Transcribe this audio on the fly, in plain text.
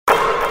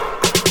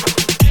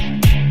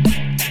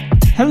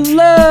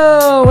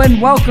Hello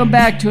and welcome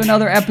back to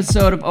another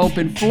episode of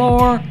Open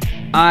Floor.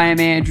 I am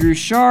Andrew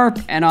Sharp,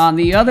 and on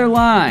the other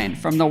line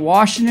from the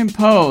Washington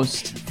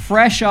Post,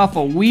 fresh off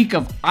a week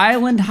of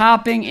island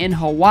hopping in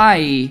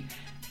Hawaii,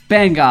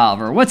 Ben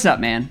Golliver. What's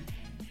up, man?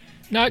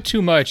 Not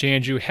too much,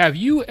 Andrew. Have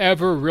you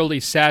ever really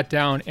sat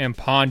down and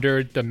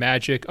pondered the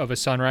magic of a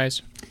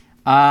sunrise?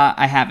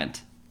 I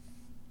haven't.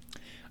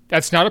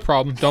 That's not a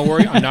problem. Don't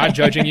worry. I'm not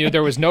judging you.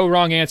 There was no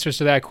wrong answers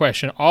to that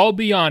question. I'll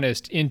be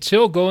honest.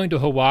 Until going to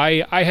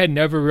Hawaii, I had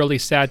never really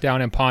sat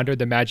down and pondered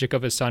the magic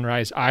of a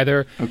sunrise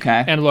either.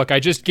 Okay. And look, I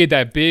just did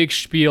that big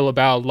spiel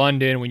about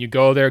London. When you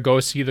go there, go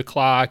see the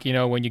clock. You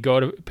know, when you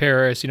go to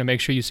Paris, make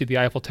sure you see the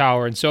Eiffel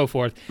Tower and so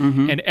forth.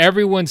 Mm-hmm. And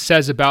everyone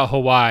says about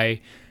Hawaii,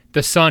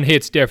 the sun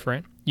hits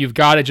different. You've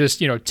got to just,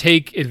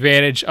 take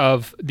advantage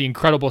of the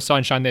incredible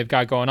sunshine they've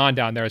got going on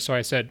down there. So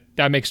I said,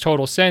 that makes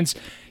total sense.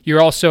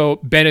 You're also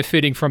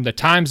benefiting from the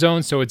time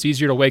zone, so it's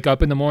easier to wake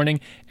up in the morning.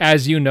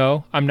 As you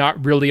know, I'm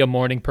not really a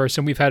morning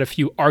person. We've had a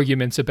few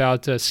arguments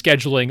about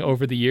scheduling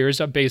over the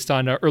years based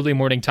on early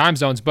morning time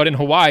zones. But in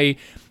Hawaii,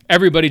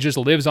 everybody just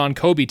lives on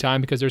Kobe time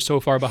because they're so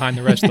far behind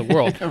the rest of the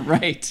world.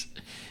 Right.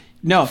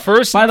 No,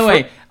 by the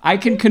way, I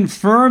can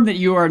confirm that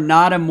you are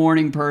not a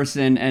morning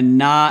person and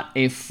not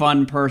a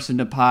fun person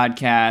to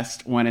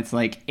podcast when it's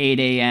like 8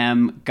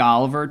 a.m.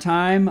 Golliver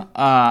time.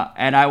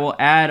 And I will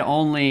add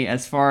only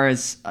as far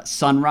as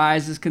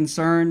sunrise is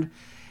concerned,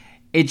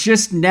 it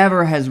just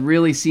never has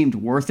really seemed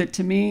worth it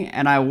to me.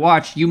 And I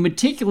watched, you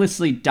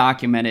meticulously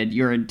documented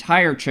your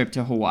entire trip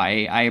to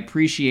Hawaii. I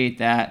appreciate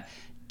that.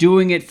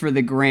 Doing it for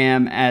the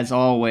gram as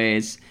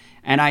always.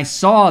 And I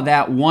saw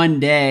that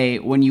one day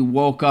when you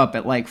woke up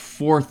at like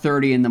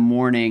 4:30 in the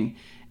morning.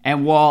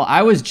 And while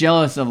I was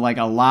jealous of like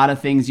a lot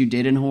of things you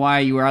did in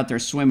Hawaii, you were out there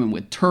swimming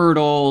with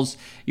turtles.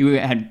 You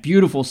had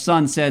beautiful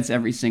sunsets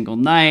every single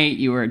night.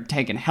 You were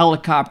taking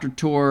helicopter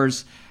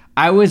tours.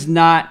 I was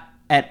not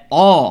at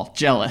all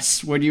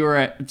jealous when you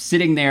were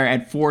sitting there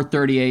at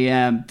 4:30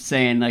 a.m.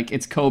 saying like,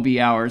 it's Kobe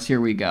hours, here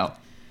we go.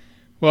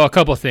 Well, a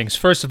couple of things.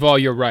 First of all,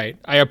 you're right.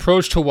 I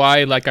approached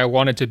Hawaii like I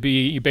wanted to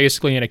be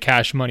basically in a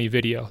Cash Money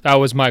video. That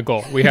was my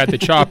goal. We had the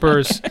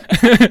choppers.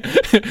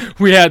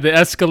 We had the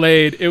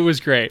Escalade. It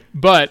was great.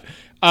 But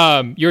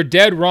you're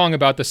dead wrong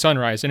about the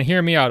sunrise. And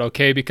hear me out,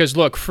 okay? Because,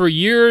 look, for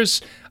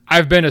years,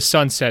 I've been a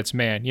sunsets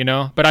man,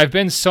 but I've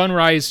been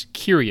sunrise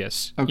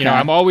curious. Okay.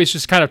 I'm always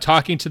just kind of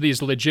talking to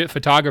these legit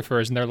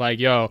photographers, and they're like,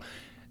 yo,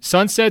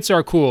 sunsets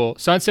are cool.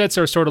 Sunsets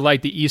are sort of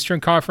like the Eastern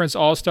Conference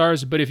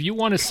All-Stars. But if you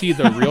want to see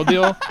the real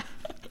deal,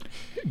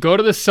 go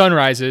to the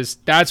sunrises.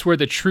 That's where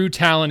the true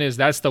talent is.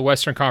 That's the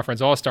Western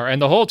Conference All-Star.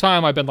 And the whole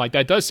time I've been like,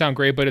 that does sound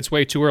great, but it's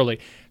way too early.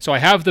 So I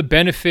have the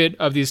benefit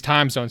of these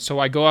time zones. So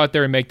I go out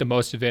there and make the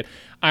most of it.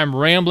 I'm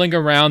rambling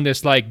around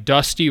this like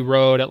dusty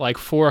road at like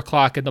 4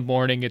 o'clock in the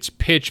morning. It's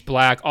pitch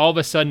black. All of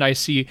a sudden I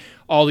see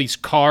all these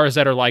cars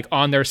that are like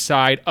on their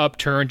side,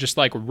 upturned, just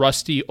like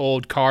rusty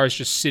old cars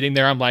just sitting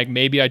there. I'm like,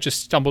 maybe I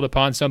just stumbled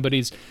upon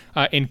somebody's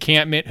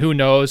encampment. Who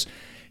knows?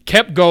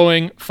 Kept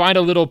going, find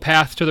a little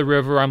path to the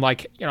river. I'm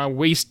like,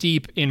 waist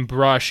deep in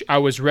brush. I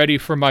was ready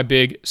for my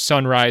big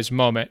sunrise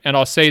moment. And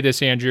I'll say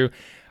this, Andrew,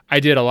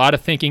 I did a lot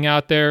of thinking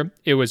out there.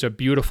 It was a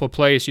beautiful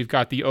place. You've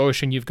got the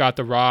ocean, you've got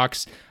the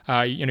rocks.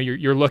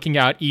 You're looking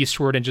out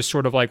eastward and just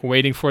sort of like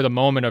waiting for the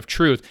moment of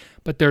truth.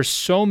 But there's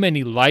so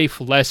many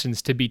life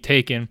lessons to be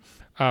taken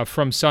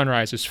from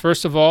sunrises.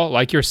 First of all,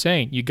 like you're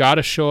saying, you got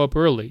to show up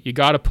early. You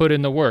got to put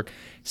in the work.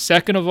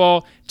 Second of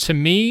all, to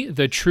me,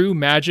 the true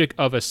magic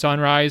of a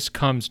sunrise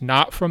comes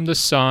not from the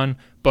sun,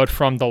 but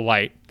from the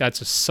light.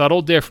 That's a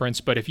subtle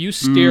difference, but if you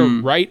stare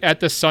right at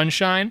the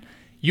sunshine,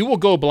 you will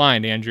go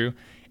blind, Andrew.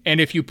 And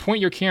if you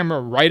point your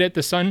camera right at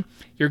the sun,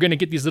 you're going to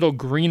get these little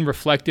green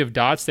reflective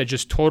dots that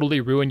just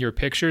totally ruin your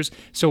pictures.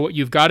 So what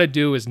you've got to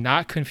do is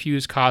not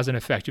confuse cause and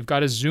effect. You've got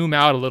to zoom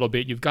out a little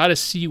bit. You've got to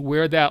see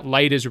where that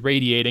light is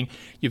radiating.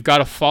 You've got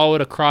to follow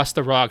it across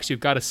the rocks.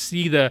 You've got to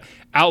see the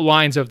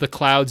outlines of the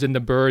clouds and the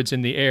birds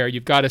in the air.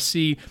 You've got to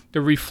see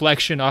the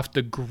reflection off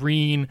the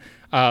green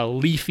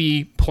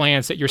leafy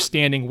plants that you're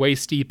standing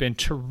waist deep in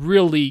to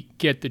really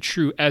get the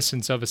true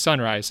essence of a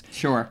sunrise.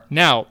 Sure.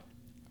 Now,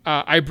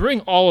 I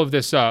bring all of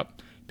this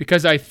up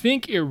because I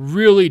think it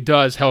really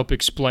does help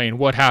explain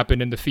what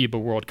happened in the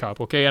FIBA World Cup,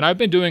 okay? And I've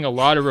been doing a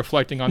lot of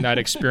reflecting on that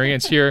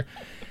experience here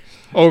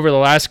over the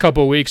last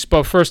couple of weeks.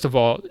 But first of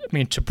all,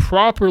 to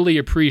properly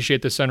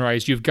appreciate the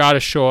sunrise, you've got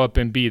to show up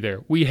and be there.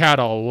 We had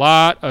a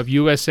lot of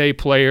USA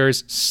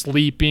players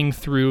sleeping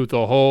through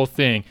the whole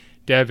thing.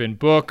 Devin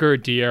Booker,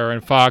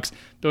 De'Aaron Fox,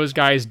 those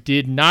guys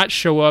did not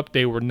show up.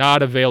 They were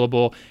not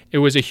available. It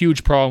was a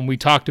huge problem. We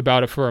talked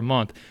about it for a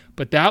month.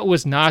 But that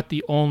was not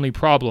the only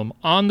problem.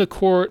 On the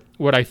court,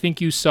 what I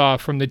think you saw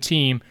from the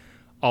team,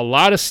 a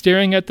lot of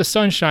staring at the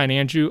sunshine,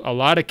 Andrew, a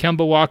lot of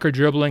Kemba Walker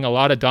dribbling, a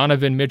lot of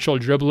Donovan Mitchell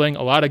dribbling,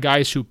 a lot of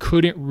guys who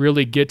couldn't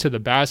really get to the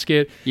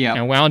basket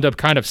and wound up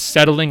kind of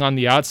settling on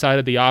the outside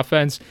of the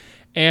offense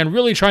and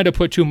really trying to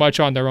put too much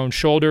on their own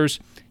shoulders.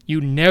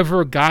 You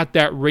never got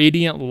that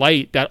radiant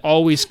light that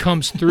always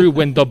comes through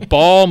when the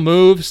ball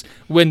moves,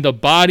 when the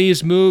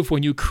bodies move,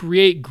 when you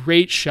create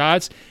great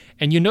shots.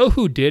 And you know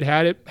who did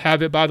have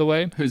it, by the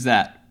way? Who's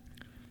that?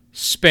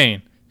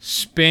 Spain.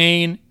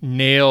 Spain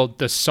nailed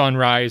the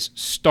sunrise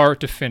start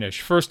to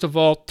finish. First of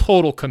all,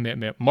 total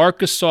commitment. Marc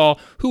Gasol,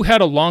 who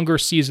had a longer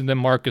season than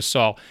Marc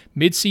Gasol,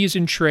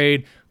 midseason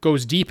trade,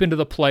 goes deep into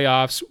the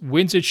playoffs,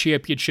 wins a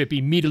championship,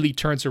 immediately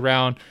turns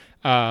around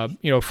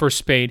for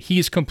Spain.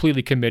 He's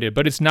completely committed.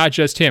 But it's not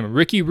just him.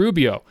 Ricky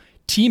Rubio,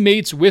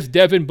 teammates with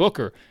Devin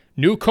Booker.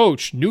 New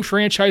coach, new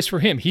franchise for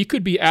him. He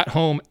could be at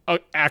home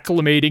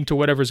acclimating to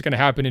whatever's going to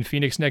happen in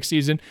Phoenix next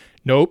season.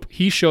 Nope,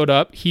 he showed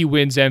up. He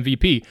wins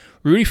MVP.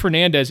 Rudy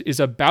Fernandez is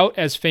about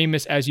as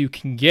famous as you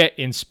can get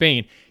in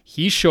Spain.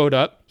 He showed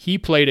up. He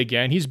played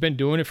again. He's been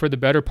doing it for the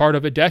better part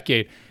of a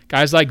decade.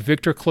 Guys like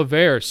Victor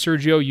Claver,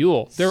 Sergio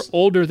Yul, they're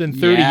older than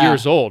 30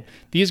 years old.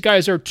 These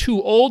guys are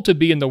too old to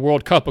be in the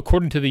World Cup,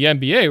 according to the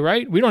NBA,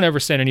 right? We don't ever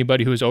send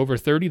anybody who's over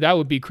 30. That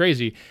would be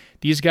crazy.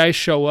 These guys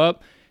show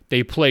up.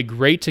 They play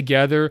great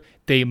together.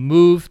 They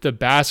move the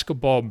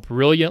basketball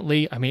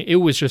brilliantly. I mean, it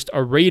was just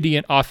a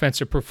radiant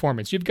offensive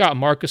performance. You've got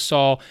Marc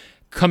Gasol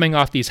coming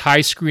off these high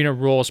screener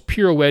rolls,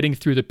 pirouetting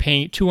through the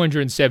paint,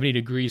 270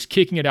 degrees,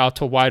 kicking it out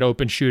to wide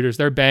open shooters.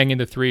 They're banging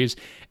the threes.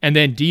 And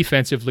then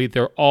defensively,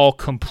 they're all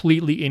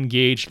completely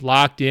engaged,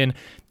 locked in.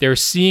 They're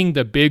seeing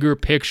the bigger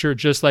picture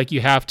just like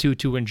you have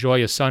to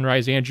enjoy a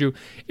sunrise, Andrew.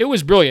 It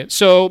was brilliant.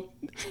 So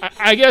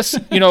I guess,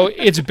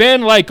 it's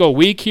been like a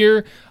week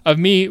here of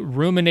me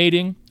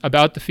ruminating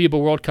about the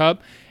FIBA World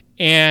Cup.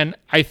 And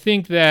I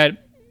think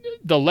that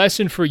the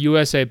lesson for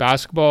USA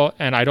basketball,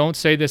 and I don't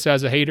say this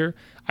as a hater,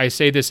 I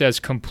say this as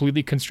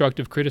completely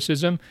constructive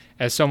criticism,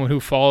 as someone who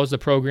follows the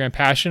program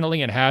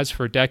passionately and has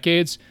for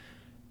decades,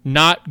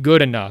 not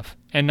good enough.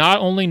 And not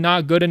only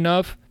not good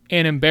enough,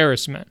 an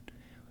embarrassment.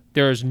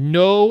 There is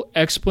no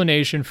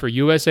explanation for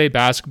USA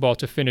basketball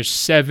to finish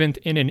 7th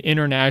in an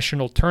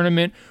international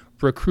tournament.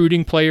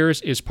 Recruiting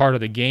players is part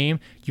of the game.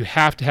 You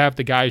have to have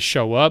the guys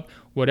show up,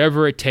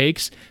 whatever it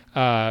takes.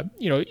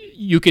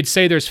 You could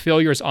say there's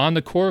failures on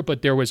the court,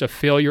 but there was a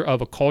failure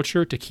of a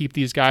culture to keep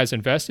these guys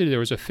invested. There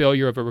was a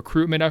failure of a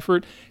recruitment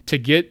effort to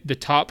get the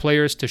top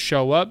players to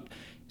show up.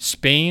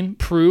 Spain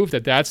proved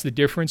that that's the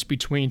difference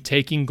between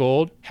taking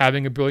gold,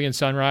 having a brilliant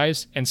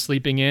sunrise, and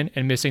sleeping in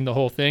and missing the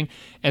whole thing.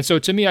 And so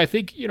to me, I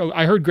think,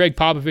 I heard Greg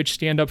Popovich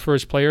stand up for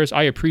his players.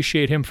 I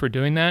appreciate him for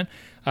doing that.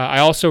 I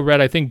also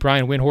read, I think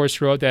Brian Windhorst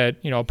wrote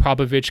that,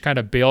 Popovich kind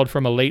of bailed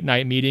from a late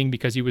night meeting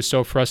because he was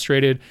so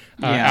frustrated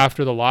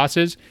after the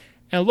losses.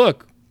 And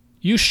look,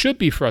 you should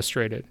be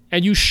frustrated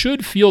and you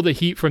should feel the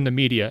heat from the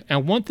media.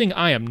 And one thing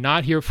I am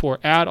not here for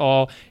at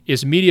all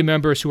is media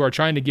members who are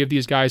trying to give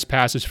these guys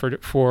passes for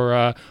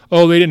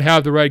they didn't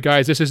have the right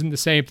guys. This isn't the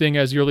same thing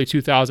as the early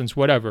 2000s,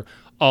 whatever.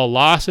 A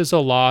loss is a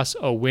loss.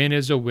 A win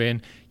is a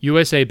win.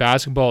 USA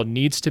basketball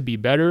needs to be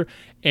better.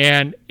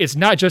 And it's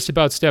not just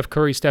about Steph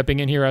Curry stepping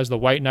in here as the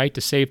white knight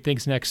to save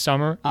things next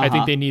summer. I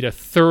think they need a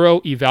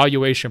thorough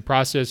evaluation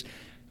process.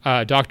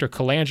 Dr.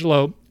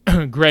 Colangelo,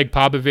 Greg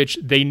Popovich,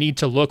 they need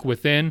to look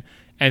within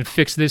and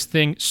fix this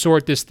thing,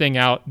 sort this thing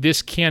out.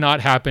 This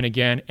cannot happen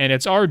again. And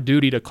it's our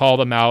duty to call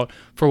them out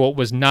for what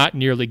was not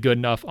nearly good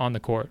enough on the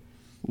court.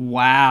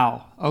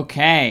 Wow.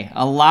 Okay.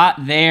 A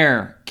lot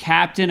there.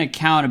 Captain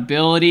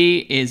Accountability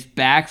is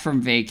back from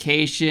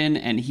vacation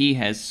and he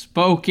has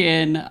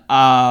spoken.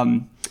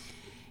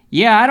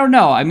 I don't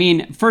know. I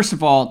mean, first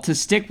of all, to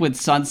stick with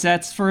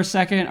sunsets for a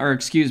second,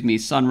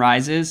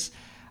 sunrises,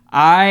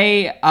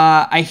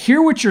 I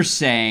hear what you're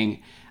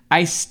saying.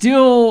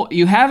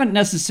 You haven't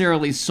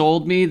necessarily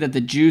sold me that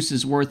the juice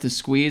is worth the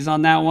squeeze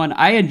on that one.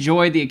 I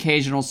enjoy the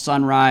occasional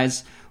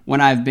sunrise when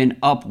I've been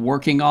up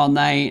working all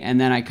night and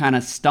then I kind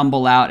of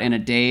stumble out in a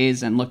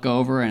daze and look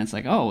over and it's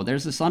like, oh,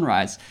 there's the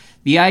sunrise.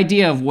 The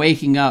idea of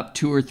waking up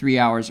 2 or 3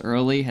 hours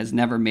early has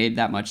never made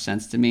that much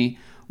sense to me.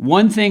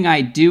 One thing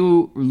I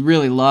do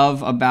really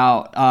love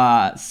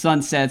about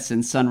sunsets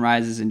and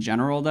sunrises in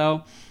general,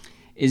 though,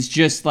 is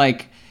just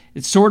like,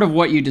 it's sort of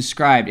what you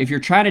described. If you're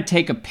trying to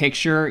take a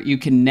picture, you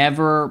can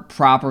never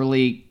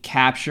properly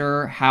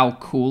capture how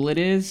cool it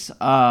is.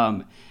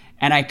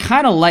 And I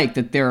kind of like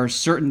that there are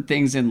certain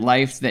things in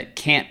life that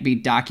can't be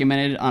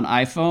documented on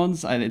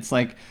iPhones. It's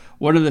like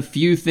one of the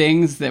few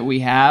things that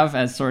we have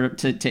as sort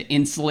of to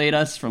insulate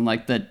us from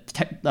like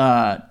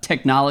the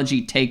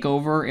technology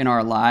takeover in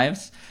our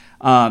lives.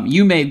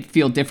 You may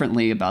feel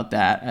differently about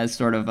that as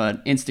sort of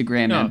an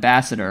Instagram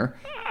ambassador.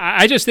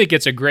 I just think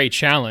it's a great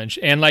challenge.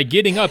 And like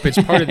getting up, it's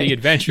part of the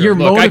adventure. You're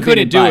motivated I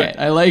couldn't do by it.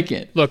 I like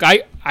it. Look,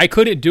 I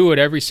couldn't do it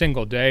every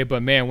single day,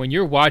 but man, when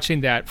you're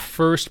watching that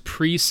first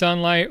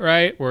pre-sunlight,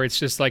 right, where it's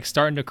just like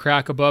starting to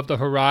crack above the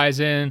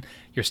horizon,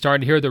 you're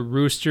starting to hear the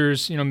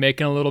roosters,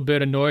 making a little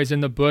bit of noise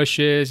in the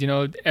bushes,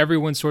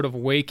 everyone's sort of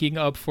waking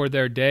up for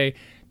their day.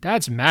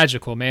 That's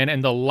magical, man.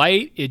 And the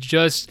light,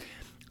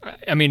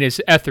 I mean,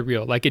 it's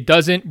ethereal. Like, it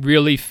doesn't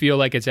really feel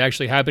like it's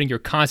actually happening. You're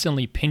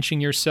constantly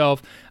pinching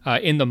yourself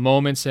in the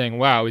moment saying,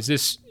 wow, is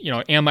this,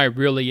 am I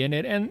really in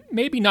it? And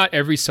maybe not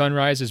every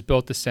sunrise is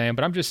built the same,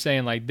 but I'm just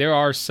saying, like, there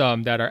are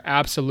some that are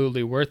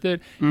absolutely worth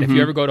it. And if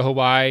you ever go to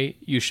Hawaii,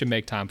 you should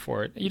make time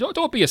for it. You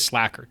don't be a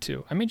slacker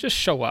too. I mean, just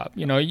show up.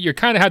 You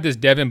kind of have this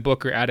Devin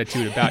Booker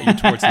attitude about you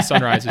towards the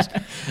sunrises.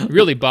 It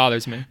really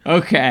bothers me.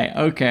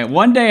 Okay.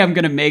 One day I'm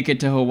going to make it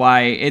to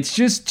Hawaii. It's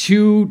just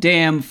too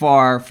damn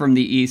far from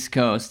the East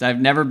Coast.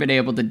 I've never been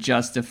able to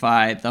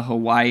justify the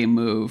Hawaii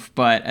move,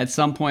 but at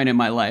some point in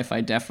my life,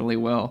 I definitely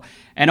will.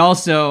 And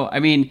also, I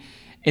mean,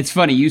 it's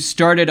funny. You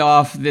started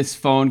off this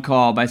phone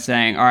call by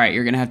saying, all right,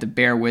 you're going to have to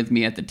bear with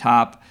me at the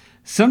top.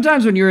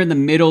 Sometimes when you're in the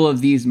middle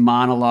of these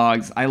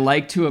monologues, I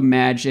like to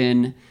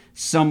imagine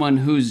someone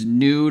who's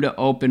new to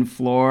open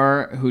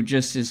floor, who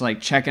just is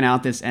like checking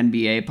out this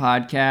NBA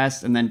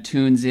podcast and then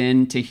tunes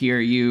in to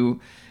hear you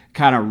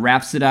kind of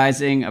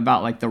rhapsodizing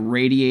about like the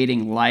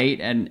radiating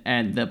light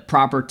and the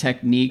proper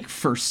technique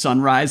for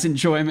sunrise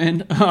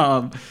enjoyment.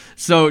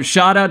 So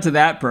shout out to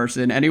that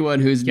person, anyone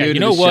who's new to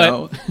the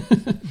show.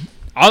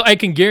 I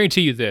can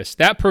guarantee you this,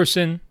 that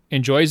person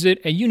enjoys it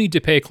and you need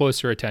to pay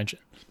closer attention.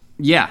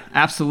 Yeah,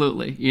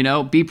 absolutely.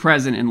 Be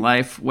present in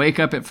life, wake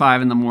up at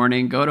 5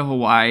 a.m, go to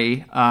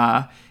Hawaii,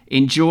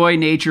 enjoy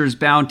nature's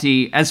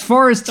bounty. As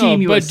far as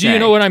Team USA. But do you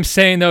know what I'm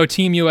saying, though?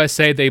 Team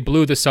USA, they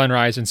blew the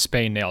sunrise and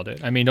Spain nailed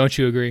it. I mean, don't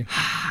you agree?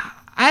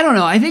 I don't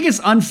know. I think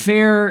it's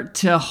unfair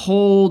to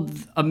hold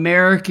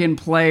American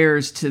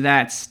players to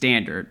that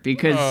standard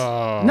because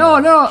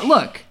no,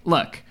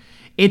 look.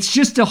 It's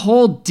just a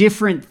whole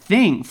different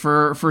thing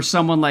for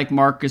someone like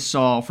Marc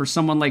Gasol, for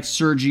someone like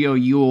Sergio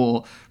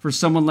Llull, for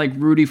someone like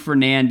Rudy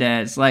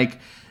Fernandez. Like,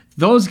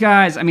 those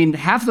guys, I mean,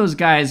 half those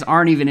guys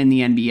aren't even in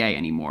the NBA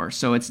anymore,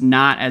 so it's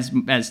not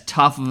as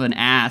tough of an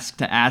ask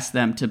to ask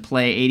them to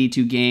play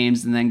 82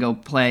 games and then go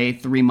play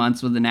 3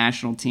 months with the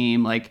national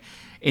team. Like,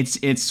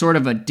 it's sort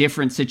of a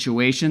different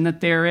situation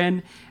that they're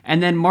in.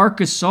 And then Marc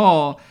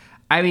Gasol,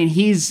 I mean,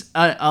 he's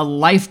a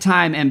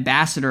lifetime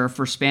ambassador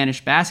for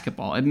Spanish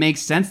basketball. It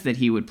makes sense that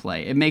he would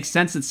play. It makes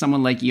sense that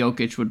someone like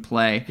Jokic would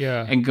play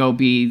and go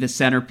be the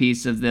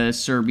centerpiece of the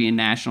Serbian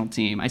national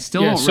team. I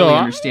still don't really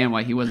understand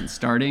why he wasn't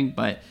starting,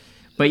 but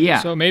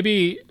yeah. So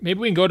maybe we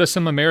can go to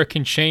some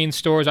American chain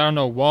stores. I don't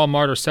know,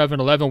 Walmart or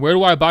 7-Eleven. Where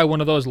do I buy one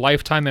of those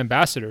lifetime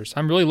ambassadors?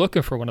 I'm really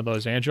looking for one of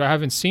those, Andrew. I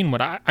haven't seen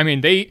one. I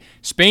mean,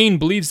 Spain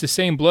bleeds the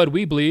same blood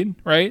we bleed,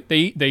 right?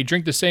 They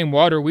drink the same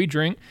water we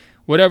drink.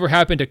 Whatever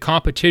happened to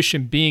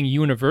competition being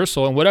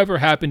universal, and whatever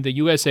happened to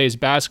USA's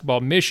basketball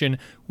mission,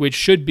 which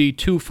should be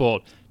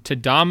twofold, to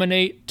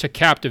dominate, to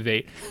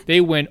captivate. They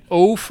went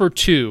 0 for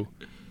 2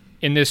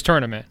 in this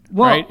tournament,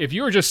 right? If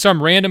you were just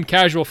some random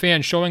casual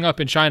fan showing up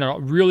in China,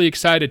 really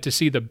excited to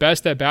see the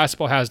best that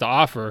basketball has to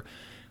offer,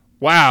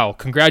 wow,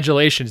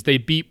 congratulations. They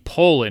beat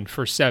Poland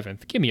for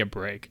 7th. Give me a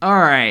break. All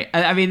right.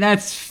 I mean,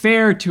 that's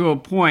fair to a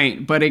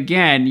point. But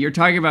again, you're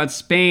talking about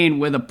Spain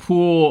with a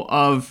pool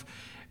of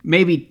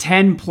maybe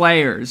 10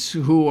 players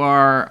who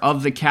are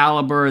of the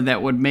caliber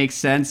that would make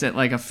sense at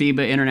like a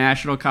FIBA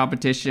international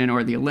competition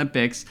or the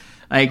Olympics.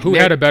 Like, who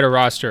had a better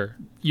roster?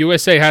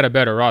 USA had a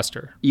better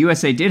roster.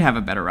 USA did have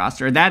a better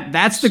roster.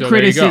 That's the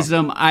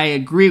criticism I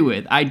agree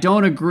with. I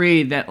don't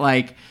agree that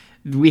like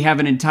we have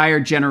an entire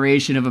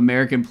generation of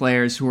American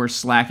players who are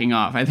slacking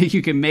off. I think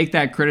you can make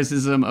that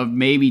criticism of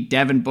maybe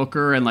Devin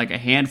Booker and like a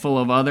handful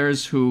of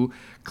others who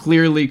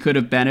clearly could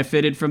have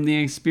benefited from the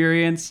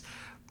experience.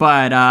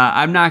 But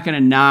I'm not going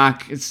to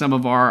knock some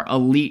of our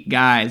elite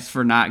guys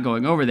for not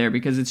going over there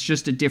because it's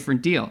just a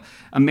different deal.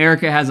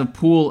 America has a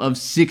pool of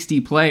 60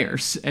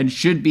 players and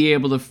should be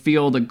able to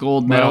field a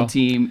gold medal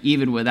team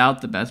even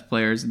without the best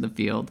players in the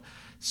field.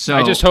 So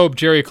I just hope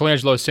Jerry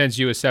Colangelo sends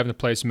you a 7th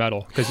place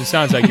medal because it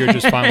sounds like you're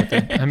just fine with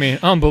it. I mean,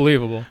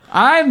 unbelievable.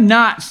 I'm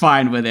not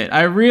fine with it.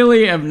 I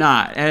really am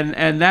not.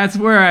 And that's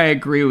where I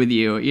agree with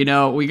you.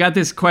 We got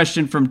this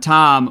question from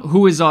Tom,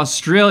 who is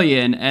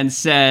Australian, and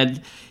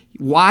said,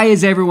 why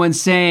is everyone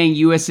saying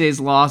USA's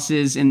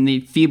losses in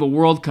the FIBA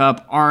World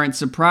Cup aren't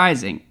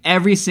surprising?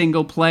 Every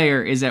single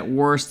player is at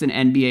worst an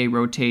NBA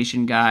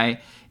rotation guy.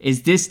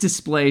 Is this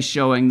display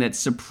showing that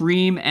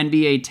supreme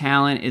NBA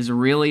talent is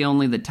really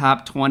only the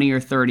top 20 or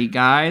 30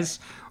 guys?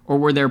 Or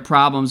were their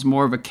problems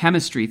more of a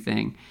chemistry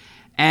thing?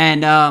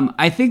 And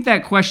I think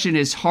that question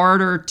is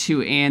harder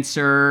to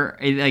answer.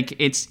 Like,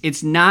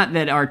 it's not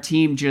that our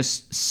team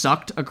just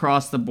sucked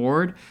across the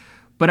board,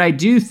 but I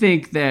do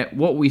think that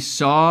what we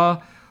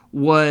saw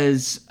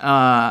was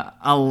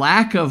a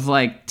lack of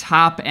like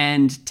top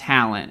end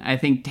talent. I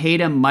think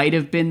Tatum might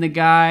have been the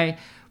guy,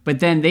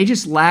 but then they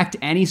just lacked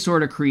any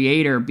sort of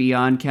creator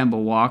beyond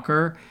Kemba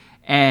Walker,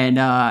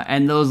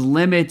 and those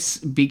limits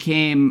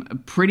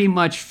became pretty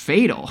much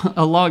fatal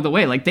along the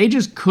way. Like, they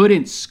just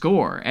couldn't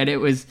score, and it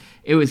was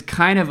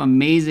kind of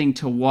amazing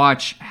to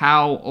watch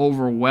how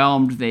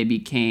overwhelmed they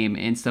became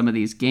in some of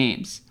these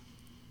games.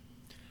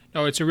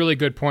 No, it's a really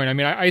good point. I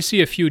mean, I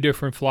see a few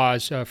different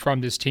flaws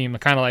from this team,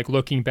 kind of like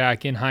looking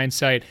back in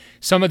hindsight.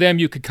 Some of them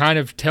you could kind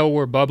of tell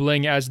were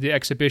bubbling as the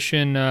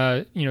exhibition,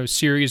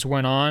 series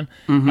went on,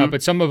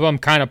 but some of them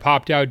kind of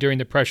popped out during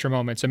the pressure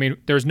moments. I mean,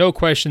 there's no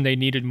question they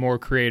needed more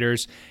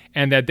creators,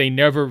 and that they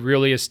never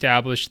really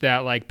established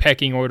that like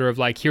pecking order of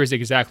like, here's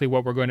exactly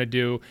what we're going to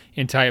do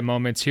in tight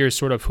moments. Here's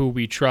sort of who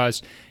we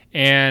trust.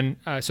 And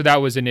so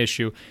that was an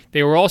issue.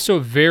 They were also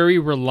very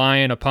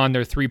reliant upon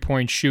their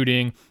three-point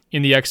shooting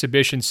in the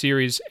exhibition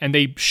series, and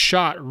they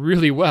shot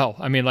really well.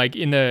 I mean, like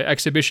in the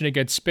exhibition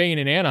against Spain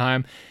in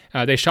Anaheim,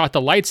 they shot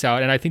the lights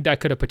out, and I think that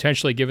could have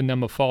potentially given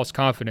them a false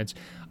confidence.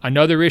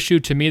 Another issue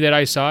to me that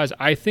I saw is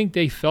I think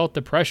they felt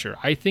the pressure.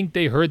 I think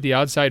they heard the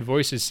outside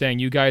voices saying,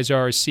 you guys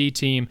are a C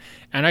team,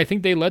 and I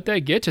think they let that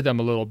get to them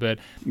a little bit.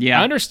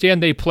 Yeah. I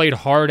understand they played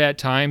hard at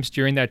times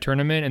during that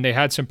tournament, and they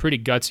had some pretty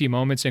gutsy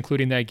moments,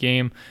 including that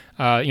game,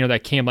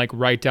 that came like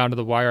right down to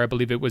the wire. I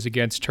believe it was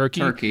against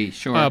Turkey. Turkey,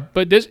 sure.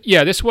 But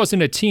this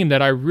wasn't a team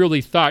that I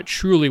really thought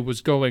truly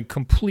was going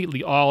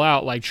completely all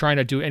out, like trying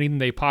to do anything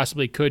they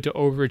possibly could to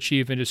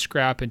overachieve and to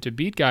scrap and to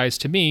beat guys.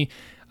 To me,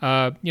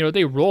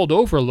 they rolled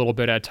over a little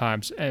bit at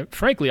times. And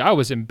frankly, I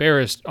was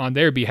embarrassed on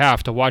their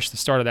behalf to watch the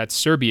start of that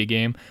Serbia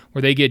game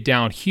where they get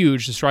down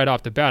huge just right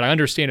off the bat. I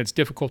understand it's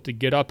difficult to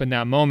get up in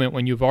that moment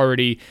when you've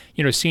already,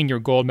 seen your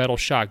gold medal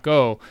shot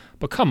go.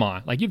 But come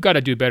on, like you've got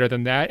to do better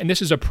than that. And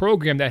this is a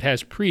program that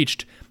has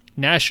preached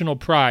national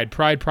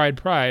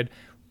pride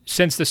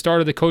since the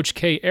start of the Coach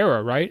K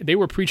era, right? They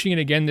were preaching it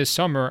again this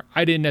summer.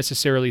 I didn't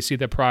necessarily see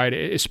the pride,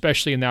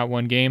 especially in that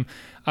one game.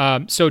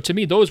 So to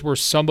me, those were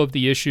some of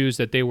the issues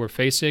that they were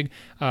facing.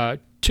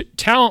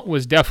 Talent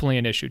was definitely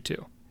an issue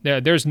too.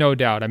 There's no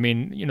doubt. I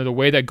mean, the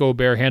way that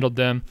Gobert handled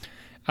them,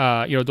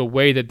 the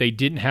way that they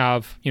didn't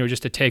have,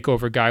 just a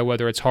takeover guy,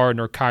 whether it's Harden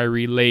or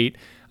Kyrie late,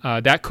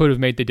 that could have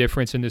made the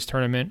difference in this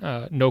tournament,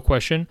 no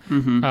question.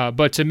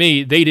 But to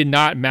me, they did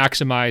not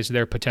maximize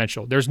their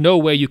potential. There's no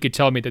way you could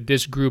tell me that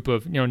this group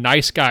of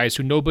nice guys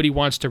who nobody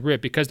wants to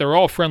rip because they're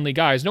all friendly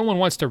guys. No one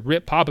wants to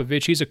rip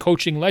Popovich. He's a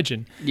coaching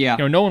legend. Yeah.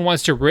 No one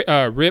wants to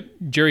rip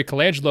Jerry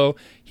Colangelo.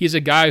 He's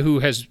a guy who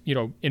has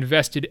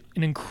invested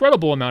an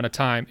incredible amount of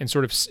time in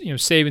sort of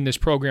saving this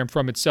program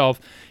from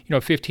itself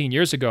 15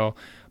 years ago.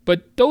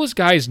 But those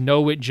guys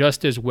know it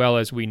just as well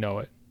as we know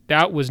it.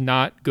 That was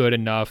not good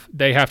enough.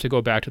 They have to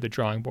go back to the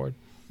drawing board.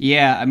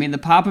 Yeah, I mean, the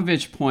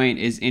Popovich point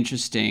is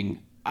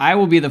interesting. I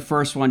will be the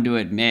first one to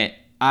admit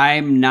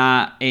I'm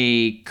not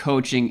a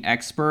coaching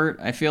expert.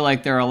 I feel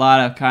like there are a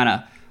lot of kind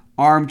of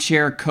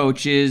armchair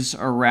coaches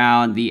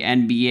around the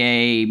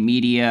NBA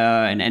media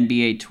and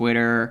NBA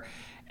Twitter.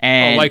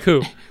 And, like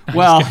who?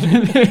 Well,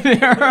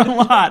 there are a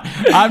lot.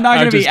 I'm not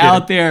going to be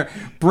out there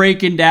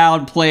breaking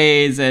down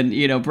plays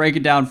and,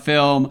 breaking down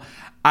film.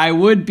 I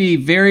would be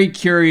very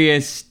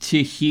curious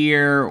to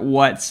hear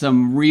what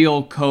some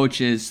real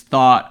coaches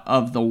thought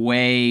of the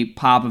way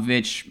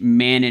Popovich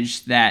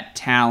managed that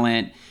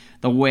talent,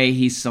 the way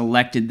he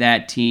selected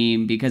that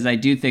team, because I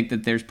do think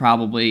that there's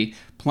probably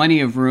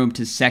plenty of room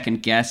to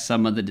second guess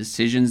some of the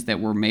decisions that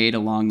were made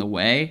along the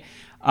way.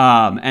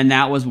 And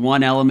that was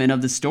one element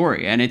of the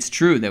story. And it's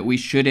true that we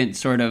shouldn't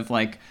sort of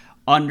like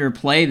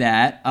underplay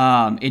that.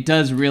 It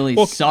does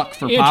really suck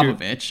for Andrew,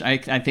 Popovich.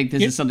 I think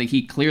this is something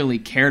he clearly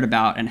cared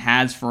about and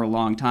has for a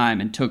long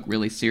time and took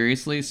really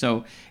seriously.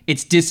 So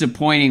it's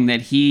disappointing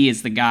that he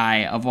is the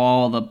guy of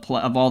all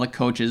the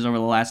coaches over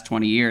the last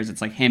 20 years.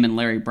 It's like him and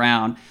Larry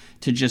Brown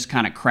to just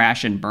kind of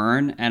crash and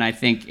burn. And I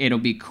think it'll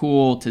be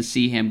cool to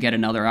see him get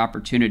another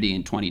opportunity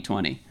in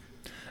 2020.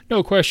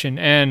 No question.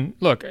 And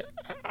look,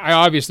 I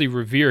obviously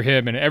revere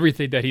him and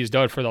everything that he's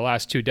done for the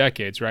last 2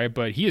 decades, right?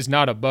 But he is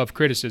not above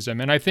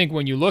criticism. And I think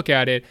when you look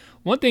at it,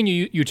 one thing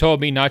you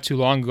told me not too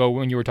long ago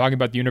when you were talking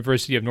about the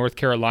University of North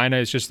Carolina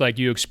is just like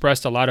you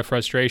expressed a lot of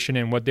frustration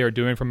in what they're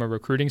doing from a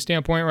recruiting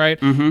standpoint, right?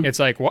 It's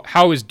like,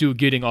 how is Duke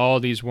getting all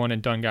these one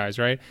and done guys,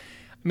 right?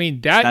 I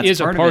mean, that's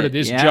is a part of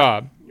this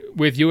job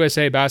with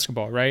USA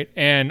basketball, right?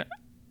 And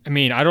I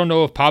mean, I don't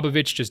know if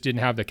Popovich just didn't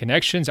have the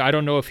connections. I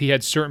don't know if he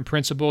had certain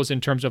principles in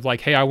terms of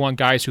like, hey, I want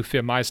guys who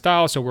fit my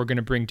style, so we're going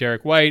to bring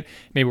Derek White.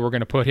 Maybe we're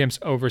going to put him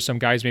over some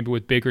guys maybe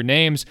with bigger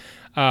names.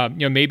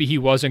 Maybe he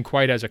wasn't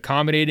quite as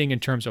accommodating in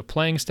terms of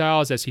playing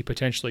styles as he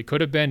potentially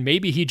could have been.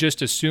 Maybe he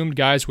just assumed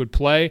guys would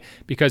play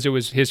because it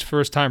was his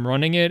first time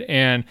running it,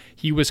 and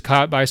he was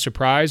caught by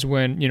surprise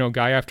when,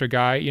 guy after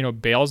guy,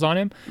 bails on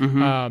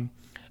him.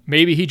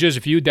 Maybe he just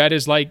viewed that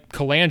as like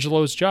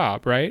Colangelo's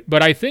job, right?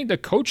 But I think the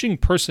coaching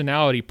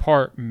personality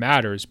part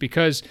matters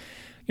because,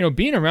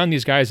 being around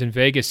these guys in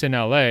Vegas and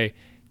LA,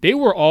 they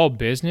were all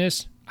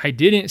business. I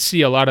didn't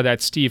see a lot of that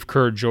Steve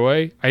Kerr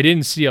joy. I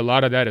didn't see a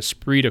lot of that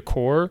esprit de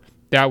corps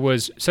that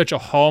was such a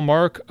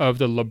hallmark of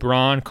the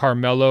LeBron,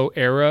 Carmelo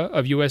era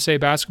of USA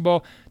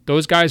basketball.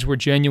 Those guys were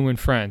genuine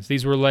friends.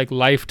 These were like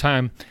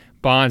lifetime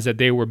bonds that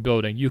they were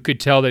building. You could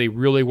tell that they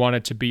really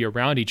wanted to be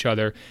around each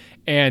other.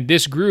 And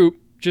this group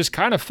just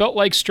kind of felt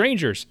like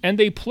strangers, and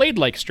they played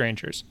like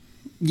strangers.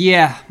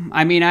 Yeah,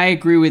 I mean, I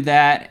agree with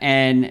that.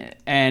 And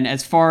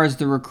as far as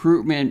the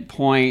recruitment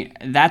point,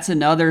 that's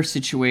another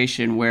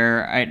situation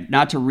where,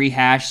 not to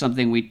rehash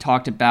something we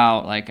talked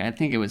about, like I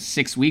think it was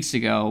 6 weeks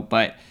ago,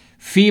 but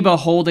FIBA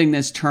holding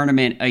this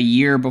tournament a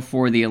year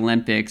before the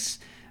Olympics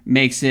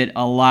makes it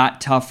a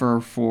lot tougher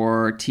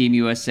for Team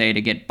USA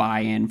to get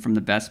buy-in from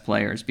the best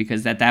players,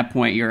 because at that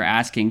point you're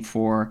asking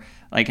for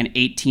like an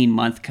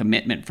 18-month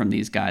commitment from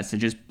these guys to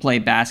just play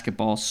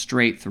basketball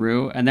straight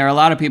through. And there are a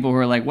lot of people who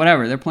are like,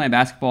 whatever, they're playing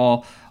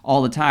basketball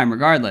all the time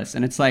regardless.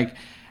 And it's like,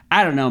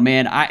 I don't know,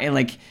 man.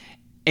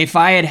 If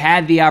I had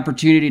had the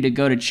opportunity to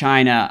go to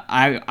China,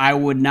 I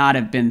would not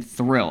have been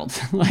thrilled.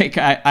 Like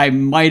I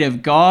might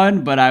have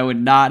gone, but I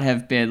would not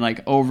have been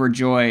like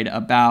overjoyed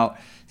about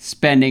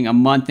spending a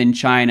month in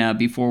China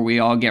before we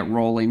all get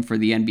rolling for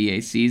the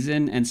NBA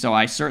season. And so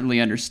I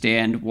certainly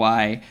understand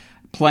why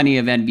plenty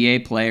of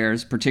NBA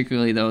players,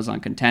 particularly those on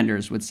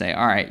contenders, would say,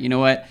 all right, you know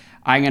what?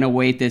 I'm going to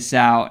wait this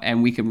out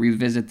and we can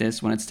revisit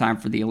this when it's time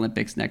for the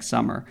Olympics next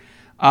summer.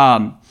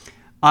 I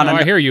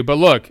hear you. But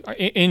look,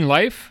 in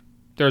life,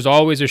 there's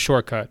always a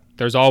shortcut.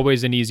 There's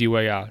always an easy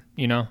way out,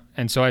 you know?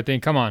 And so I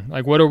think, come on,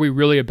 like, what are we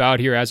really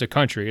about here as a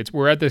country?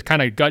 We're at this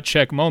kind of gut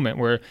check moment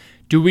where,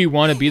 do we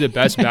want to be the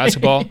best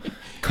basketball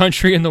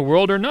country in the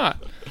world or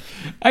not?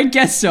 I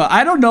guess so.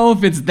 I don't know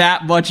if it's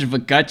that much of a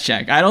gut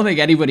check. I don't think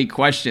anybody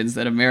questions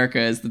that America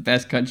is the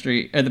best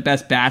country, or the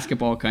best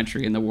basketball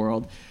country in the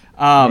world.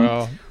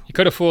 Well, you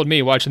could have fooled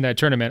me watching that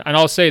tournament. And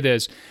I'll say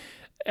this,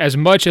 as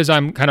much as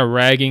I'm kind of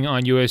ragging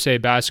on USA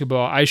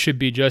basketball, I should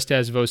be just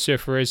as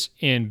vociferous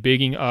in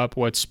bigging up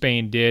what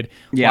Spain did.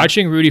 Yeah,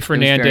 watching Rudy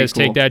Fernandez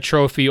take that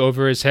trophy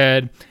over his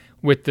head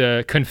with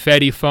the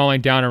confetti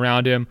falling down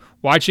around him,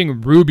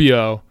 watching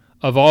Rubio,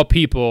 of all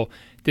people,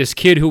 this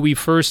kid who we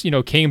first,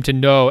 came to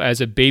know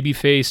as a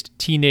baby-faced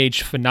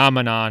teenage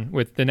phenomenon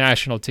with the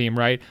national team,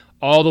 right?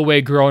 All the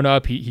way growing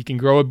up, he can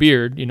grow a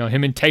beard,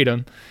 him and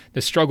Tatum,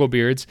 the struggle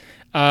beards.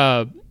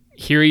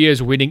 Here he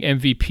is winning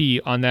MVP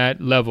on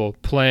that level,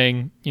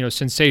 playing,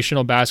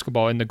 sensational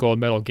basketball in the gold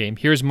medal game.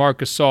 Here's Marc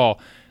Gasol,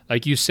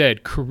 like you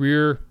said,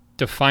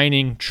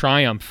 career-defining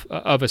triumph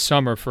of a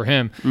summer for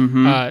him.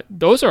 Mm-hmm.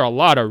 Those are a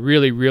lot of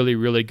really, really,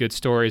 really good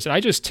stories. And I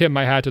just tip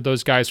my hat to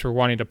those guys for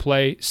wanting to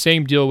play.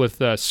 Same deal with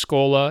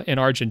Scola in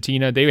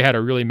Argentina. They had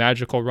a really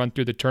magical run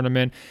through the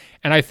tournament.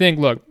 And I think,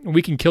 look,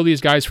 we can kill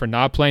these guys for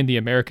not playing the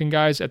American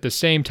guys. At the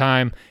same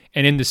time,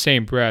 and in the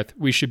same breath,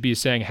 we should be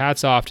saying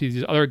hats off to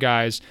these other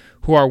guys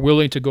who are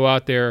willing to go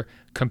out there,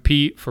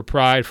 compete for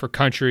pride, for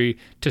country,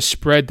 to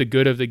spread the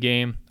good of the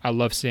game. I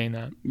love seeing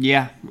that.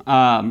 Yeah,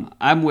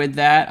 I'm with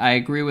that. I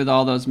agree with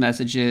all those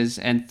messages.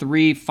 And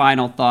 3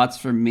 final thoughts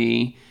from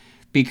me,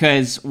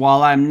 because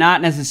while I'm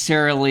not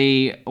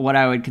necessarily what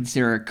I would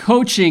consider a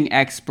coaching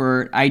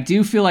expert, I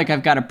do feel like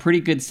I've got a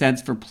pretty good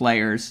sense for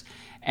players.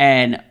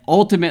 And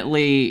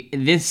ultimately,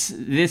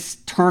 this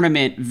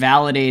tournament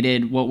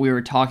validated what we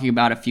were talking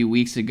about a few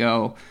weeks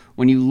ago.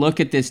 When you look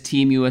at this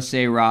Team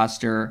USA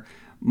roster,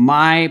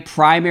 my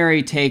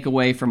primary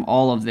takeaway from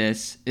all of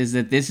this is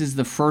that this is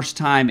the first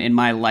time in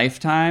my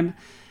lifetime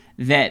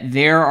that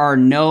there are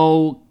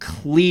no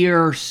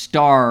clear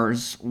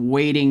stars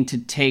waiting to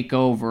take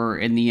over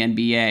in the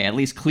NBA, at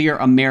least clear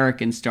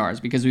American stars,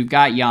 because we've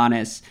got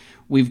Giannis,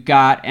 we've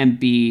got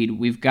Embiid,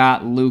 we've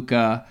got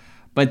Luka,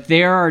 but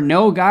there are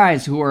no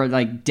guys who are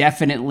like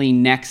definitely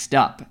next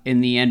up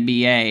in the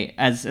NBA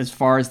as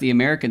far as the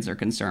Americans are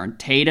concerned.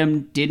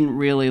 Tatum didn't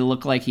really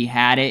look like he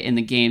had it in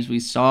the games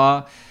we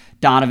saw.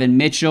 Donovan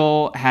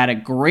Mitchell had a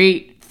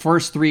great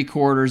first 3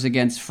 quarters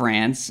against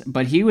France,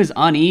 but he was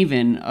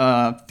uneven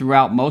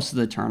throughout most of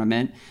the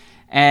tournament.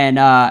 And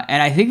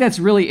I think that's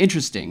really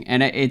interesting.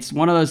 And it's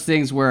one of those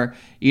things where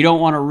you don't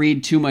want to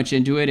read too much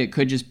into it. It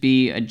could just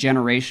be a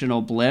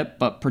generational blip,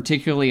 but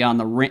particularly on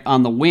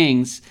the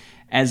wings,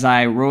 as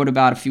I wrote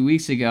about a few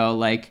weeks ago,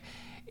 like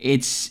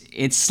it's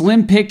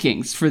slim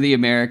pickings for the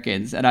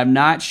Americans, and I'm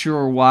not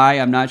sure why.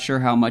 I'm not sure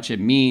how much it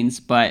means,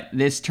 but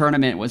this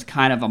tournament was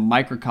kind of a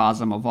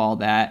microcosm of all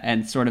that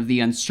and sort of the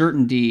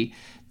uncertainty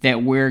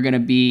that we're going to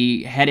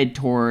be headed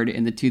toward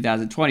in the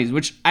 2020s,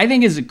 which I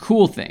think is a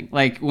cool thing.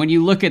 Like when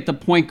you look at the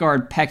point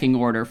guard pecking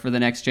order for the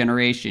next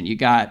generation, you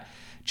got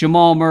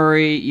Jamal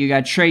Murray, you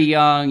got Trae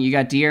Young, you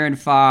got De'Aaron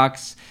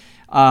Fox,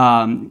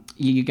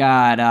 you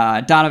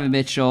got Donovan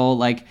Mitchell.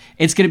 Like,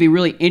 it's going to be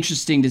really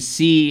interesting to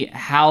see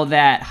how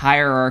that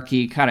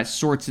hierarchy kind of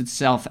sorts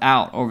itself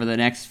out over the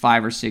next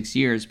 5 or 6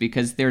 years,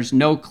 because there's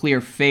no clear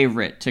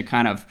favorite to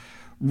kind of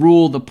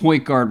rule the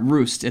point guard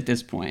roost at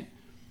this point.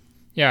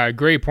 Yeah, a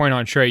great point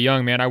on Trae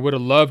Young, man. I would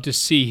have loved to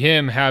see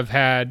him have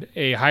had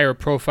a higher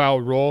profile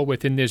role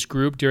within this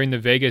group during the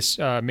Vegas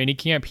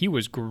minicamp. He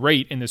was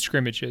great in the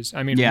scrimmages.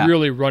 I mean,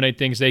 really running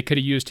things. They could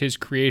have used his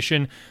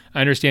creation.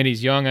 I understand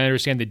he's young. I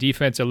understand the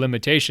defensive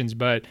limitations,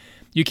 but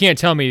you can't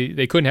tell me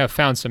they couldn't have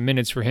found some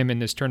minutes for him in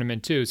this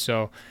tournament too.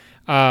 So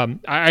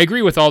I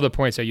agree with all the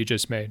points that you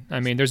just made.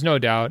 I mean, there's no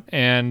doubt.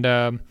 And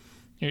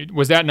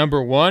was that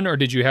number 1, or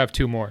did you have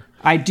 2 more?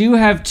 I do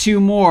have two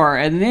more,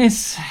 and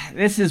this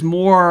is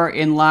more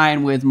in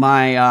line with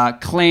my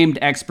claimed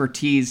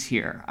expertise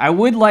here. I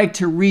would like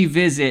to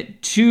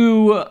revisit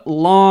two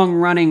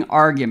long-running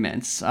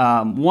arguments,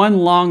 one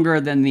longer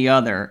than the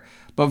other.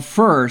 But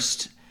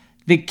first,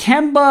 the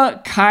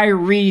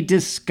Kemba-Kyrie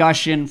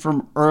discussion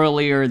from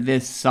earlier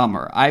this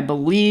summer. I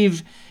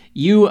believe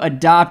you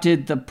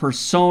adopted the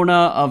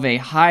persona of a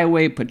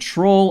highway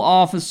patrol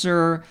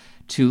officer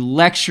to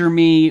lecture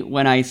me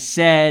when I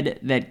said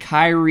that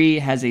Kyrie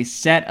has a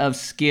set of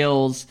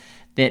skills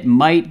that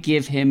might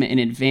give him an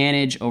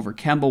advantage over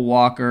Kemba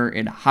Walker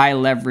in high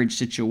leverage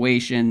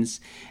situations.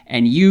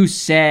 And you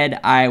said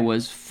I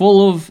was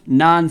full of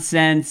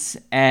nonsense.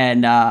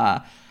 And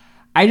I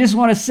just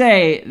want to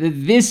say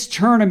that this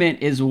tournament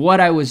is what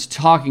I was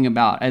talking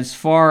about as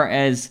far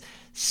as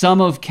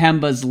some of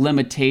Kemba's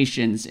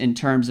limitations in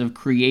terms of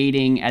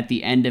creating at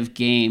the end of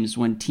games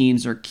when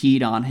teams are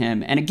keyed on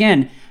him. And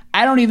again,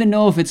 I don't even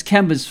know if it's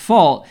Kemba's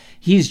fault.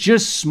 He's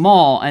just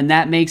small, and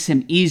that makes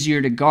him easier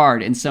to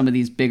guard in some of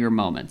these bigger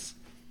moments.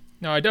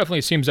 No, it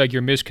definitely seems like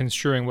you're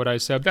misconstruing what I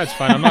said. That's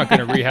fine. I'm not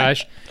going to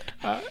rehash.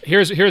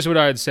 Here's what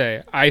I'd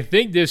say. I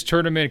think this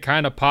tournament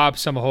kind of popped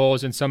some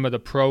holes in some of the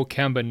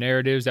pro-Kemba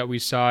narratives that we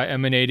saw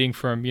emanating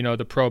from,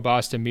 the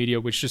pro-Boston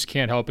media, which just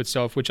can't help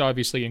itself, which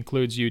obviously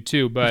includes you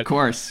too. But of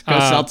course, go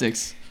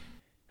Celtics.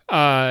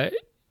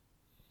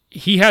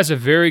 He has a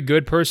very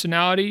good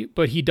personality,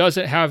 but he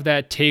doesn't have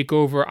that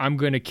takeover, I'm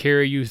going to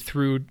carry you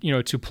through,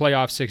 to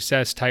playoff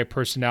success type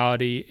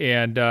personality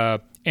and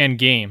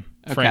game,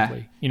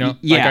 frankly.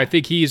 Yeah. I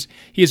think he's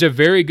a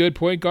very good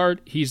point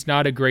guard. He's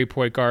not a great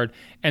point guard.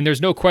 And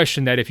there's no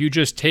question that if you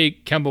just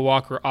take Kemba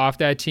Walker off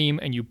that team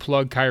and you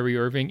plug Kyrie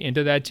Irving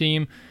into that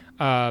team,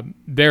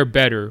 they're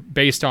better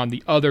based on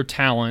the other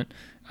talent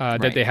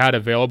that they had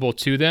available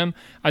to them.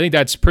 I think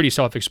that's pretty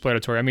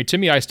self-explanatory. I mean, to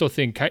me, I still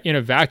think in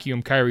a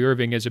vacuum, Kyrie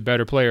Irving is a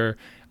better player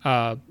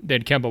than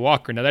Kemba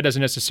Walker. Now, that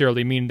doesn't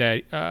necessarily mean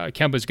that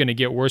Kemba's going to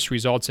get worse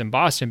results in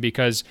Boston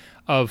because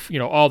of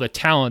all the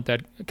talent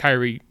that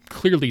Kyrie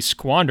clearly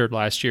squandered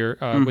last year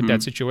with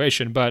that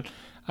situation. But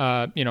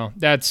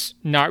that's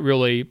not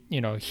really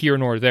here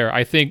nor there.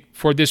 I think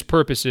for this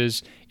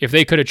purposes, if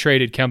they could have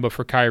traded Kemba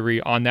for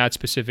Kyrie on that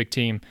specific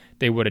team,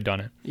 they would have done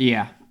it.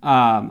 Yeah.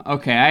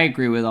 Okay, I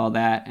agree with all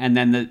that. And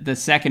then the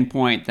second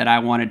point that I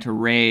wanted to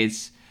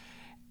raise,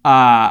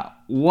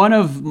 one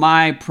of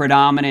my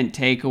predominant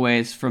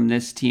takeaways from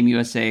this Team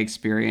USA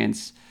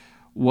experience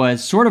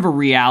was sort of a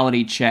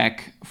reality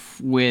check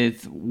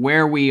with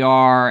where we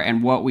are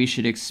and what we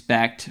should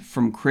expect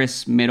from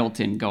Khris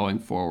Middleton going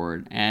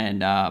forward.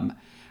 And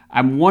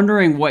I'm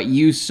wondering what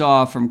you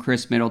saw from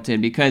Khris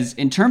Middleton, because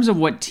in terms of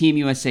what Team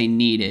USA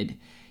needed,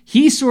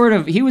 he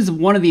was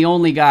one of the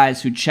only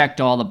guys who checked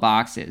all the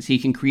boxes. He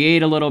can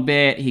create a little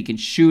bit, he can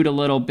shoot a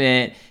little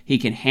bit, he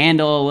can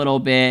handle a little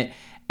bit,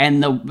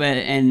 and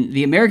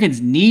the Americans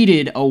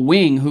needed a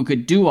wing who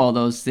could do all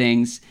those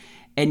things,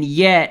 and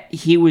yet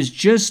he was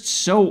just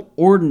so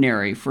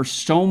ordinary for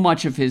so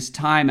much of his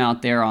time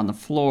out there on the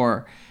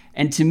floor.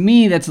 And to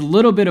me, that's a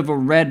little bit of a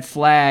red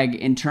flag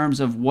in terms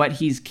of what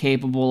he's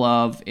capable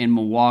of in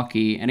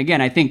Milwaukee. And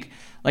again, I think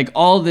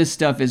all this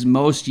stuff is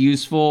most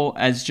useful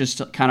as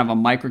just kind of a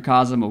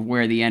microcosm of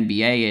where the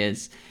NBA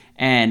is.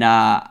 And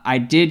I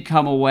did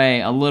come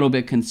away a little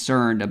bit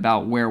concerned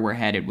about where we're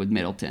headed with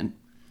Middleton.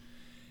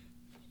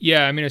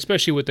 Yeah, I mean,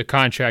 especially with the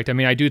contract. I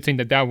mean, I do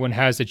think that one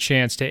has a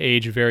chance to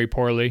age very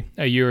poorly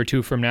a year or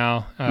two from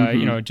now,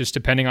 just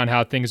depending on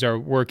how things are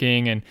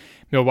working. And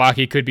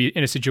Milwaukee could be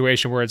in a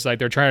situation where it's like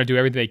they're trying to do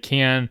everything they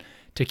can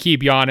to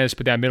keep Giannis,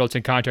 but that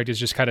Middleton contract is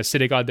just kind of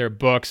sitting on their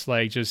books,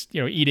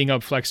 eating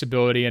up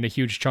flexibility and a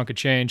huge chunk of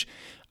change.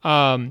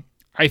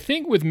 I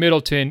think with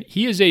Middleton,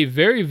 he is a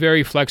very,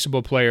 very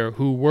flexible player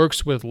who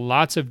works with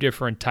lots of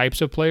different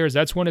types of players.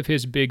 That's one of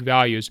his big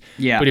values.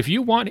 Yeah. But if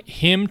you want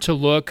him to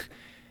look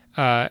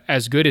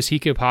as good as he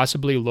could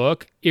possibly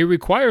look, it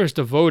requires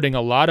devoting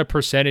a lot of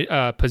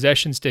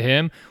possessions to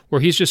him where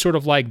he's just sort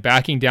of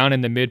backing down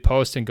in the mid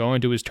post and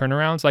going to his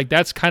turnarounds.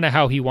 That's kind of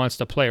how he wants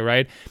to play,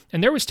 right?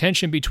 And there was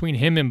tension between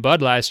him and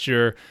Bud last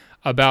year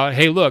about,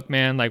 hey, look,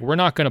 man, we're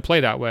not going to play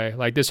that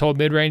way. This whole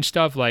mid-range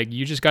stuff,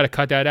 you just got to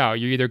cut that out.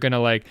 You're either going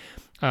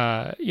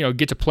to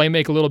get to play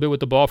make a little bit with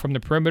the ball from the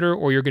perimeter,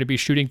 or you're going to be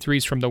shooting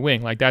threes from the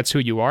wing. That's who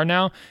you are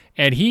now.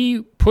 And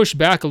he pushed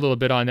back a little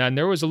bit on that. And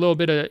there was a little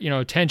bit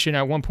of, tension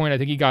at one point. I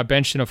think he got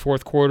benched in the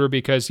fourth quarter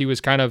because he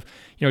was kind of,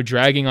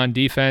 dragging on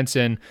defense,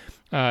 and,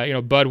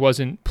 Bud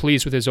wasn't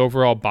pleased with his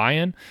overall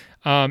buy-in.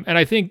 And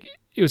I think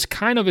it was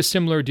kind of a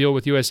similar deal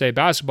with USA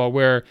basketball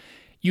where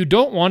you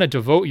don't want to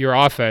devote your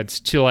offense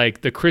to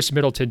the Khris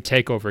Middleton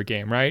takeover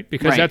game, right?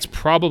 Because that's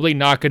probably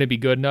not going to be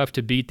good enough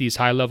to beat these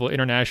high-level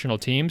international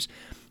teams.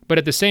 But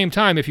at the same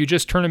time, if you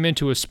just turn him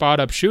into a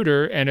spot-up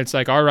shooter and it's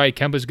all right,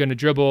 Kemba's going to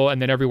dribble,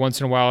 and then every once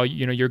in a while,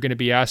 you're going to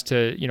be asked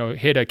to,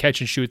 hit a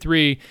catch-and-shoot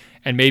three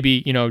and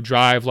maybe,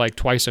 drive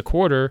twice a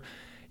quarter,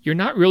 you're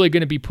not really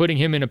going to be putting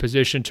him in a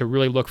position to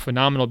really look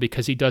phenomenal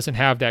because he doesn't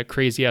have that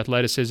crazy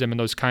athleticism and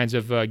those kinds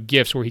of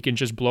gifts where he can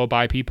just blow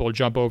by people,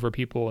 jump over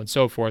people, and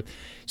so forth.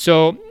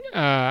 So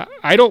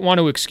I don't want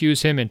to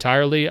excuse him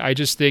entirely. I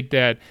just think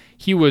that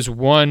he was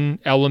one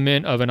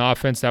element of an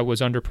offense that was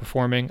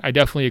underperforming. I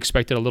definitely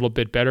expected a little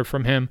bit better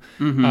from him,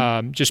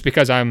 just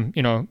because I'm,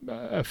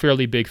 a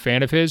fairly big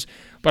fan of his.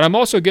 But I'm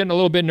also getting a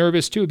little bit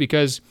nervous too,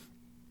 because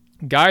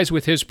guys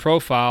with his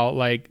profile,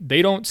 like,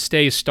 they don't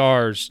stay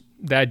stars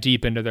that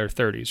deep into their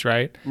 30s,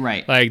 right?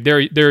 Right. Like,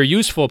 they're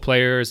useful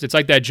players. It's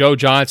like that Joe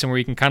Johnson where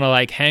you can kind of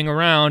like hang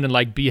around and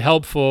like be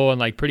helpful and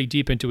like pretty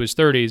deep into his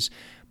 30s.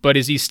 But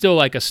is he still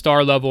like a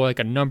star level, like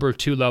a number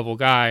 2 level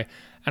guy?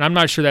 And I'm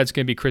not sure that's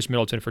going to be Khris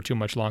Middleton for too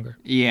much longer.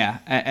 Yeah,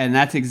 and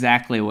that's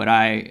exactly what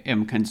I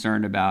am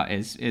concerned about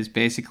is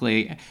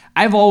basically,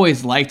 I've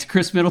always liked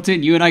Khris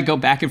Middleton. You and I go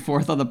back and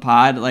forth on the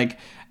pod. Like,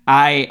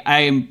 I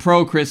am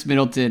pro Khris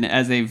Middleton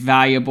as a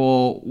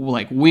valuable,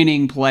 like,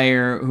 winning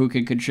player who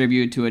can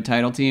contribute to a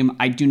title team.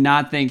 I do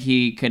not think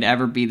he could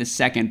ever be the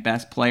second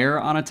best player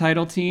on a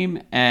title team.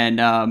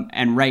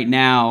 And right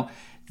now,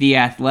 the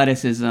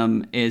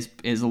athleticism is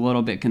a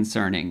little bit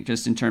concerning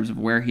just in terms of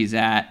where he's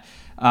at.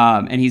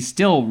 And he's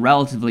still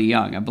relatively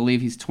young. I believe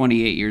he's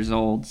 28 years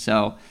old.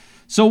 So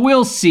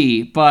we'll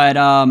see. But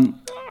I'm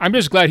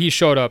just glad he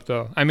showed up,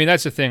 though. I mean,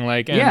 that's the thing.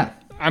 Like, yeah.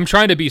 I'm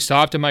trying to be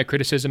soft in my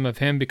criticism of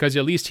him because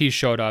at least he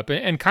showed up.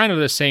 And kind of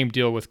the same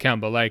deal with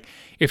Kemba. Like,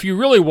 if you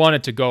really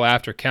wanted to go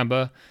after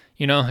Kemba,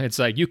 it's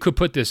like you could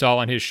put this all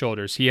on his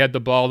shoulders. He had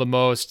the ball the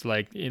most.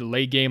 Like,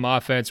 late game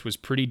offense was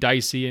pretty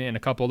dicey in a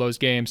couple of those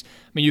games.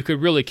 I mean, you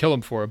could really kill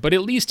him for it. But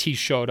at least he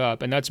showed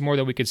up. And that's more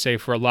than we could say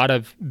for a lot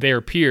of their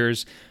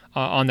peers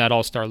on that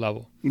all-star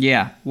level.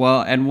 Yeah.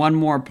 Well, and one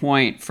more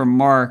point from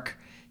Mark.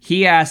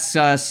 He asks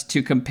us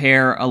to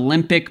compare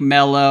Olympic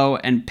Melo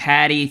and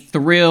Patty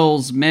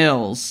Thrills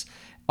Mills.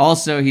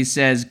 Also, he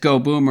says, go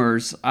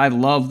Boomers. I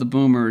love the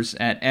Boomers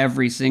at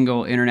every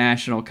single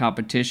international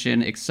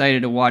competition.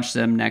 Excited to watch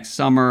them next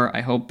summer. I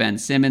hope Ben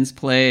Simmons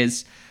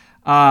plays.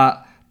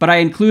 But I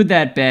include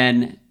that,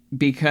 Ben,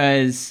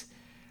 because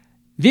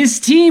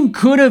this team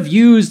could have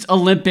used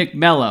Olympic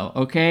Melo,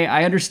 okay?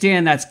 I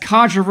understand that's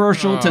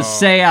controversial to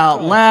say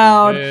out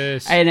loud.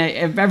 And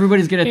if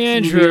everybody's going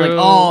to be like,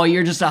 oh,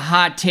 you're just a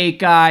hot take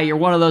guy. You're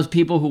one of those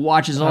people who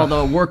watches all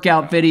the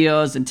workout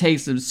videos and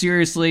takes them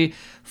seriously.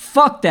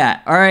 Fuck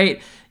that, all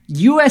right?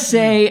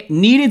 USA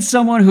needed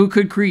someone who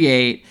could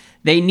create.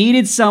 They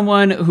needed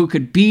someone who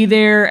could be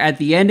there at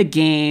the end of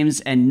games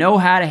and know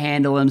how to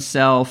handle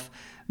himself.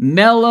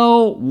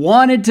 Melo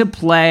wanted to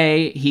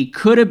play. He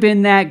could have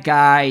been that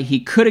guy. He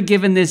could have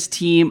given this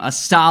team a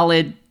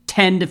solid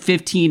 10 to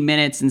 15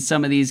 minutes in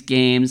some of these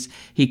games.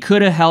 He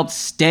could have helped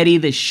steady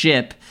the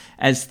ship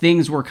as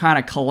things were kind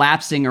of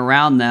collapsing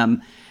around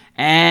them.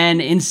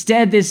 And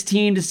instead, this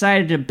team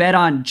decided to bet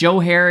on Joe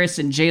Harris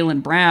and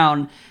Jaylen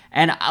Brown.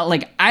 And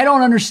I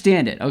don't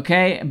understand it,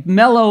 okay?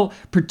 Melo,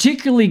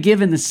 particularly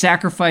given the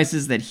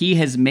sacrifices that he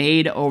has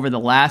made over the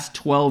last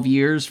 12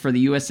 years for the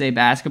USA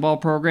basketball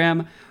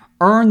program,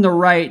 earned the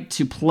right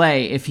to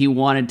play if he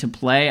wanted to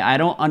play. I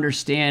don't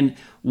understand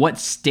what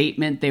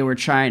statement they were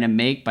trying to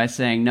make by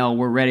saying, no,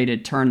 we're ready to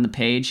turn the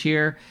page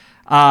here.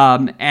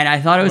 And I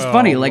thought it was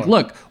funny. Like,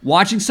 look,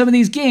 watching some of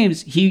these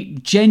games, he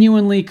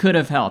genuinely could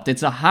have helped.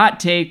 It's a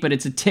hot take, but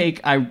it's a take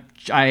I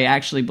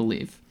actually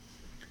believe.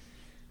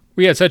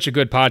 We had such a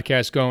good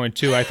podcast going,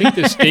 too. I think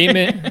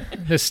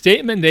the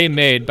statement they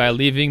made by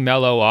leaving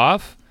Melo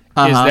off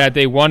is that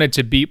they wanted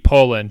to beat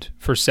Poland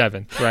for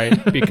 7th,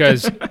 right?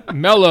 Because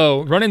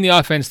Melo, running the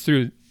offense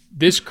through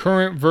this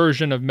current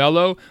version of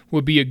Melo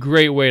would be a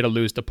great way to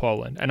lose to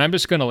Poland. And I'm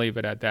just going to leave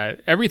it at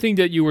that. Everything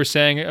that you were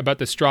saying about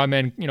the straw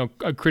man,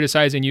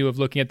 criticizing you of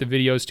looking at the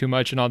videos too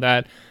much and all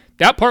that,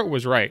 that part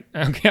was right.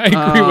 Okay, I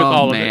agree with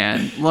all of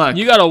it. Look,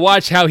 you got to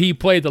watch how he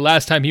played the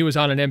last time he was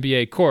on an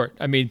NBA court.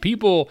 I mean,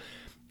 people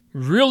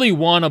really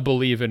want to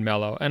believe in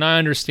Melo, and I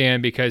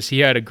understand because he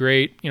had a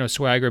great,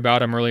 swagger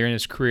about him earlier in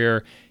his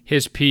career.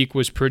 His peak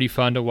was pretty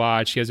fun to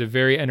watch. He has a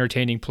very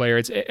entertaining player.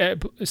 It's a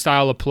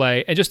style of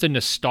play and just a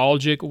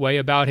nostalgic way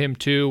about him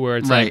too, where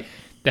it's like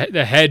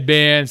the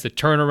headbands, the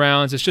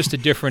turnarounds. It's just a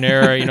different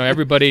era.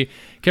 Everybody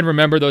can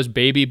remember those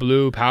baby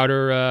blue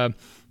powder,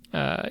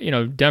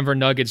 Denver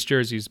Nuggets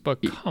jerseys.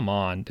 But come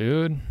on,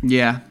 dude.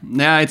 Yeah,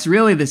 no, it's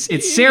really this.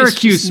 It's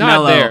Syracuse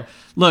Melo.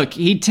 Look,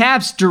 he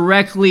taps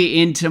directly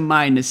into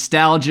my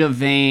nostalgia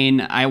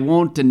vein. I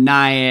won't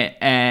deny it,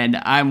 and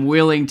I'm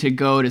willing to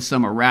go to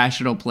some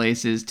irrational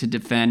places to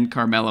defend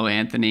Carmelo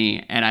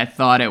Anthony, and I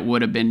thought it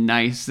would have been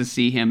nice to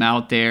see him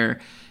out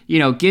there.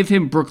 Give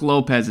him Brook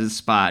Lopez's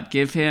spot.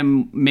 Give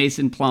him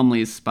Mason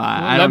Plumlee's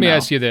spot. Let me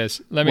ask you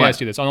this.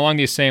 Along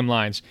these same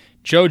lines.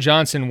 Joe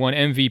Johnson won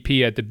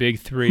MVP at the Big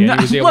Three, and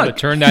he was able to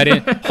turn that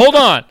in. Hold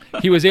on.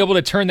 He was able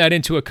to turn that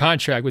into a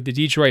contract with the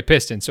Detroit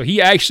Pistons, so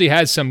he actually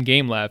has some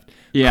game left.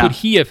 Yeah. Could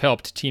he have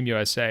helped Team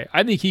USA?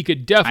 I think he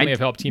could definitely have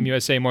helped Team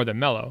USA more than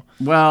Melo.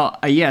 Well,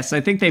 yes, I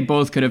think they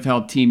both could have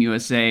helped Team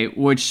USA,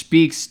 which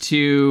speaks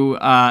to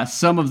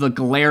some of the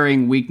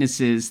glaring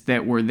weaknesses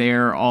that were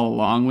there all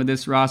along with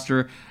this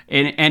roster.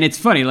 And it's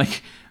funny,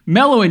 like,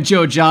 Melo and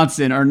Joe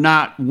Johnson are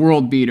not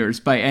world beaters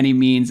by any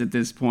means at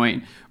this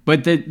point,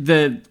 But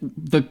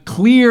the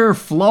clear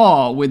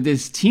flaw with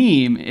this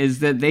team is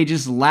that they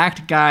just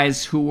lacked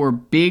guys who were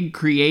big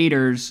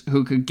creators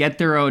who could get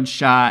their own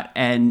shot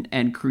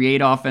and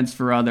create offense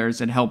for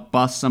others and help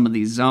bust some of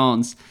these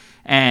zones.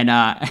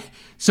 And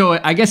so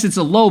I guess it's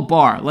a low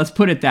bar. Let's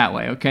put it that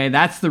way, okay?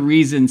 That's the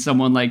reason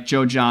someone like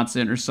Joe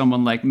Johnson or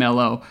someone like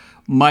Melo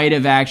might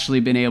have actually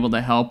been able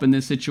to help in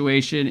this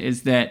situation,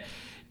 is that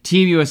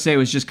Team USA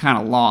was just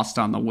kind of lost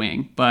on the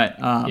wing. But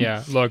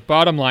yeah, look,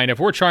 bottom line, if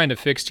we're trying to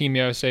fix Team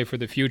USA for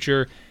the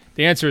future,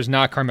 the answer is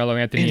not Carmelo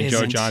Anthony and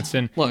Joe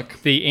Johnson.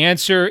 Look, the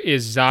answer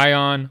is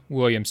Zion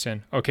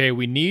Williamson. Okay,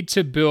 we need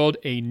to build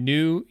a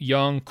new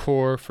young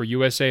core for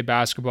USA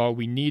basketball.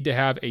 We need to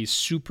have a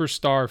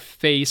superstar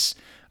face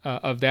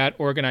of that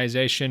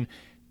organization.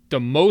 The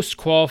most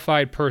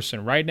qualified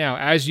person right now,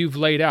 as you've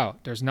laid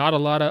out, there's not a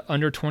lot of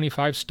under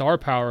 25 star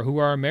power who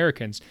are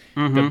Americans.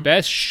 The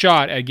best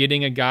shot at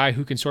getting a guy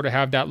who can sort of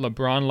have that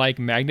LeBron-like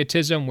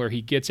magnetism where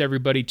he gets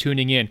everybody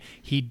tuning in,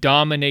 he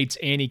dominates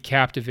and he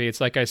captivates,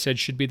 like I said,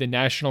 should be the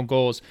national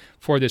goals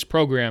for this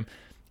program.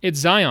 It's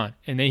Zion.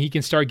 And then he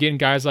can start getting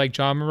guys like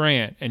John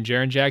Morant and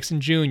Jaren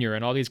Jackson Jr.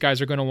 and all these guys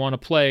are going to want to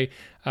play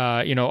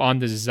on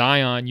the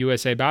Zion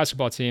USA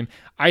basketball team.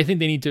 I think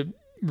they need to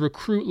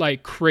recruit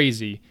like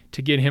crazy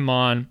to get him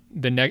on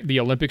the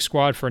Olympic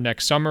squad for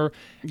next summer.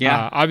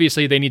 Yeah.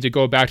 Obviously, they need to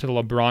go back to the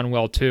LeBron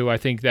well, too. I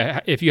think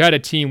that if you had a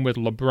team with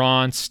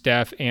LeBron,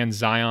 Steph, and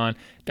Zion,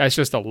 that's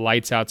just a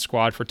lights-out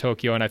squad for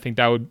Tokyo, and I think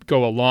that would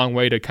go a long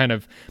way to kind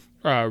of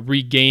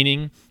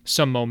regaining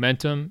some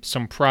momentum,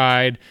 some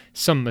pride,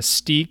 some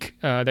mystique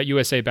that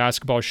USA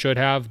basketball should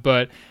have.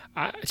 But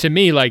to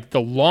me, like the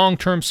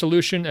long-term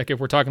solution, like if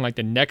we're talking like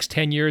the next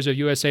 10 years of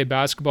USA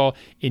basketball,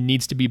 it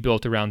needs to be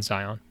built around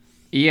Zion.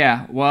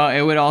 Yeah, well,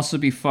 it would also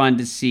be fun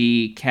to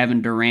see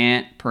Kevin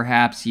Durant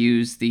perhaps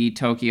use the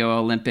Tokyo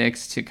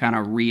Olympics to kind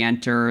of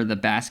re-enter the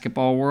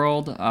basketball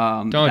world.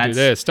 Don't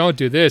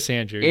do this,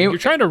 Andrew. You're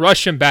trying to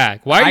rush him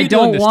back. Why are you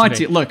doing this? I don't want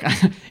to. Look,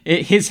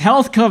 his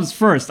health comes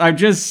first. I'm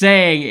just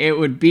saying it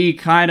would be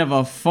kind of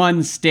a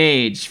fun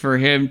stage for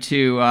him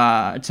to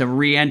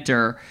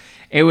re-enter.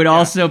 It would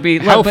also be...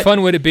 How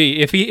fun would it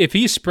be if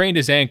he sprained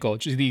his ankle,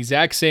 just the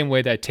exact same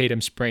way that Tatum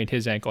sprained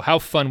his ankle? How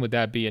fun would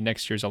that be in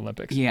next year's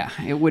Olympics? Yeah,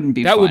 it wouldn't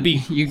be that fun. Would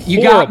be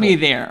you got me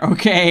there,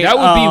 okay? That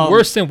would be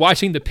worse than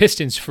watching the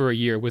Pistons for a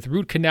year with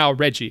root canal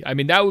Reggie. I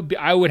mean,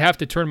 I would have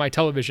to turn my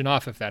television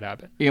off if that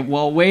happened. Yeah,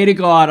 well, way to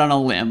go out on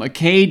a limb. A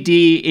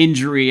KD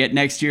injury at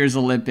next year's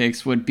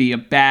Olympics would be a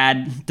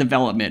bad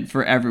development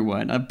for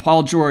everyone.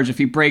 Paul George, if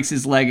he breaks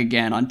his leg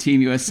again on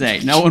Team USA,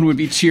 no one would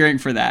be cheering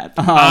for that.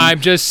 I'm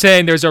just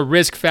saying there's a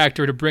risk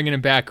factor to bringing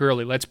him back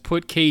early. Let's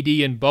put KD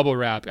in bubble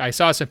wrap. I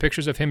saw some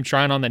pictures of him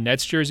trying on the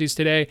Nets jerseys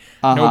today.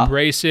 No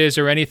braces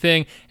or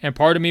anything. And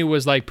part of me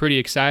was like pretty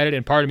excited.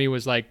 And part of me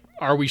was like,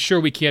 are we sure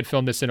we can't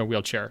film this in a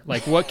wheelchair?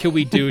 Like, what can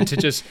we do to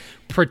just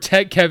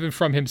protect Kevin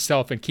from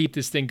himself and keep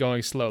this thing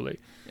going slowly?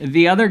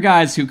 The other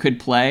guys who could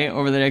play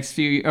over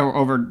the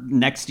over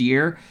next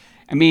year,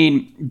 I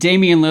mean,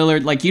 Damian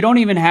Lillard, like you don't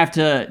even have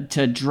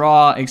to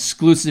draw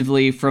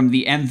exclusively from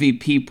the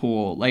MVP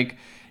pool. Like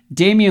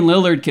Damian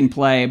Lillard can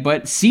play,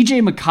 but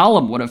CJ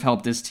McCollum would have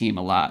helped this team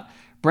a lot.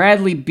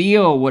 Bradley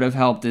Beal would have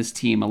helped this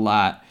team a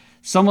lot.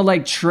 Someone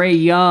like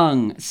Trae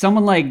Young,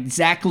 someone like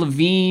Zach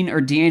LaVine or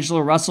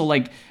D'Angelo Russell,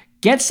 like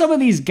get some of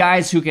these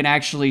guys who can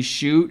actually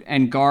shoot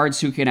and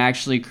guards who can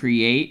actually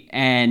create,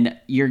 and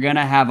you're going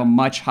to have a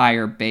much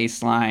higher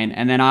baseline.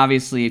 And then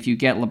obviously if you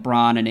get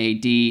LeBron and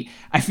AD,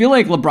 I feel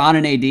like LeBron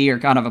and AD are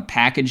kind of a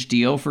package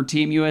deal for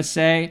Team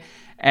USA.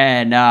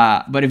 And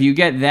but if you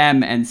get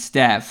them and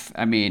Steph,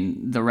 I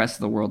mean, the rest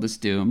of the world is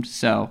doomed.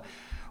 So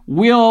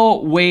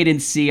we'll wait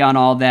and see on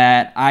all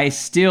that. I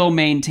still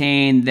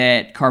maintain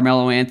that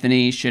Carmelo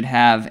Anthony should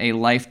have a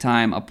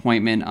lifetime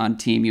appointment on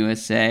Team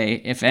USA.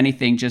 If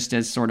anything, just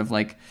as sort of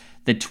like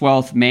the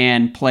 12th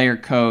man player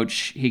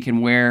coach, he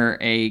can wear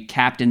a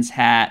captain's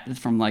hat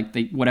from like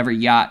the whatever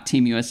yacht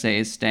Team USA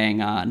is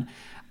staying on.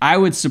 I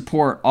would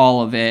support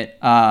all of it,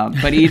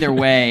 but either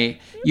way,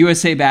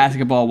 USA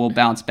basketball will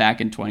bounce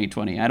back in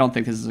 2020. I don't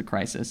think this is a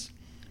crisis.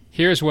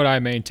 Here's what I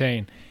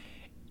maintain.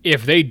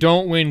 If they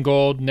don't win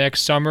gold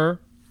next summer,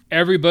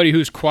 everybody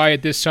who's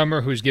quiet this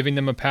summer, who's giving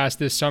them a pass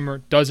this summer,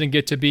 doesn't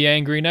get to be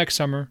angry next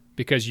summer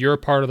because you're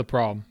part of the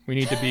problem. We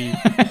need to be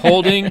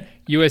holding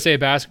USA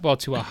basketball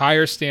to a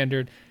higher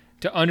standard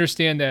to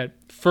understand that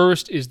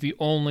first is the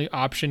only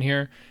option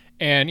here.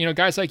 And,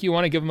 guys like you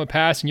want to give them a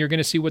pass and you're going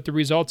to see what the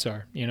results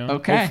are,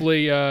 Okay.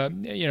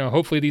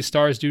 Hopefully these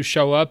stars do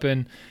show up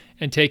and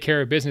take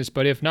care of business.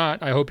 But if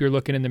not, I hope you're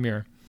looking in the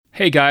mirror.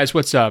 Hey guys,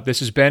 what's up?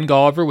 This is Ben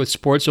Golliver with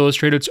Sports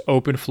Illustrated's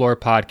Open Floor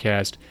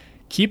podcast.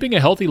 Keeping a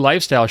healthy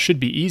lifestyle should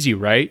be easy,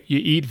 right? You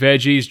eat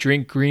veggies,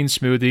 drink green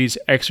smoothies,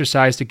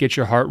 exercise to get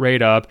your heart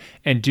rate up,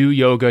 and do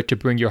yoga to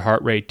bring your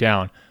heart rate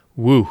down.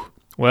 Woo.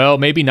 Well,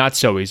 maybe not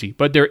so easy,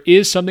 but there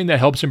is something that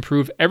helps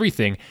improve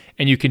everything,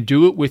 and you can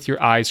do it with your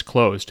eyes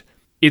closed.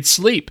 It's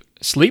sleep.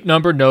 Sleep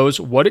Number knows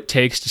what it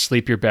takes to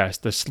sleep your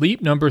best. The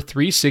Sleep Number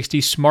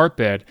 360 smart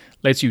bed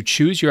lets you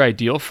choose your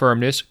ideal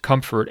firmness,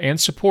 comfort, and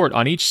support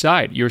on each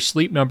side, your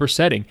Sleep Number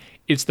setting.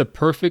 It's the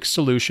perfect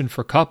solution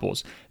for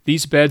couples.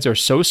 These beds are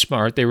so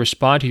smart, they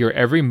respond to your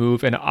every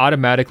move and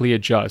automatically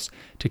adjust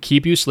to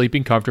keep you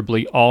sleeping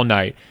comfortably all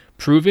night.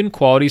 Proven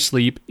quality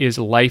sleep is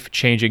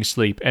life-changing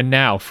sleep. And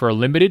now, for a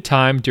limited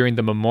time during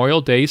the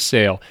Memorial Day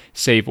sale,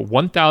 save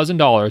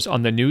 $1,000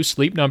 on the new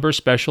Sleep Number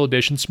Special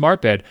Edition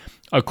smart bed,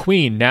 a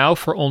queen, now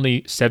for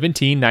only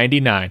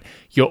 $17.99.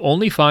 You'll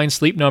only find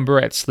Sleep Number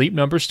at Sleep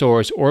Number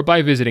stores or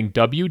by visiting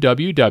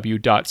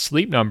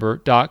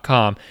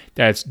www.sleepnumber.com.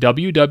 That's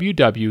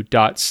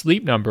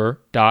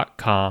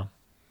www.sleepnumber.com.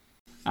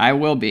 I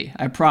will be.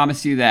 I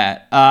promise you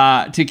that.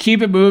 To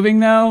keep it moving,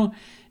 though,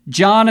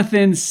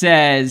 Jonathan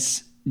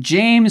says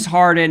James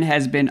Harden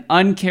has been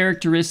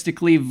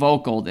uncharacteristically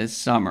vocal this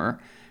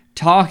summer,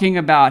 talking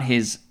about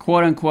his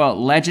quote-unquote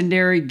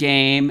legendary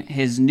game,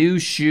 his new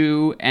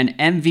shoe, and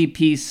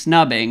MVP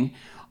snubbing,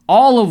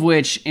 all of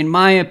which, in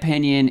my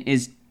opinion,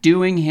 is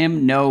doing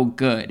him no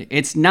good.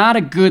 It's not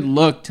a good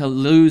look to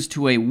lose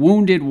to a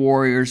wounded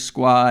Warriors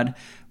squad,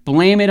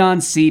 blame it on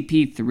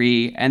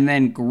CP3, and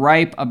then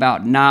gripe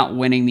about not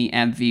winning the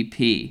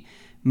MVP.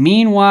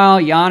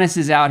 Meanwhile, Giannis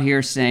is out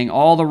here saying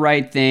all the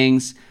right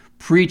things,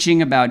 preaching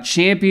about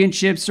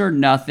championships or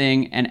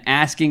nothing, and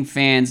asking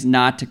fans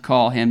not to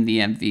call him the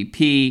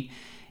MVP.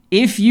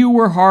 If you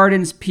were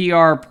Harden's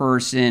PR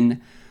person,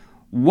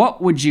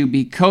 what would you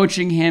be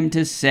coaching him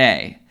to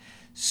say?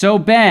 So,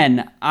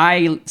 Ben,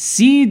 I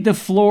cede the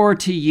floor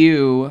to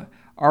you.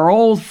 Our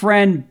old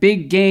friend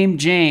Big Game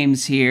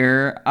James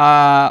here.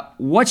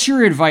 What's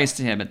your advice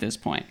to him at this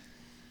point?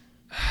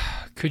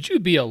 Could you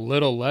be a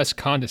little less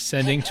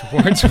condescending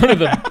towards one of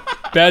the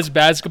best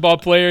basketball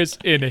players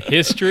in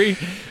history?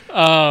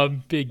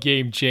 Big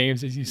Game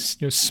James, as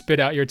you spit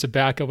out your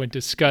tobacco in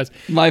disgust.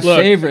 Look,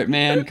 favorite,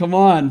 man. Come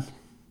on.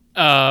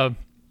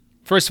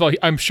 First of all,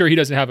 I'm sure he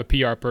doesn't have a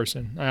PR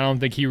person. I don't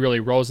think he really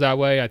rolls that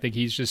way. I think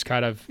he's just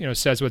kind of,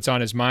 says what's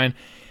on his mind.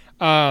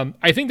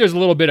 I think there's a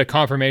little bit of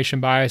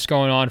confirmation bias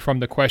going on from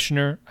the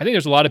questioner. I think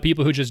there's a lot of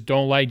people who just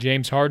don't like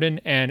James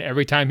Harden, and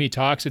every time he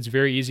talks, it's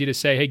very easy to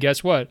say, hey,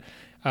 guess what?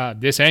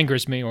 This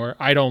angers me, or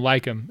I don't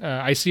like him.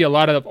 I see a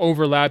lot of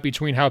overlap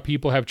between how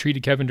people have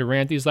treated Kevin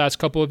Durant these last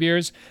couple of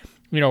years.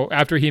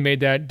 After he made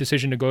that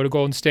decision to go to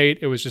Golden State,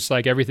 it was just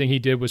like everything he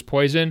did was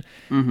poison.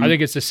 Mm-hmm. I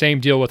think it's the same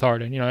deal with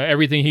Harden.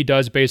 Everything he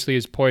does basically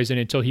is poison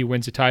until he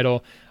wins a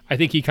title. I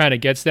think he kind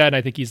of gets that, and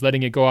I think he's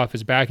letting it go off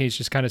his back, and he's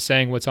just kind of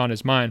saying what's on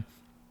his mind.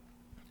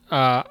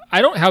 I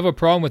don't have a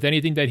problem with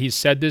anything that he's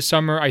said this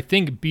summer. I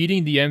think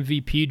beating the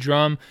MVP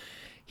drum,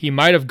 he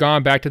might have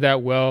gone back to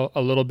that well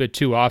a little bit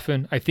too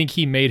often. I think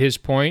he made his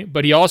point,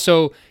 but he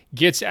also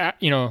gets at,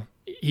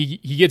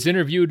 he gets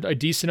interviewed a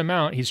decent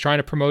amount. He's trying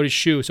to promote his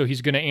shoe, so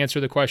he's going to answer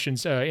the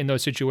questions in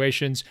those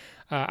situations.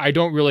 I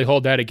don't really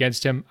hold that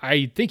against him.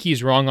 I think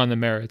he's wrong on the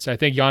merits. I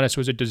think Giannis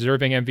was a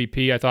deserving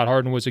MVP. I thought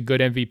Harden was a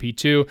good MVP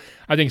too.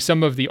 I think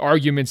some of the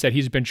arguments that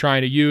he's been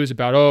trying to use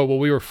about,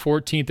 we were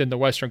 14th in the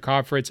Western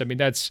Conference, I mean,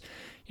 that's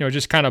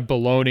just kind of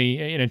baloney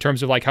in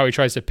terms of like how he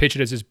tries to pitch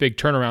it as his big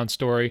turnaround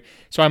story.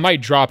 So I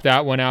might drop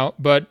that one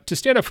out. But to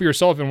stand up for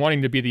yourself and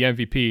wanting to be the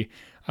MVP,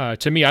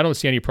 to me, I don't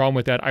see any problem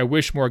with that. I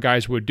wish more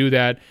guys would do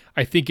that.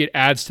 I think it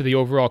adds to the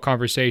overall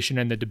conversation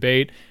and the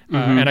debate.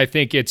 And I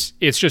think it's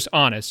just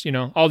honest.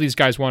 All these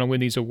guys want to win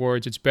these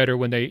awards. It's better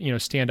when they,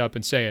 stand up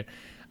and say it.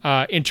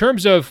 In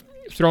terms of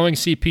throwing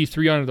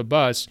CP3 under the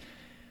bus,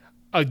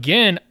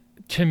 again,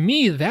 to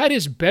me, that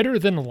is better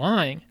than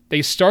lying.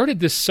 They started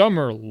this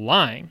summer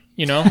lying,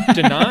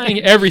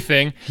 denying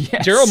everything.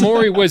 Yes. Daryl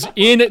Morey was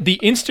in the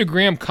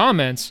Instagram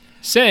comments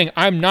saying,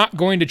 I'm not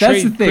going to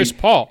trade Chris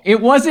Paul.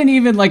 It wasn't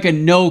even like a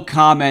no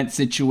comment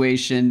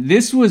situation.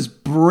 This was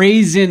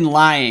brazen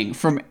lying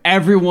from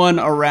everyone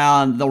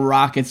around the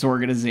Rockets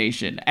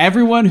organization.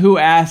 Everyone who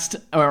asked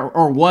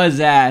or was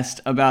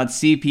asked about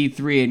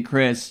CP3 and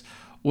Khris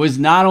was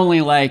not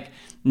only like,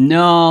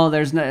 no,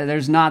 there's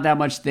not that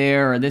much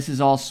there, or this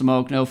is all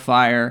smoke, no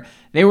fire.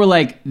 They were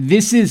like,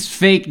 this is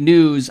fake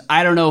news.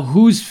 I don't know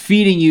who's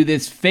feeding you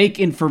this fake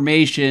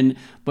information,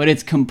 but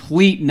it's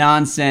complete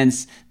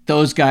nonsense.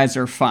 Those guys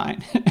are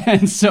fine.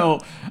 And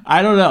so,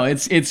 I don't know.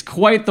 It's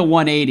quite the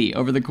 180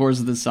 over the course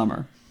of the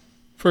summer.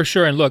 For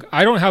sure. And look,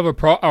 I do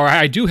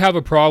have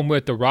a problem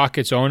with the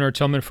Rockets owner,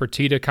 Tillman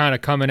Fertitta, kind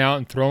of coming out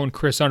and throwing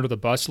Khris under the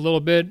bus a little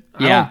bit.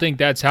 Yeah. I don't think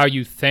that's how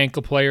you thank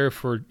a player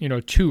for,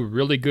 2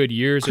 really good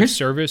years of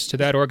service to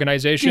that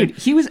organization. Dude,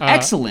 he was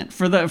excellent.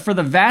 For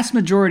the vast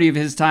majority of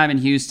his time in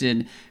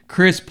Houston,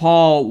 Chris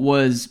Paul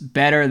was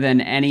better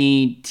than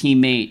any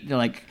teammate,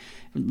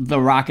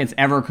 the Rockets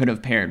ever could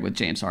have paired with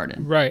James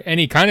Harden. Right. And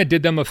he kind of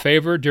did them a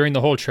favor during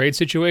the whole trade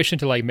situation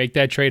to make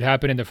that trade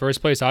happen in the first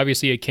place.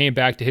 Obviously, it came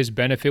back to his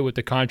benefit with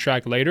the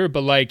contract later,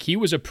 but he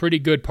was a pretty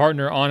good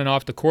partner on and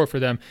off the court for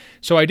them.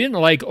 So I didn't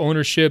like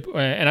ownership,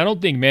 and I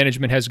don't think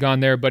management has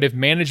gone there, but if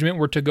management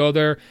were to go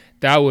there,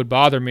 that would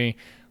bother me.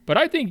 But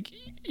I think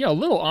a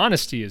little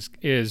honesty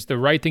is the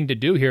right thing to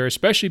do here,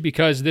 especially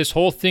because this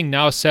whole thing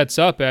now sets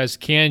up as,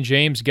 can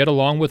James get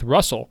along with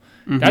Russell?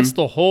 Mm-hmm. That's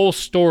the whole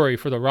story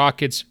for the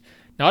Rockets,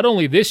 not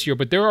only this year,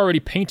 but they're already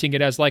painting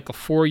it as like a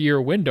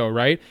 4-year window,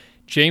 right?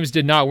 James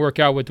did not work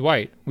out with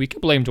Dwight. We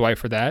could blame Dwight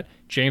for that.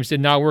 James did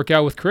not work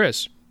out with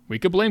Khris. We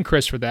could blame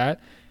Khris for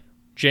that.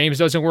 James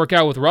doesn't work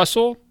out with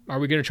Russell. Are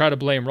we going to try to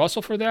blame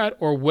Russell for that?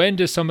 Or when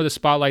does some of the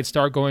spotlight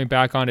start going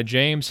back onto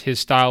James, his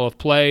style of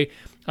play,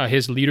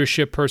 his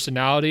leadership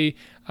personality,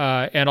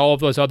 and all of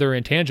those other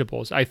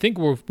intangibles? I think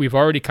we've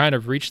already kind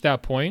of reached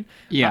that point.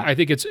 Yeah, I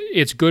think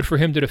it's good for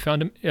him to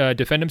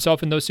defend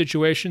himself in those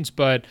situations,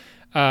 but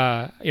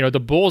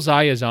the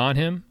bullseye is on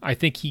him. I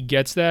think he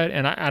gets that,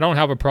 and I don't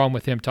have a problem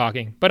with him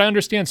talking. But I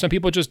understand some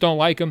people just don't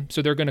like him,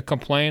 so they're going to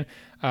complain.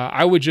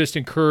 I would just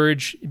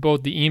encourage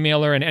both the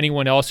emailer and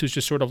anyone else who's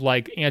just sort of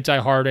like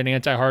anti-Harden.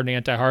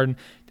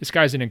 This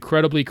guy's an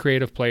incredibly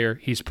creative player.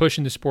 He's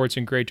pushing the sports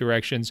in great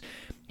directions.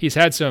 He's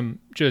had some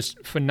just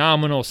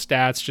phenomenal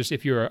stats. Just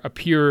if you're a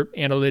pure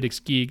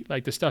analytics geek,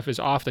 like the stuff is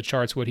off the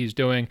charts what he's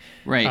doing.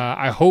 Right.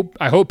 I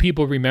hope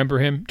people remember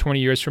him 20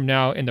 years from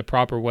now in the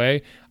proper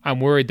way. I'm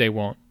worried they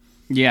won't.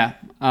 Yeah.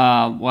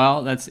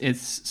 Well,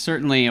 it's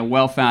certainly a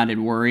well-founded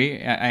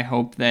worry. I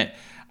hope that.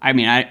 I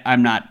mean,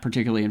 I'm not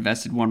particularly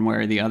invested one way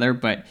or the other,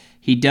 but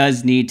he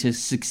does need to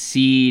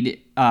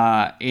succeed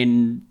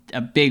in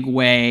a big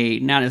way,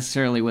 not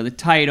necessarily with a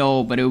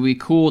title, but it would be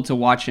cool to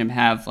watch him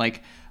have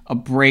like a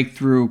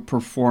breakthrough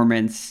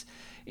performance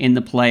in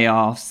the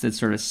playoffs that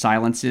sort of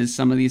silences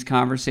some of these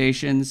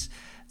conversations.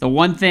 The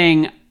one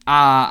thing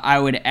I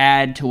would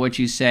add to what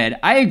you said,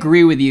 I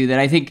agree with you that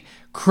I think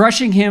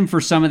crushing him for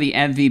some of the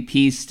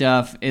MVP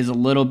stuff is a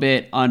little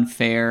bit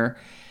unfair.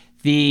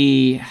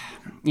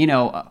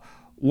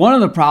 One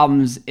of the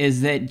problems is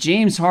that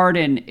James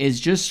Harden is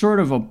just sort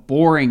of a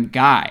boring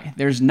guy.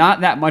 There's not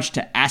that much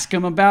to ask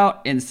him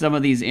about in some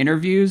of these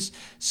interviews.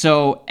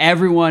 So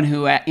everyone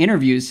who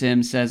interviews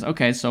him says,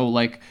 okay, so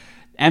like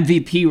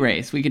MVP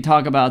race, we could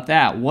talk about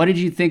that. What did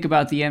you think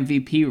about the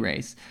MVP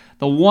race?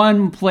 The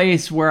one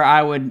place where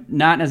I would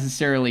not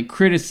necessarily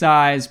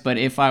criticize, but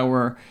if I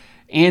were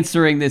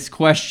answering this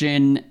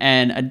question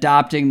and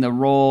adopting the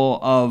role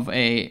of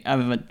a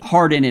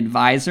Harden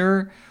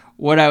advisor,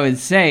 what I would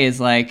say is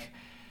like,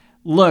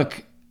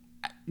 look,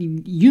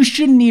 you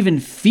shouldn't even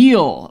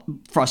feel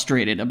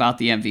frustrated about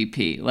the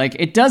MVP. Like,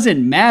 it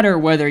doesn't matter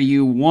whether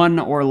you won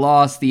or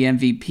lost the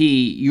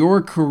MVP.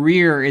 Your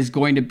career is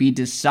going to be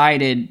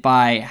decided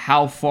by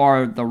how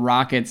far the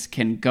Rockets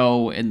can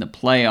go in the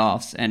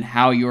playoffs and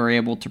how you're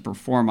able to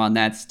perform on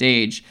that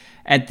stage.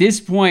 At this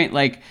point,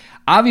 like,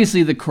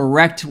 obviously the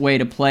correct way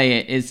to play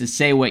it is to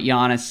say what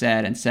Giannis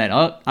said and said,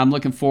 oh, I'm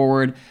looking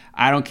forward.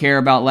 I don't care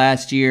about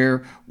last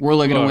year. We're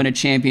looking to win a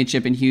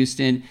championship in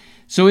Houston.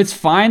 So it's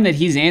fine that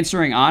he's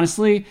answering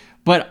honestly,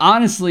 but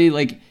honestly,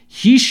 like,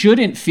 he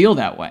shouldn't feel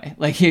that way.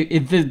 Like,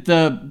 if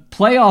the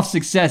playoff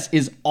success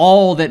is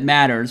all that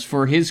matters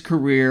for his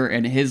career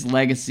and his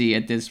legacy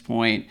at this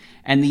point,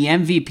 and the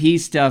MVP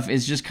stuff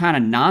is just kind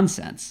of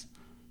nonsense.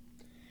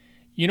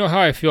 You know how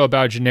I feel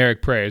about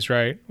generic praise,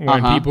 right?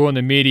 When people in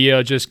the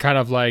media just kind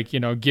of like,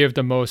 give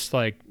the most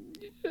like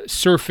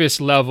surface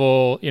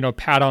level,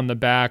 pat on the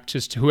back,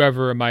 just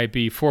whoever it might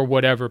be for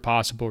whatever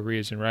possible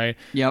reason, right?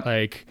 Yep.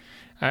 Like,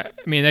 I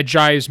mean, that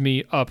drives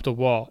me up the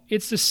wall.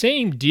 It's the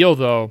same deal,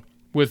 though,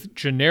 with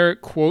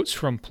generic quotes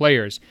from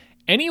players.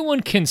 Anyone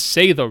can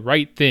say the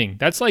right thing.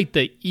 That's like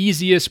the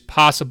easiest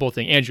possible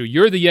thing. Andrew,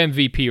 you're the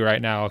MVP right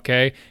now,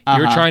 okay?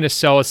 You're trying to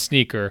sell a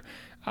sneaker.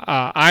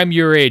 I'm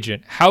your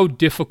agent. How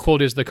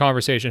difficult is the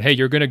conversation? Hey,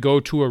 you're going to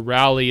go to a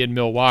rally in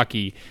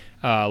Milwaukee.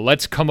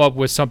 Let's come up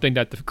with something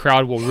that the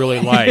crowd will really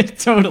like.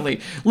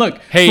 Totally.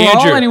 Look, hey, for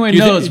Andrew, all anyone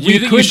knows, we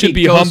could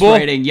be humble.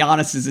 ghostwriting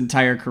Giannis's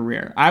entire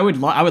career. I would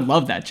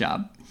love that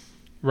job.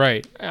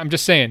 Right. I'm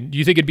just saying, do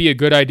you think it'd be a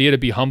good idea to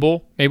be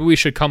humble? Maybe we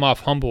should come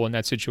off humble in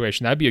that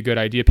situation. That'd be a good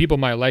idea. People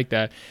might like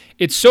that.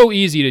 It's so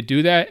easy to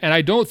do that, and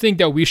I don't think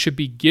that we should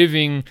be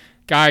giving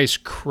guys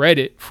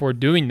credit for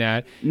doing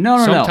that.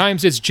 No.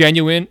 Sometimes it's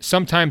genuine,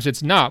 sometimes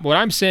it's not. What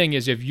I'm saying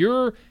is if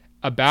you're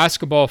a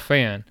basketball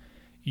fan,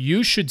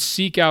 you should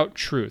seek out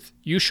truth.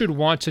 You should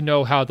want to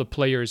know how the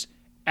players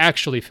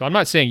actually feel. I'm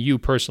not saying you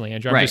personally,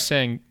 Andrew. I'm just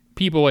saying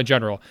people in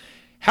general.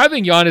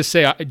 Having Giannis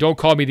say, don't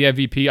call me the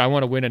MVP, I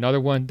want to win another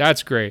one,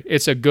 that's great.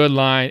 It's a good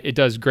line. It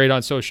does great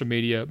on social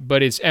media,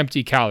 but it's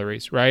empty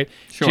calories, right?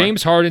 Sure.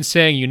 James Harden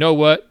saying, you know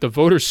what? The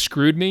voters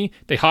screwed me.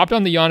 They hopped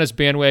on the Giannis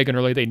bandwagon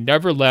early. They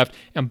never left.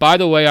 And by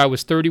the way, I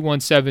was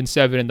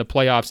 31-7-7 in the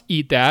playoffs.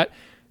 Eat that.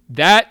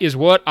 That is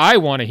what I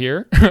want to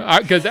hear,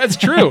 because that's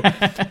true.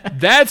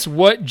 That's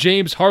what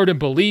James Harden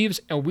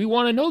believes, and we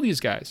want to know these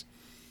guys.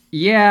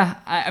 Yeah,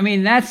 I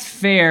mean, that's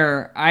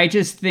fair. I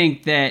just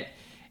think that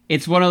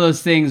it's one of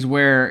those things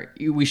where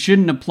we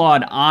shouldn't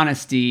applaud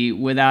honesty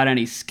without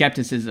any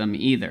skepticism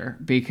either,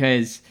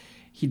 because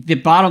the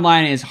bottom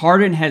line is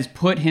Harden has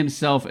put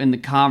himself in the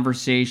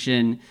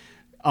conversation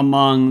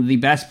among the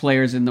best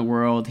players in the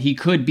world. He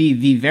could be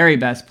the very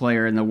best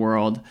player in the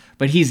world,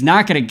 but he's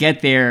not going to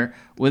get there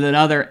with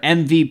another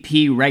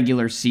MVP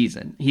regular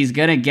season. He's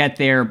going to get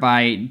there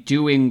by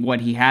doing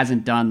what he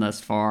hasn't done thus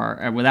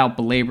far, without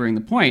belaboring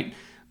the point.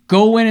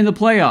 Go win in the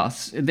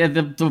playoffs.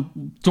 The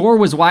door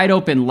was wide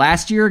open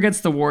last year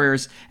against the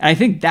Warriors, and I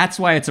think that's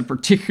why it's a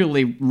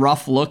particularly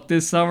rough look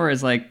this summer,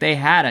 is like they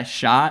had a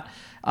shot,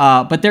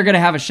 but they're going to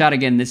have a shot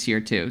again this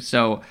year too.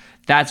 So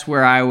that's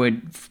where I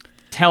would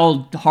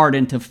tell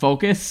Harden to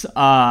focus,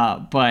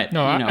 but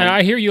no, and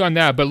I hear you on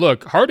that. But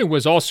look, Harden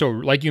was also,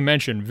 like you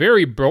mentioned,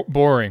 very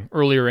boring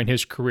earlier in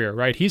his career,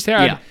 right? He's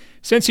had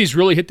since he's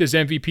really hit this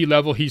MVP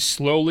level, he's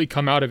slowly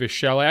come out of his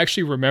shell. I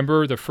actually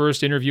remember the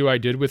first interview I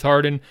did with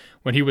Harden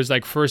when he was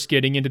like first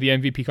getting into the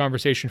MVP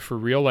conversation for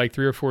real, like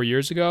 3 or 4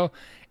 years ago,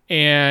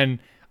 and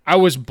I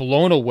was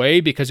blown away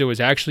because it was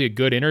actually a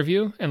good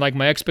interview, and like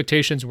my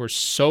expectations were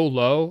so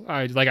low.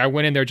 I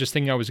went in there just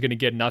thinking I was going to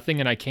get nothing,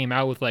 and I came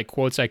out with like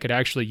quotes I could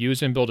actually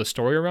use and build a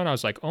story around. I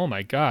was like, oh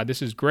my God,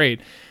 this is great.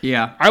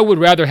 Yeah. I would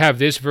rather have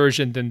this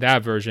version than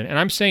that version. And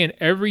I'm saying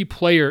every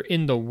player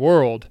in the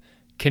world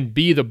can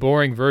be the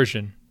boring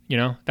version. You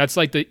know, that's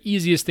like the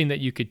easiest thing that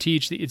you could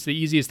teach. It's the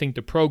easiest thing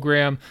to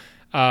program.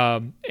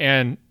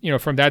 And, you know,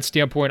 from that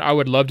standpoint, I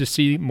would love to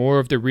see more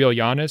of the real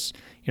Giannis.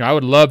 You know, I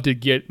would love to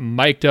get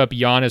mic'd up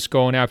Giannis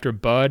going after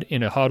Bud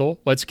in a huddle.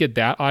 Let's get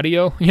that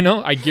audio. You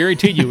know, I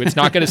guarantee you it's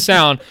not going to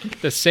sound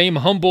the same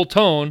humble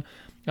tone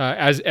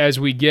as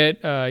we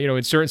get, you know,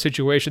 in certain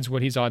situations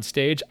when he's on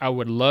stage. I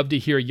would love to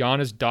hear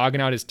Giannis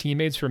dogging out his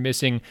teammates for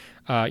missing,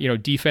 you know,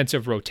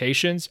 defensive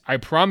rotations. I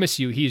promise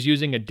you he's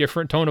using a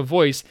different tone of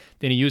voice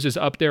than he uses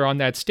up there on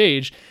that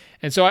stage.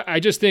 And so I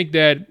just think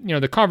that, you know,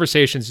 the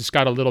conversation's just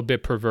got a little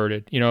bit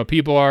perverted. You know,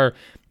 people are,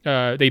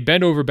 they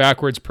bend over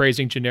backwards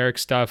praising generic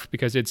stuff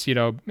because it's, you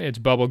know, it's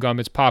bubblegum,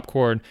 it's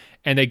popcorn,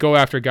 and they go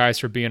after guys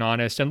for being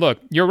honest. And look,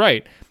 you're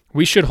right.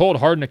 We should hold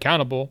Harden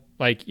accountable.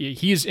 Like,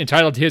 he's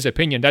entitled to his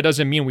opinion. That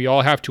doesn't mean we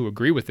all have to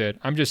agree with it.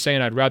 I'm just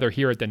saying I'd rather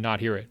hear it than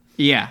not hear it.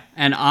 Yeah,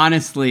 and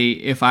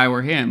honestly, if I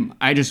were him,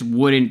 I just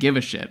wouldn't give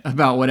a shit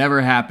about whatever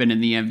happened in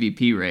the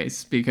MVP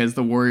race, because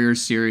the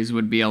Warriors series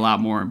would be a lot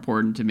more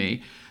important to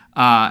me.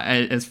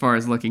 As far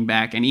as looking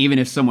back, and even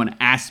if someone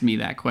asked me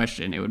that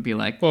question, it would be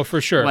like, well, for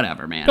sure,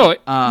 whatever, man. No,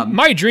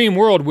 my dream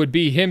world would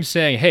be him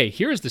saying, hey,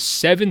 here's the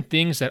 7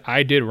 things that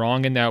I did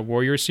wrong in that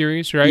Warriors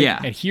series, right?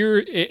 Yeah. And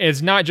here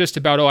it's not just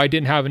about, oh, I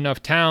didn't have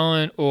enough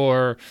talent,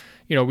 or,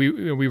 you know,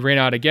 we ran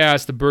out of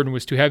gas, the burden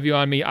was too heavy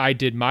on me, I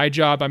did my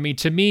job. I mean,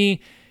 to me,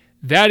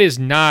 that is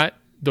not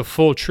the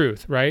full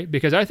truth, right?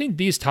 Because I think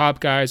these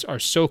top guys are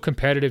so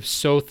competitive,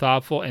 so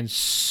thoughtful, and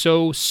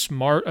so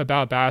smart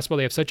about basketball.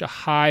 They have such a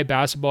high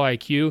basketball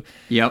IQ.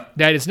 Yep.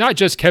 That it's not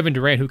just Kevin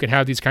Durant who can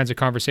have these kinds of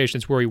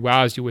conversations where he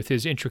wows you with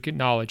his intricate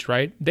knowledge,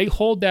 right? They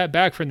hold that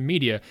back from the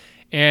media.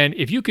 And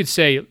if you could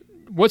say,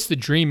 what's the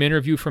dream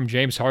interview from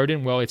James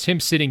Harden? Well, it's him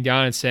sitting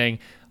down and saying,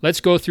 let's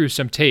go through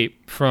some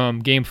tape from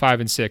game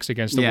 5 and 6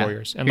 against the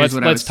Warriors. And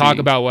let's talk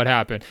about what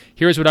happened.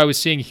 Here's what I was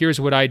seeing. Here's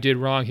what I did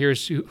wrong.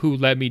 Here's who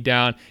let me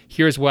down.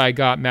 Here's why I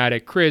got mad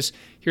at Khris.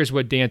 Here's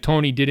what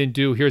D'Antoni didn't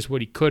do. Here's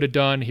what he could have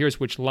done. Here's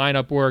which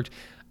lineup worked.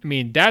 I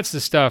mean, that's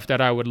the stuff that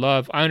I would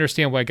love. I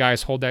understand why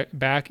guys hold that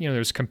back. You know,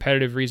 there's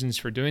competitive reasons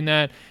for doing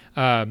that.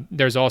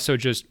 There's also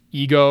just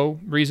ego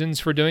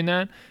reasons for doing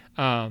that.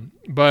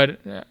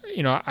 But,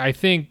 you know, I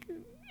think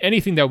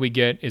anything that we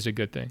get is a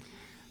good thing.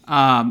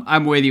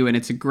 I'm with you, and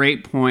it's a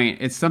great point.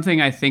 It's something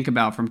I think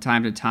about from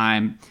time to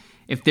time.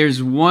 If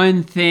there's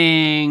one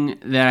thing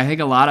that I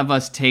think a lot of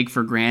us take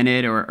for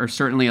granted, or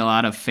certainly a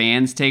lot of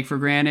fans take for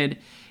granted,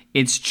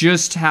 it's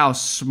just how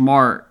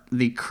smart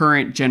the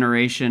current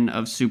generation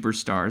of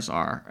superstars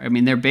are. I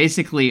mean, they're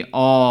basically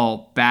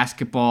all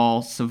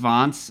basketball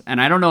savants, and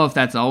I don't know if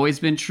that's always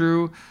been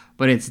true,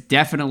 but it's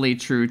definitely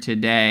true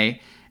today.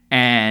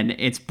 And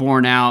it's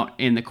borne out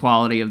in the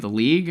quality of the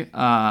league.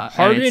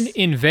 Harden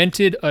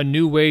invented a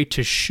new way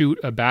to shoot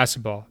a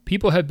basketball.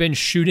 People have been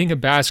shooting a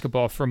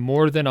basketball for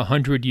more than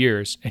 100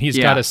 years, and he's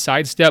got a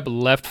sidestep,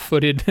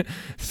 left-footed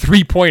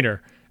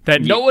three-pointer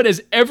that no one has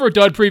ever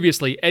done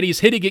previously, and he's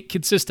hitting it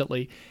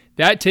consistently.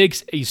 That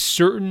takes a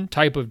certain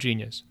type of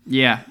genius.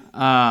 Yeah.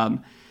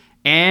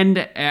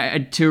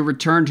 And to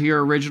return to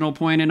your original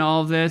point in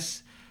all of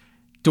this,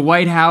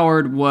 Dwight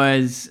Howard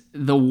was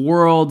the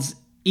world's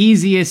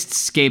easiest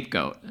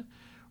scapegoat.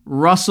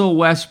 Russell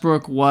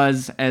Westbrook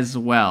was as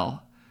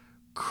well.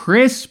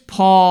 Chris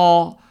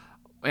Paul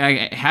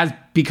has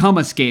become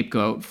a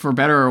scapegoat, for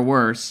better or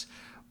worse.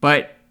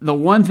 But the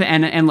one thing,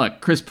 and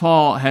look, Chris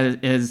Paul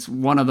is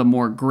one of the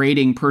more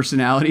grating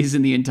personalities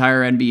in the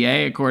entire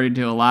NBA, according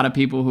to a lot of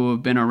people who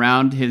have been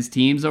around his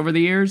teams over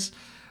the years.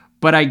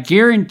 But I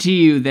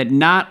guarantee you that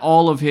not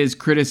all of his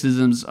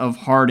criticisms of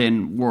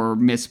Harden were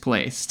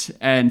misplaced.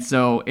 And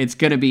so it's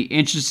going to be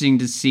interesting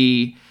to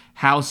see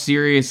how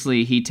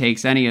seriously he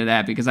takes any of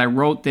that, because I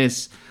wrote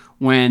this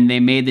when they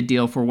made the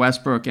deal for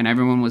Westbrook, and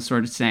everyone was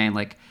sort of saying,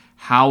 like,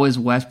 how is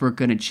Westbrook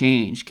going to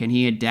change? Can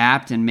he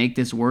adapt and make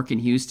this work in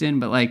Houston?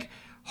 But, like,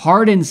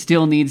 Harden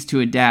still needs to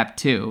adapt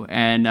too.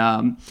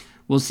 And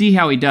we'll see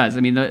how he does. I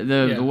mean,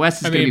 the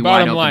West is going to be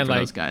wide open for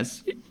those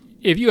guys.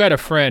 If you had a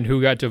friend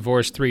who got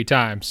divorced 3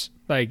 times,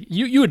 like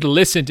you would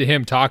listen to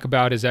him talk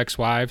about his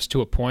ex-wives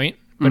to a point,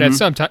 but at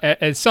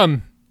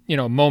some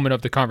moment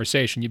of the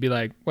conversation, you'd be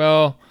like,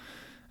 well,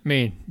 I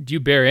mean, do you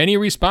bear any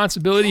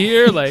responsibility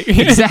here? Like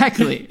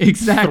exactly.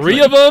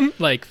 3 of them,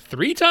 like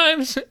 3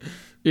 times.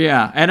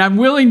 Yeah, and I'm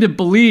willing to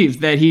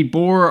believe that he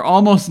bore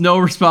almost no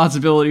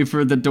responsibility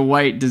for the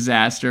Dwight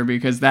disaster,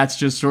 because that's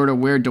just sort of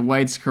where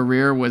Dwight's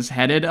career was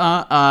headed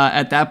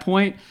at that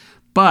point.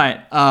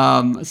 But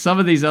some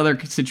of these other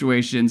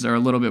situations are a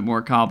little bit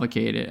more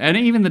complicated. And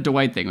even the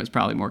Dwight thing was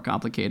probably more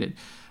complicated.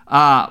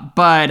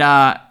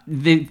 But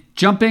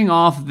jumping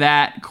off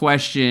that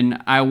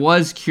question, I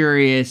was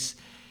curious,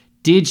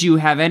 did you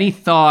have any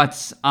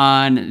thoughts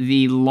on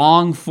the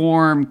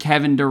long-form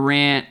Kevin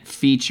Durant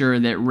feature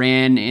that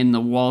ran in the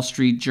Wall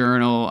Street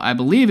Journal? I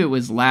believe it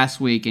was last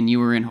week and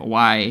you were in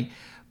Hawaii.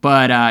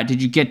 But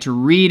did you get to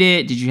read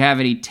it? Did you have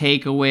any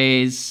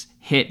takeaways?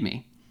 Hit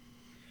me.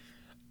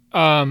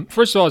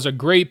 First of all, it's a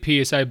great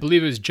piece. I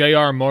believe it was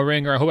J.R.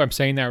 Moringer. I hope I'm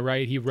saying that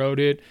right. He wrote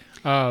it.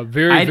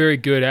 Very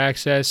good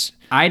access.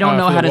 I don't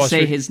know how to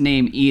say his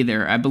name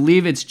either. I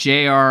believe it's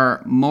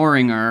J.R.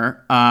 Moringer,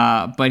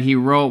 but he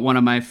wrote one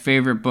of my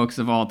favorite books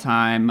of all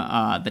time,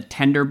 The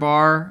Tender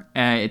Bar.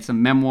 It's a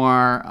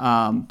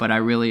memoir, but I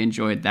really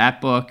enjoyed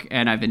that book,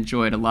 and I've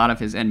enjoyed a lot of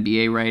his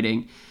NBA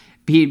writing.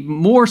 He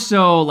more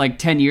so like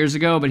 10 years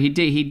ago, but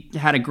he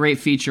had a great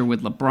feature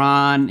with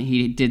LeBron.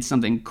 He did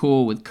something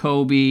cool with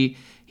Kobe.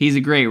 He's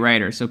a great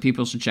writer, so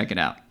people should check it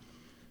out.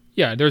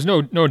 Yeah, there's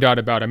no doubt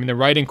about it. I mean, the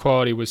writing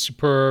quality was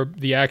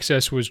superb. The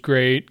access was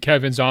great.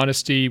 Kevin's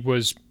honesty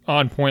was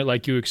on point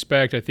like you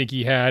expect. I think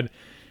he had,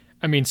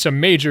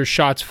 some major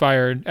shots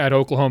fired at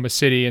Oklahoma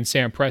City and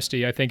Sam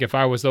Presti. I think if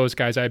I was those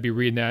guys, I'd be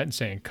reading that and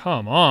saying,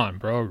 come on,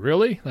 bro,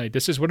 really? Like,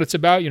 this is what it's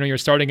about? You're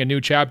starting a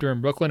new chapter in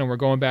Brooklyn and we're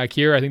going back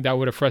here. I think that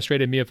would have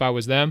frustrated me if I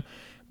was them.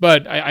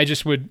 But I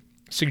just would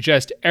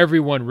suggest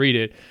everyone read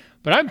it.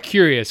 But I'm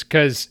curious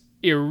because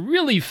it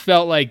really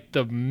felt like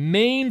the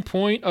main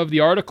point of the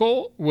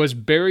article was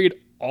buried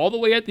all the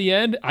way at the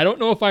end. I don't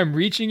know if I'm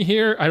reaching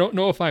here. I don't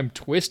know if I'm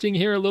twisting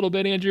here a little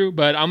bit, Andrew,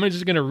 but I'm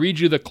just going to read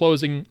you the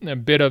closing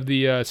bit of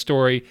the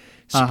story.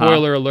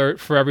 Spoiler alert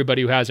for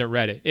everybody who hasn't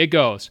read it. It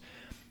goes,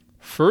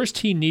 first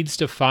he needs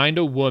to find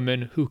a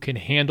woman who can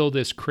handle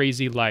this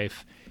crazy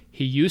life.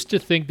 He used to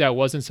think that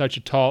wasn't such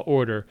a tall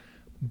order,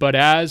 but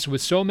as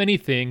with so many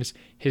things,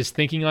 his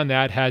thinking on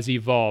that has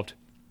evolved.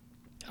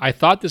 I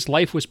thought this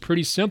life was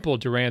pretty simple,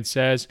 Durant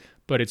says,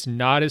 but it's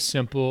not as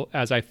simple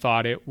as I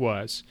thought it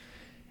was.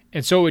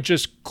 And so it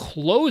just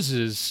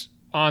closes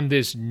on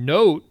this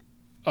note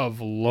of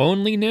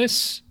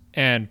loneliness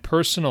and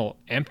personal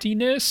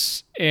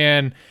emptiness.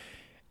 And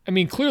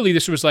clearly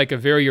this was like a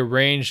very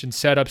arranged and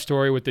set up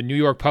story with the New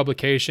York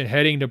publication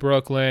heading to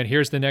Brooklyn.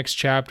 Here's the next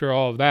chapter,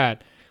 all of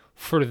that.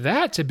 For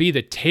that to be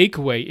the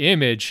takeaway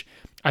image,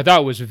 I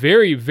thought was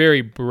very,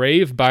 very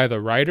brave by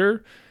the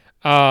writer.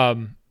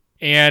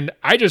 And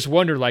I just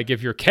wonder, like,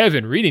 if you're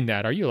Kevin reading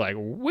that, are you like,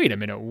 wait a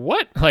minute,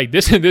 what? Like,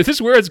 this is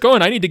where it's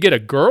going? I need to get a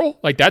girl?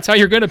 Like, that's how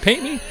you're going to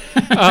paint me?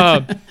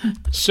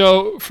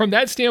 So from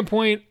that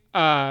standpoint,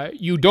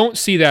 you don't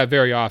see that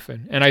very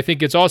often. And I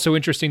think it's also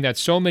interesting that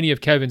so many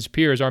of Kevin's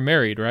peers are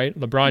married, right?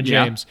 LeBron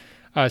James,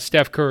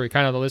 Steph Curry,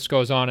 kind of the list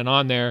goes on and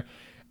on there.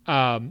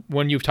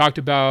 When you've talked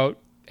about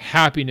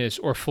happiness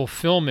or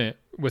fulfillment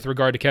with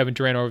regard to Kevin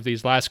Durant over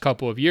these last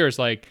couple of years,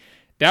 like,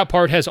 that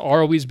part has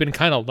always been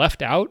kind of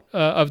left out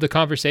of the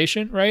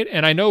conversation, right?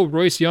 And I know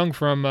Royce Young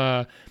from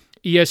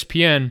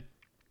ESPN,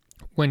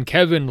 when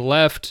Kevin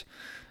left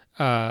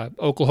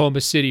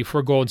Oklahoma City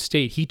for Golden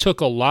State, he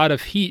took a lot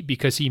of heat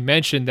because he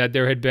mentioned that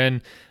there had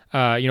been,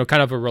 kind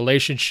of a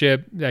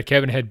relationship that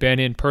Kevin had been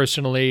in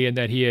personally, and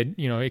that he had,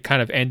 it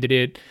kind of ended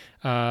it,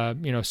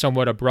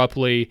 somewhat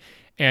abruptly.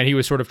 And he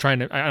was sort of trying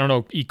to, I don't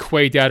know,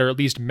 equate that or at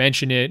least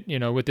mention it,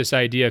 with this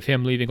idea of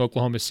him leaving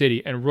Oklahoma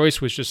City. And Royce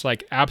was just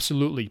like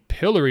absolutely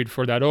pilloried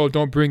for that. Oh,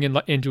 don't bring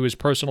into his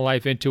personal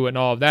life into it and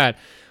all of that.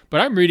 But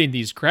I'm reading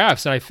these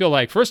graphs and I feel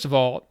like, first of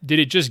all, did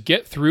it just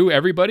get through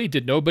everybody?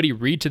 Did nobody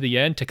read to the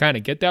end to kind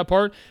of get that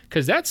part?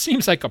 Because that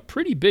seems like a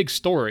pretty big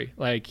story.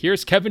 Like,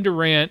 here's Kevin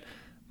Durant,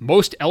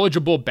 most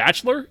eligible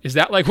bachelor? Is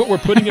that like what we're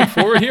putting it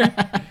forward here?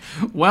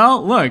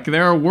 Well, look,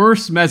 there are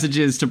worse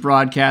messages to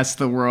broadcast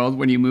to the world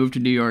when you move to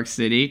New York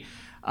City.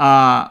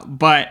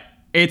 But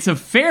it's a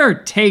fair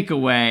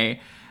takeaway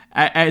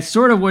as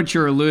sort of what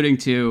you're alluding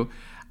to.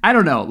 I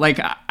don't know. Like,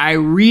 I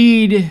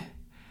read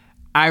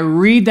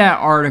that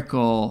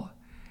article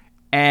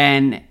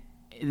and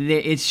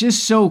it's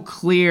just so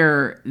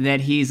clear that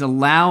he's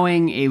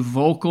allowing a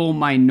vocal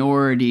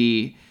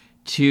minority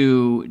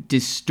to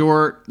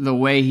distort the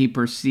way he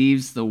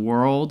perceives the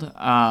world.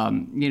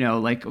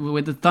 Like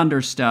with the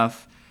Thunder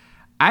stuff,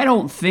 I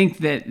don't think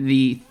that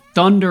the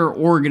Thunder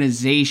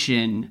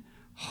organization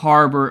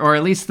harbor, or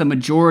at least the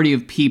majority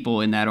of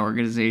people in that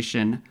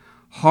organization,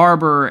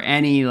 harbor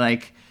any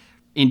like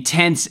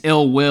intense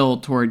ill will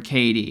toward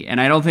Katie.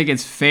 And I don't think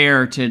it's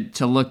fair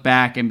to look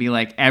back and be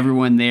like,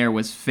 everyone there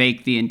was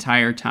fake the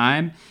entire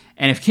time.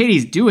 And if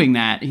Katie's doing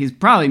that, he's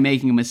probably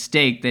making a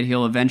mistake that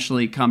he'll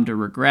eventually come to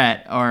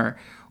regret or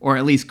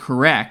at least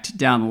correct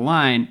down the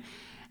line.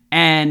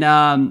 And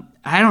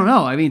I don't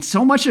know. I mean,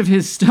 so much of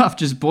his stuff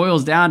just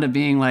boils down to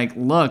being like,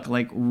 look,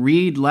 like,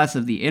 read less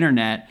of the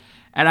internet.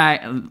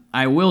 And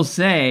I will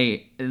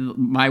say,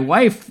 my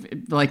wife,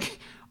 like,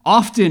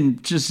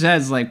 often just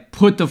says, like,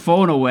 put the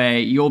phone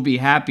away, you'll be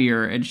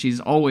happier, and she's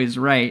always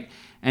right.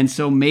 And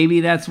so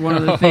maybe that's one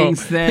of the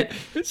things that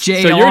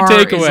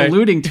JR is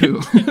alluding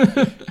to.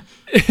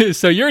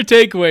 So your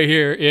takeaway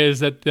here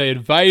is that the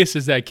advice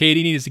is that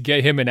Katie needs to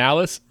get him and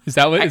Alice? Is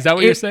that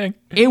what you're saying?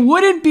 It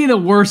wouldn't be the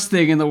worst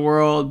thing in the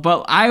world,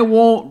 but I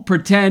won't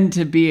pretend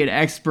to be an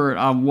expert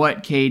on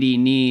what Katie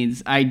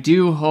needs. I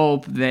do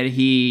hope that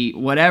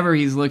whatever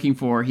he's looking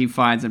for, he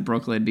finds in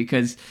Brooklyn,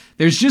 because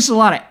there's just a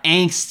lot of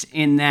angst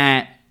in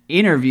that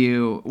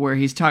interview where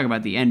he's talking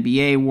about the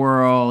NBA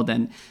world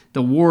and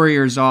the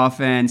Warriors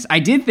offense. I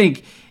did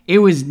think it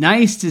was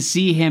nice to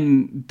see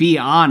him be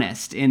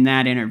honest in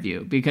that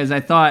interview, because I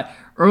thought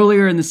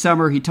earlier in the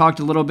summer he talked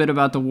a little bit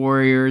about the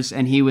Warriors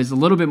and he was a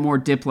little bit more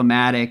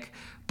diplomatic.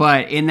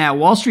 But in that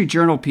Wall Street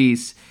Journal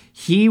piece,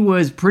 he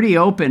was pretty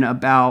open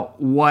about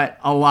what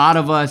a lot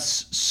of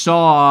us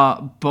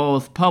saw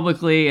both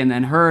publicly and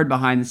then heard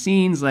behind the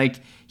scenes. Like,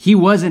 he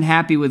wasn't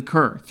happy with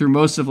Kerr through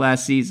most of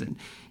last season.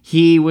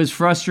 He was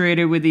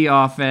frustrated with the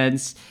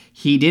offense.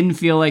 He didn't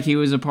feel like he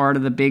was a part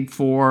of the Big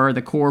Four,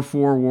 the core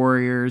four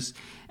Warriors.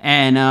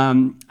 And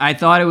I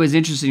thought it was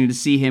interesting to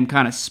see him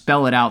kind of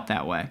spell it out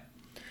that way.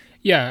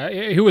 Yeah,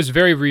 it was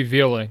very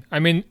revealing. I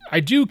mean, I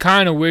do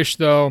kind of wish,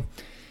 though,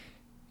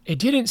 it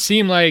didn't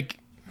seem like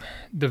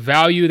the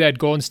value that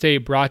Golden State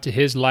brought to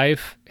his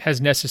life has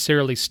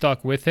necessarily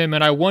stuck with him.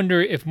 And I wonder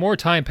if more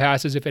time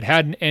passes, if it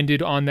hadn't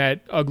ended on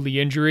that ugly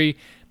injury,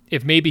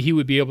 if maybe he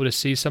would be able to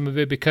see some of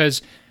it.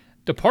 Because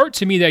the part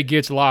to me that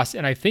gets lost,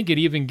 and I think it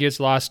even gets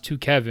lost to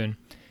Kevin,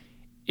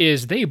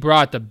 is they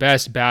brought the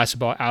best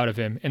basketball out of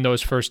him in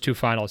those first two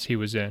finals he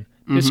was in.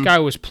 Mm-hmm. This guy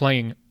was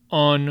playing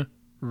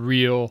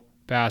unreal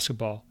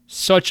basketball.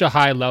 Such a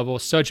high level,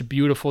 such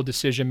beautiful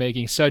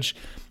decision-making, such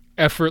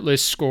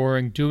effortless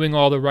scoring, doing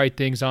all the right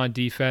things on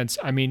defense.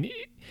 I mean,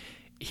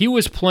 he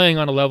was playing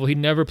on a level he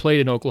never played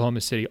in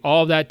Oklahoma City.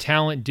 All that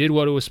talent did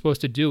what it was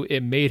supposed to do.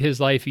 It made his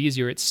life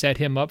easier. It set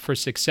him up for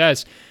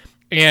success.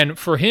 And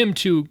for him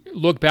to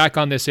look back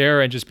on this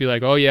era and just be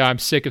like, oh yeah, I'm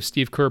sick of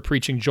Steve Kerr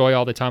preaching joy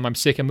all the time. I'm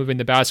sick of moving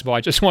the basketball.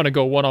 I just want to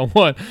go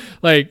one-on-one.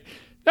 Like,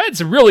 that's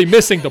really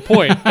missing the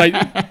point. Like,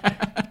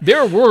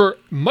 there were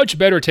much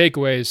better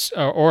takeaways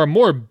or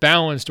more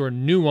balanced or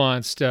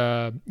nuanced,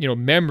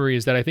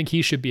 memories that I think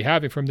he should be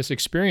having from this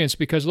experience.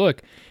 Because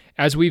look,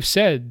 as we've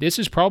said, this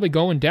is probably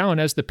going down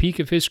as the peak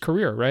of his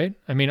career, right?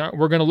 I mean,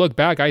 we're going to look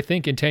back, I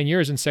think, in 10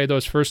 years and say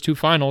those first two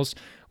finals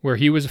where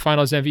he was a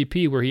finals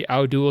MVP, where he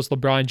outduels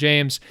LeBron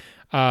James,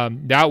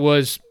 that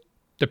was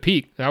the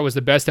peak. That was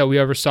the best that we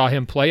ever saw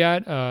him play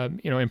at,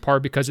 in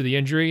part because of the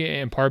injury,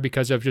 in part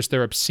because of just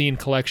their obscene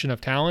collection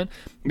of talent.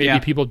 Maybe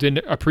people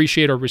didn't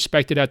appreciate or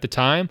respect it at the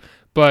time,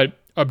 but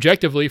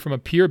objectively, from a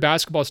pure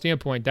basketball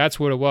standpoint, that's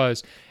what it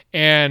was.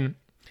 And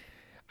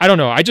I don't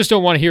know. I just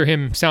don't want to hear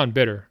him sound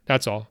bitter.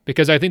 That's all,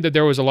 because I think that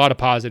there was a lot of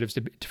positives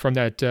from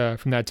that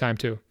time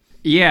too.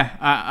 Yeah,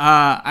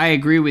 I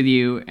agree with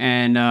you,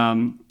 and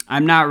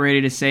I'm not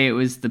ready to say it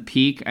was the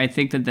peak. I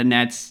think that the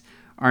Nets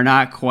are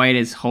not quite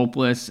as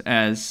hopeless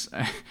as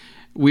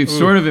we've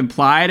sort of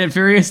implied at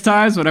various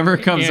times whenever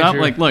it comes up.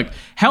 Like, look,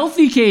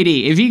 healthy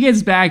KD, if he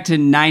gets back to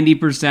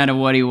 90% of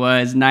what he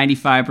was,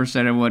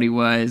 95% of what he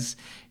was,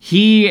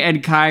 he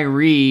and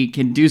Kyrie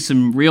can do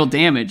some real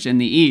damage in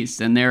the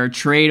East. And they're a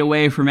trade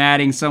away from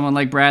adding someone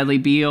like Bradley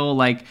Beal.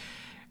 Like,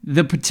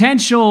 the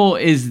potential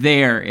is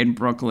there in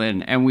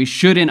Brooklyn, and we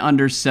shouldn't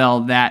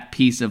undersell that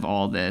piece of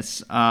all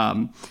this.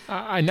 Now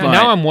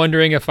I'm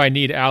wondering if I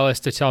need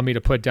Alice to tell me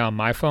to put down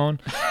my phone,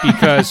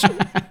 because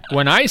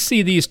when I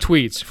see these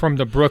tweets from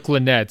the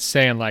Brooklyn Nets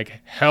saying,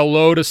 like,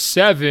 hello to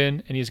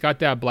 7, and he's got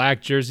that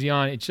black jersey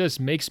on, it just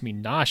makes me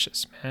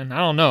nauseous, man. I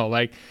don't know.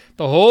 Like,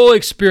 the whole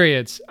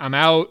experience, I'm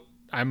out.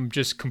 I'm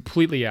just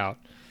completely out.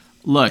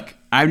 Look,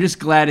 I'm just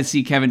glad to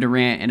see Kevin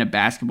Durant in a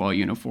basketball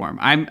uniform.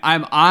 I'm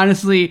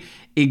honestly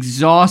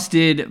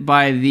exhausted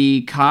by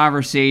the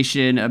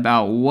conversation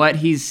about what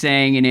he's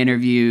saying in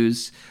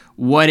interviews,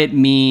 what it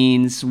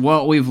means,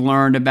 what we've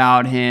learned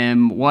about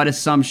him, what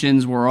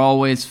assumptions were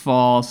always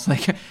false.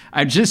 Like,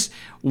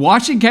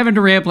 watching Kevin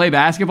Durant play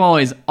basketball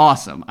is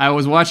awesome. I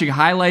was watching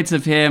highlights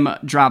of him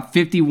drop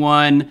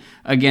 51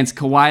 against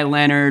Kawhi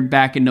Leonard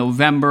back in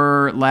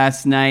November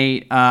last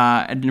night.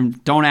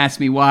 Don't ask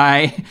me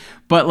why,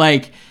 but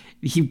like,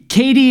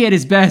 KD at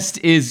his best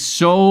is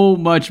so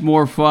much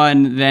more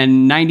fun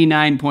than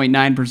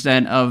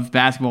 99.9% of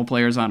basketball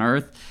players on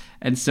earth.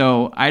 And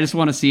so I just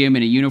want to see him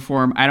in a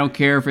uniform. I don't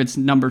care if it's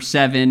number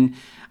 7.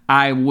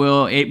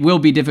 It will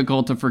be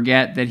difficult to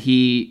forget that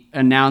he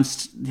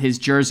announced his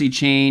jersey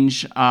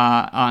change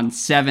on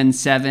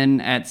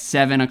 7/7 at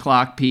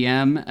 7:00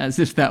 p.m. as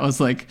if that was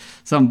like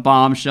some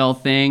bombshell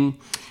thing.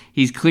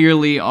 He's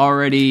clearly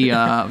already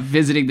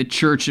visiting the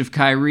Church of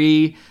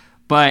Kyrie.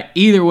 But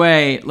either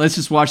way, let's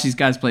just watch these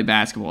guys play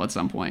basketball at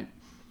some point.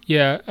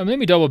 Yeah, let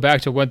me double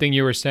back to one thing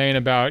you were saying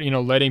about,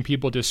 letting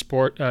people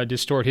distort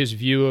his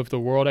view of the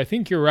world. I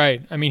think you're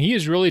right. I mean, he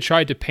has really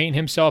tried to paint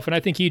himself, and I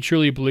think he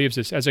truly believes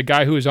this, as a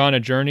guy who is on a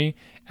journey,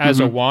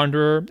 as a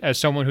wanderer, as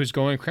someone who's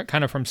going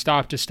kind of from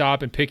stop to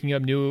stop and picking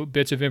up new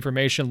bits of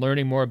information,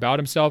 learning more about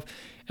himself.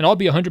 And I'll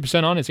be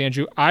 100% honest,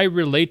 Andrew, I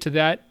relate to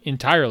that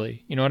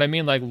entirely. You know what I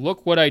mean? Like,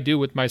 look what I do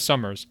with my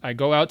summers. I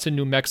go out to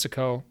New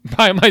Mexico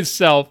by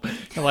myself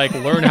and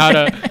learn how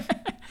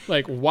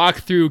to walk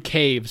through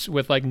caves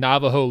with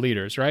Navajo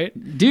leaders, right?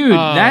 Dude,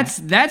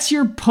 that's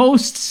your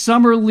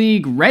post-summer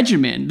league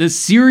regimen. The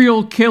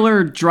serial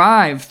killer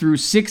drive through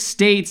 6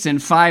 states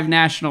and 5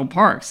 national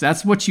parks.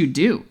 That's what you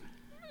do.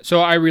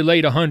 So I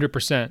relate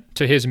 100%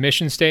 to his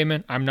mission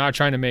statement. I'm not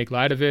trying to make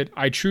light of it.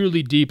 I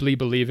truly, deeply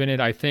believe in it.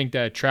 I think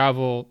that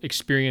travel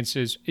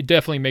experiences, it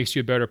definitely makes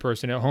you a better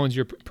person. It hones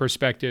your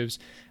perspectives.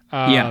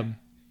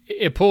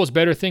 It pulls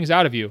better things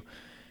out of you.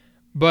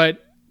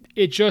 But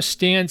it just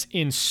stands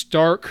in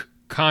stark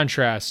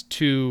contrast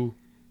to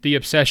the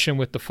obsession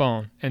with the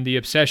phone and the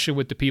obsession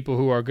with the people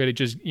who are good at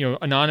just,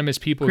 anonymous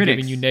people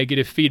giving you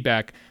negative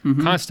feedback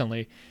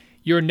constantly.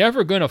 You're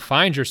never going to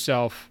find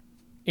yourself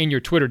in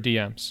your Twitter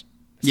DMs.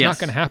 It's not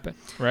going to happen,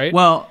 right?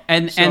 Well,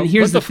 and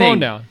here's put the phone thing.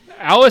 down.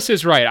 Alice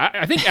is right.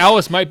 I think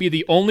Alice might be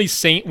the only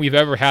saint we've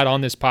ever had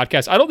on this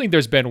podcast. I don't think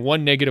there's been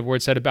one negative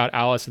word said about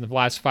Alice in the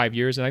last 5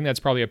 years. I think that's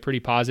probably a pretty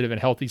positive and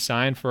healthy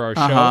sign for our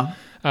show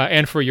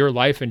and for your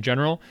life in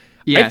general.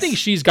 Yes. I think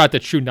she's got the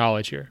true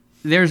knowledge here.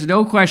 There's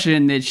no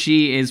question that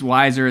she is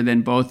wiser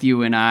than both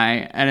you and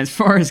I. And as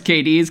far as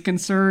KD is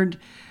concerned,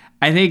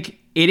 I think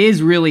it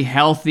is really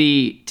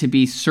healthy to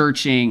be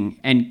searching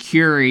and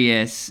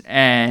curious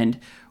and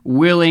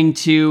willing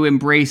to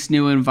embrace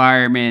new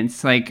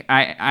environments.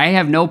 I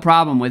have no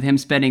problem with him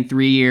spending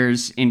 3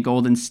 years in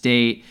Golden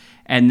State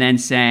and then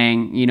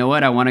saying, you know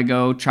what, I want to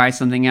go try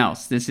something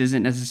else. This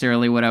isn't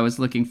necessarily what I was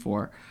looking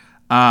for.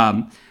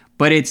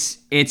 But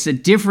it's a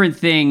different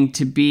thing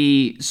to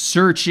be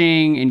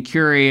searching and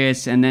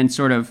curious and then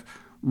sort of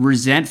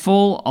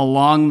resentful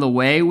along the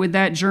way with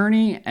that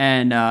journey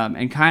and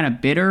kind of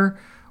bitter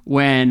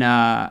when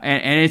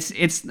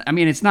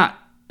it's not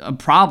a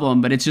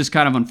problem, but it's just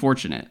kind of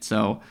unfortunate.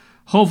 So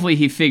hopefully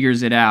he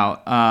figures it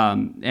out.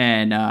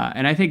 And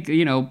I think,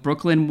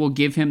 Brooklyn will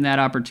give him that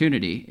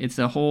opportunity. It's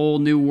a whole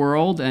new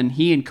world, and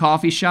he and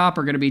Coffee Shop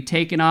are going to be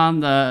taking on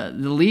the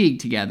league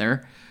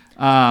together.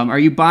 Are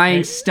you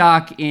buying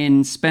stock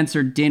in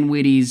Spencer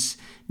Dinwiddie's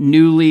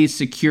newly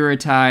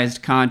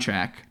securitized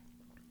contract?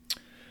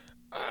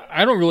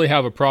 I don't really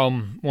have a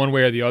problem one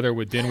way or the other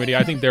with Dinwiddie.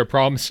 I think their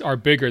problems are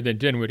bigger than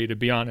Dinwiddie, to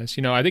be honest.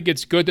 I think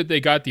it's good that they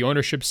got the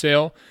ownership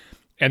sale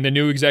and the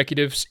new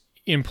executives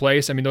in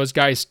place. I mean, those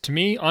guys, to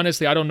me,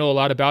 honestly, I don't know a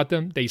lot about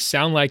them. They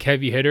sound like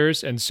heavy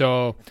hitters. And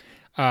so,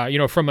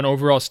 from an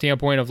overall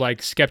standpoint of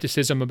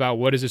skepticism about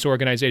what is this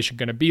organization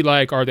going to be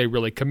like? Are they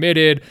really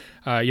committed?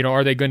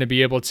 Are they going to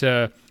be able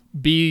to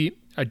be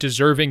a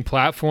deserving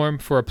platform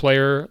for a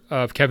player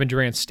of Kevin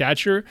Durant's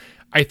stature?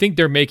 I think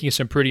they're making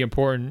some pretty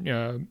important,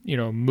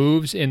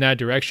 moves in that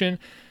direction.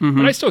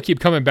 But I still keep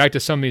coming back to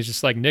some of these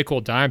just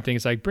nickel dime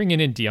things, like bringing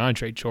in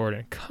DeAndre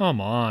Jordan. Come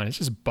on, it's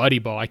just buddy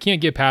ball. I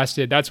can't get past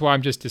it. That's why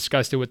I'm just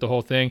disgusted with the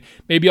whole thing.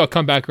 Maybe I'll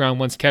come back around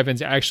once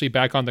Kevin's actually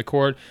back on the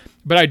court.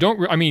 But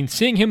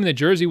seeing him in the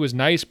jersey was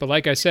nice, but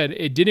like I said,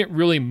 it didn't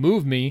really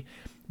move me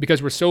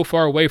because we're so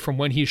far away from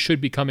when he should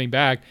be coming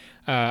back.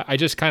 I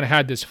just kind of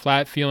had this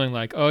flat feeling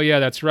like, oh yeah,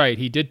 that's right.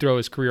 He did throw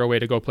his career away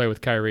to go play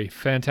with Kyrie.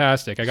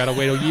 Fantastic. I got to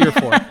wait a year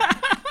for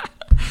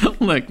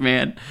it. Look,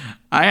 man,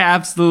 I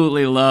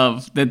absolutely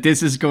love that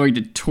this is going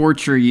to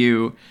torture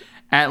you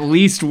at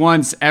least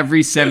once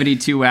every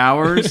 72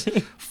 hours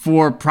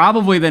for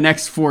probably the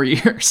next 4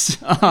 years.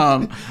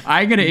 I'm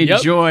going to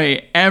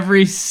enjoy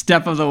every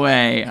step of the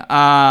way.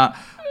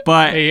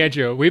 But hey,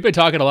 Andrew, we've been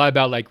talking a lot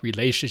about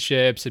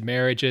relationships and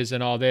marriages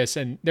and all this.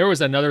 And there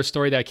was another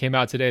story that came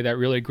out today that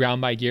really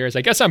ground my gears.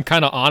 I guess I'm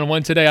kind of on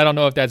one today. I don't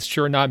know if that's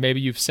true or not. Maybe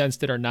you've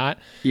sensed it or not.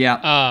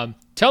 Yeah.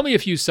 Tell me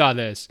if you saw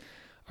this.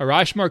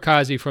 Arash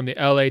Markazi from the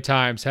LA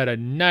Times had a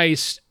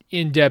nice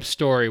in-depth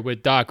story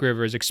with Doc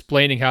Rivers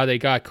explaining how they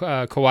got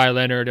Kawhi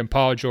Leonard and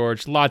Paul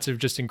George. Lots of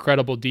just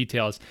incredible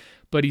details.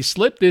 But he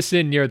slipped this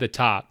in near the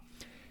top.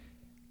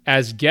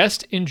 As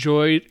guests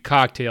enjoyed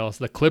cocktails,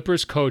 the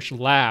Clippers coach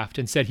laughed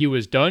and said he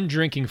was done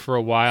drinking for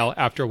a while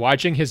after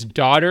watching his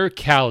daughter,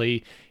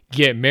 Callie,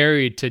 get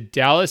married to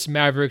Dallas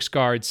Mavericks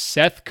guard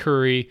Seth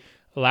Curry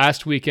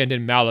last weekend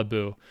in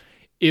Malibu.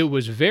 It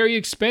was very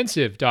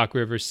expensive, Doc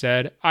Rivers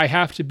said. I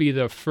have to be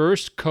the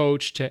first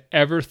coach to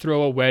ever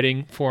throw a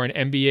wedding for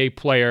an NBA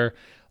player.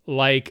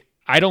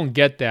 I don't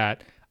get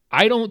that.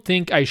 I don't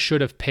think I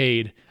should have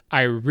paid.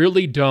 I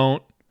really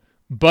don't,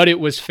 but it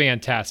was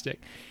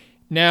fantastic.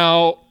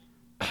 Now,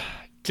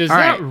 Does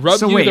that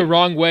rub you the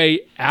wrong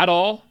way at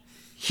all?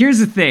 Here's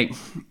the thing.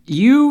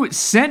 You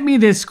sent me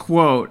this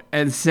quote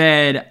and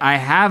said, I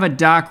have a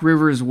Doc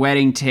Rivers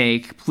wedding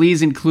take.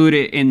 Please include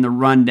it in the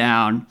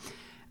rundown.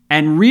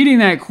 And reading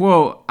that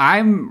quote,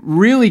 I'm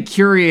really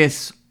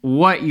curious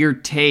what your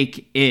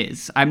take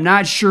is. I'm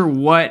not sure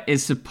what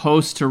is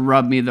supposed to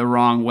rub me the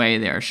wrong way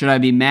there. Should I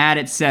be mad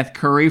at Seth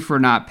Curry for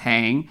not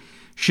paying?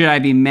 Should I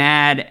be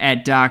mad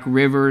at Doc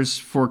Rivers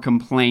for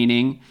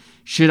complaining?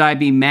 Should I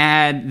be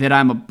mad that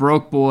I'm a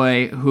broke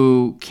boy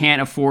who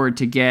can't afford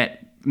to get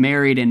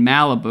married in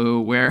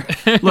Malibu, where,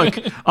 look,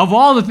 of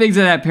all the things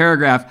in that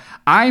paragraph,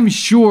 I'm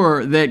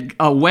sure that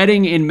a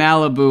wedding in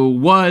Malibu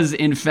was,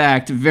 in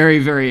fact, very,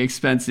 very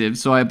expensive.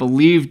 So I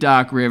believe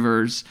Doc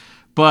Rivers.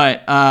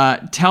 But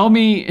tell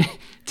me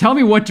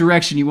what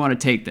direction you want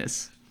to take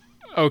this.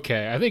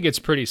 Okay, I think it's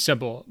pretty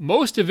simple.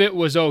 Most of it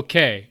was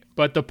okay,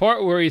 but the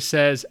part where he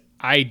says,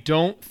 I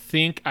don't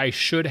think I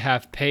should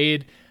have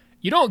paid,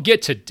 you don't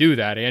get to do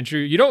that,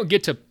 Andrew. You don't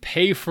get to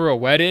pay for a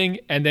wedding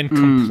and then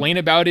complain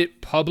about it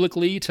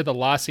publicly to the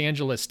Los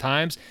Angeles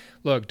Times.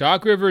 Look,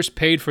 Doc Rivers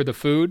paid for the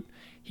food.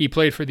 He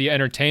paid for the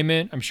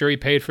entertainment. I'm sure he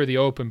paid for the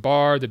open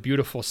bar, the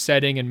beautiful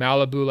setting in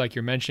Malibu, like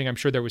you're mentioning. I'm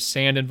sure there was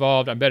sand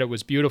involved. I bet it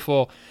was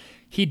beautiful.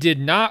 He did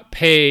not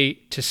pay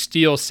to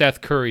steal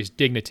Seth Curry's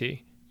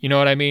dignity. You know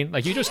what I mean?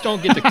 Like, you just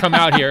don't get to come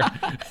out here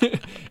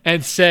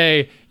and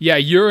say, yeah,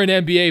 you're an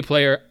NBA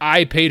player.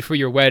 I paid for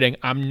your wedding.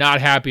 I'm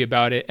not happy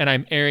about it. And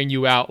I'm airing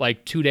you out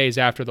like 2 days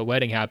after the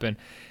wedding happened.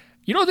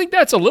 You don't think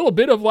that's a little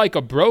bit of like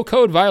a bro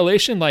code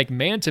violation, like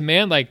man to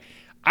man? Like,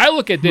 I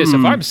look at this.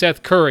 If I'm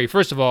Seth Curry,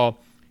 first of all,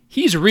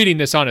 he's reading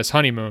this on his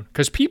honeymoon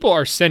because people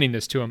are sending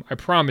this to him. I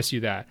promise you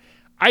that.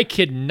 I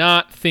could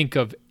not think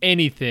of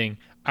anything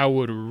I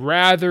would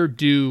rather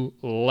do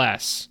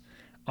less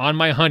on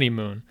my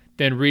honeymoon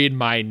than read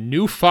my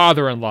new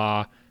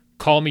father-in-law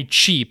call me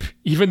cheap,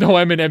 even though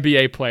I'm an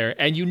NBA player.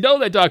 And you know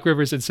that Doc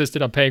Rivers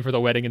insisted on paying for the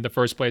wedding in the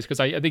first place because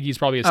I think he's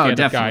probably a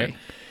stand-up guy.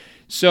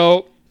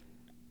 So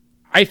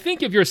I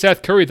think if you're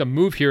Seth Curry, the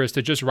move here is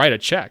to just write a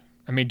check.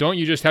 I mean, don't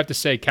you just have to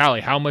say,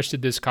 Callie, how much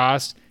did this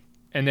cost?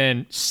 And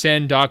then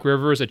send Doc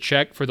Rivers a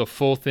check for the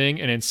full thing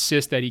and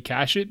insist that he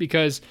cash it?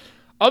 Because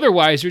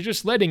otherwise, you're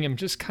just letting him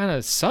just kind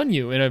of sun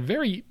you in a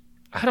very,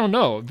 I don't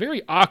know,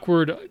 very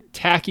awkward,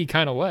 tacky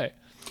kind of way.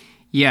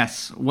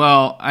 Yes.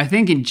 Well, I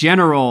think in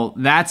general,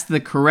 that's the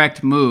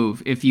correct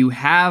move. If you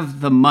have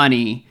the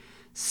money,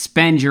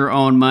 spend your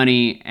own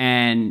money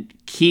and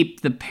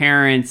keep the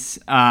parents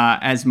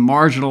as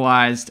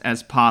marginalized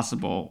as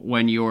possible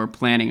when you're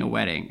planning a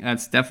wedding.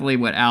 That's definitely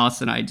what Alice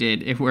and I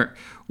did.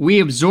 We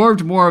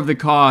absorbed more of the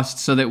cost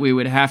so that we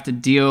would have to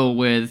deal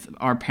with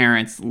our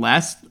parents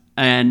less.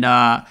 And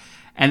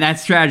that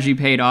strategy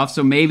paid off.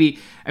 So maybe,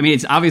 I mean,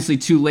 it's obviously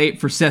too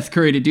late for Seth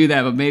Curry to do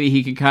that, but maybe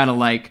he could kind of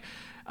like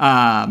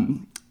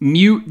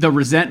mute the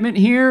resentment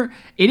here.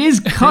 It is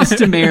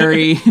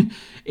customary.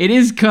 It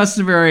is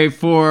customary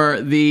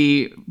for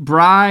the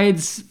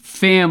bride's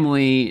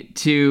family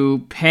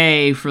to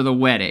pay for the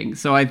wedding.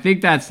 So I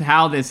think that's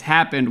how this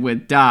happened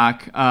with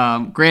Doc.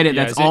 Granted,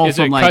 that's all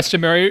from like... Is it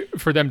customary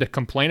for them to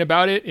complain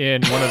about it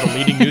in one of the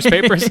leading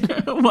newspapers?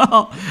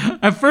 Well,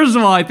 first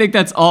of all, I think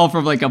that's all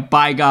from like a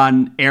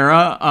bygone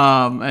era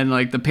and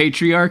like the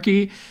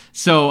patriarchy.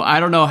 So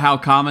I don't know how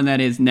common that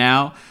is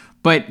now.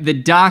 But the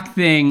Doc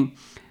thing,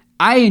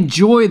 I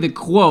enjoy the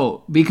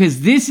quote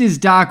because this is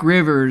Doc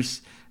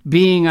Rivers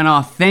being an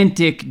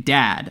authentic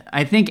dad.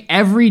 I think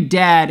every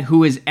dad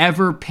who has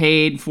ever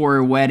paid for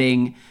a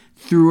wedding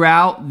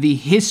throughout the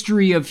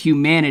history of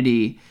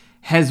humanity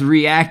has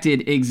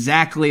reacted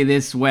exactly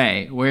this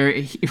way,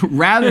 where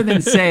rather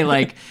than say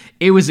like,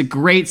 it was a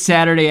great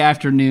Saturday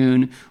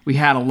afternoon, we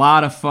had a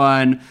lot of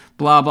fun,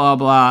 blah, blah,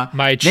 blah.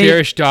 My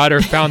cherished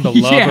daughter found the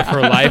love of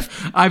her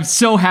life. I'm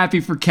so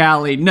happy for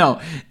Callie. No,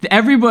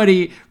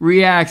 everybody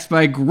reacts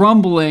by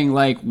grumbling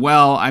like,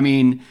 well, I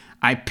mean,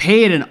 I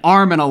paid an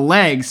arm and a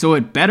leg, so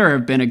it better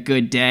have been a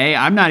good day.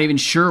 I'm not even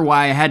sure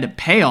why I had to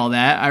pay all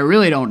that. I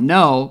really don't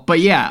know.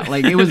 But yeah,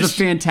 like it was a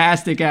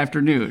fantastic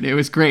afternoon. It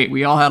was great.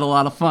 We all had a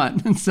lot of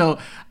fun. And so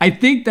I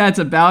think that's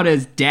about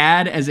as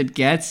dad as it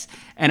gets.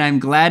 And I'm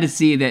glad to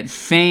see that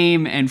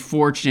fame and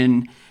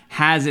fortune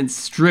hasn't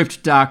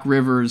stripped Doc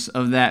Rivers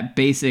of that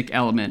basic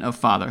element of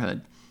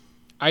fatherhood.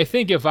 I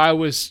think if I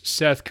was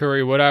Seth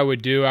Curry, what I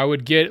would do, I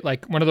would get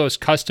like one of those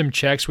custom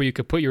checks where you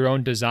could put your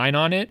own design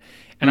on it.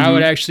 And I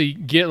would actually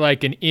get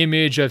like an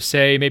image of,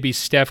 say, maybe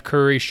Steph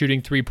Curry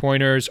shooting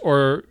three-pointers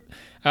or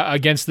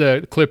against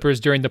the Clippers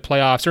during the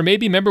playoffs. Or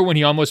maybe remember when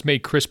he almost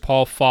made Chris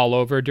Paul fall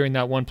over during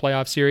that one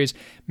playoff series?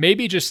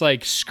 Maybe just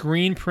like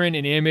screen print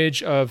an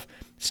image of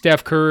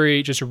Steph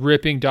Curry just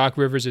ripping Doc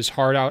Rivers'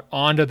 heart out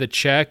onto the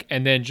check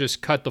and then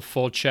just cut the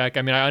full check.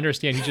 I mean, I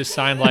understand he just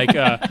signed like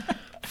a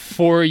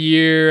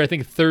 4-year, I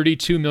think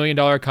 $32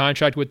 million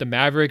contract with the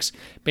Mavericks.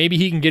 Maybe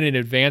he can get an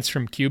advance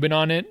from Cuban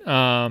on it,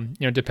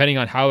 depending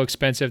on how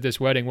expensive this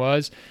wedding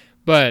was.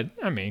 But,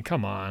 I mean,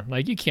 come on.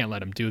 Like, you can't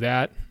let him do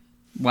that.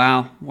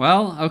 Wow.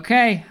 Well,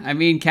 okay. I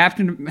mean,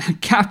 Captain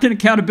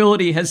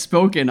Accountability has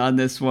spoken on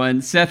this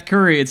one. Seth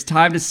Curry, it's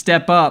time to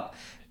step up.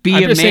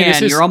 Be a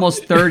man. You're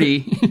almost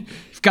 30.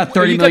 You've got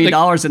 $30 million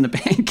in the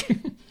bank.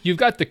 You've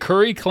got the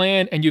Curry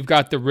clan and you've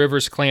got the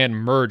Rivers clan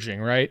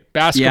merging, right?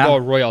 Basketball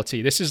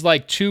royalty. This is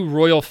like two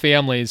royal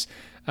families,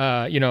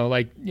 German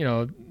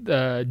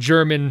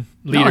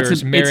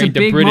leaders marrying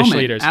the British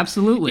leaders.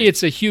 Absolutely.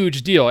 It's a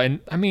huge deal. And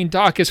I mean,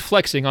 Doc is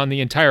flexing on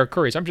the entire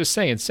Currys. I'm just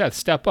saying, Seth,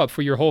 step up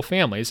for your whole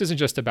family. This isn't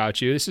just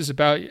about you. This is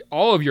about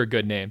all of your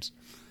good names.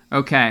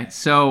 Okay,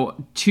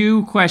 so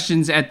 2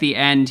 questions at the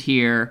end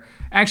here.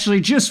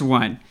 Actually, just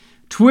one.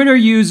 Twitter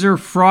user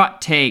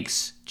Fraught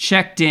Takes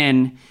checked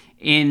in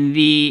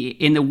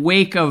the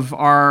wake of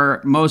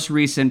our most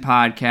recent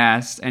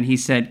podcast, and he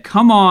said,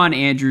 "Come on,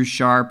 Andrew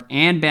Sharp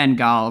and Ben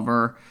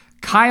Golliver.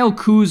 Kyle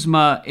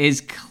Kuzma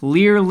is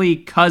clearly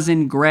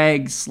cousin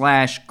Greg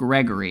 /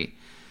 Gregory."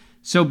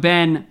 So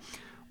Ben,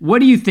 what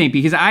do you think?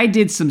 Because I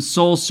did some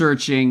soul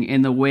searching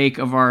in the wake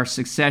of our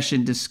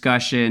succession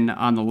discussion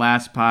on the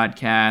last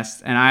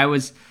podcast, and I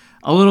was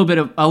a little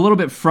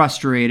bit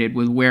frustrated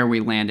with where we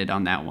landed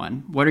on that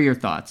one. What are your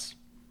thoughts?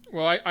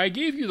 Well, I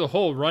gave you the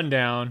whole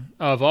rundown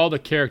of all the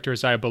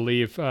characters, I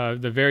believe,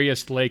 the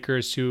various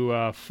Lakers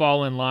who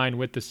fall in line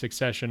with the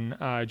succession.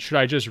 Should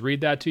I just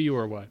read that to you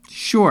or what?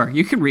 Sure,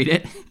 you can read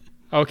it.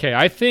 Okay,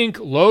 I think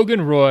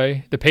Logan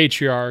Roy, the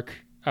patriarch,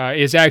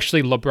 is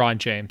actually LeBron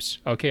James.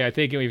 Okay, I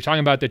think when you're talking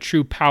about the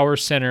true power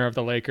center of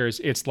the Lakers,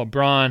 it's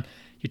LeBron.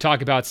 You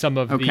talk about some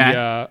of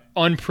the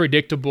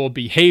unpredictable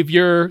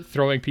behavior,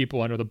 throwing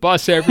people under the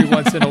bus every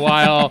once in a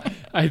while.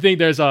 I think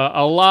there's a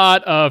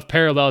lot of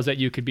parallels that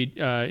you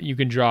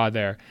can draw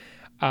there.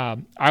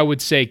 I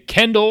would say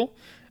Kendall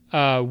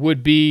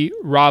would be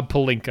Rob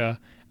Pelinka.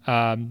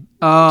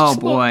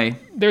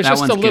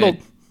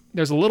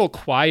 There's a little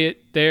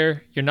quiet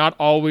there. You're not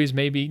always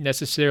maybe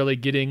necessarily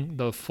getting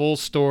the full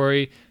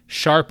story.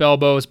 Sharp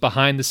elbows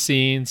behind the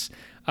scenes.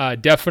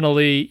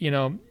 Definitely,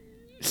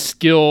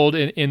 skilled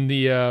in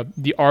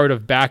the art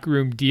of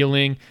backroom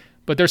dealing,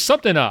 but there's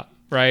something up,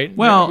 right?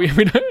 Well,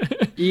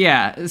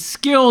 yeah,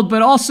 skilled,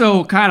 but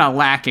also kind of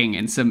lacking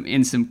in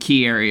some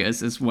key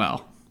areas as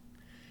well.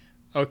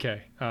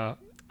 Okay,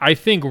 I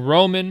think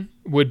Roman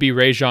would be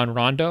Rajon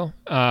Rondo.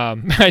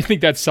 I think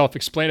that's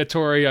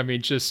self-explanatory. I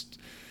mean, just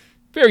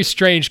very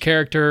strange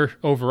character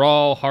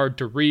overall, hard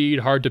to read,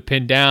 hard to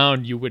pin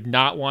down. You would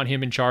not want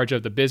him in charge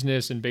of the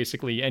business in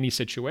basically any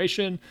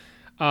situation.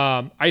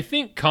 I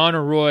think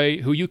Connor Roy,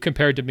 who you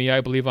compared to me,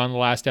 I believe, on the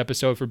last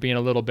episode for being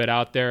a little bit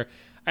out there,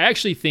 I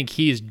actually think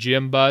he's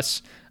Jim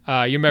Buss. You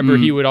remember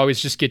he would always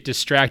just get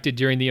distracted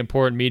during the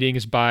important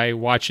meetings by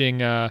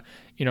watching,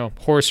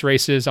 horse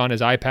races on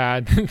his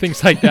iPad,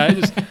 things like that.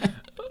 Just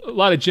a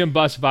lot of Jim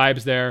Buss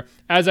vibes there.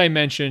 As I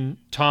mentioned,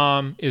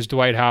 Tom is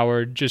Dwight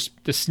Howard,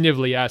 just the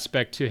snivelly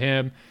aspect to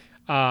him.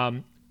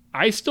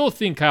 I still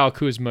think Kyle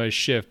Kuzma is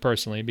Shiv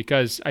personally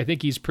because I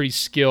think he's pretty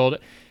skilled.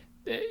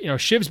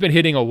 Shiv's been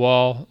hitting a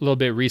wall a little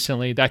bit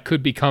recently. That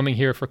could be coming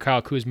here for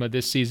Kyle Kuzma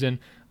this season.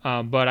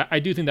 But I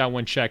do think that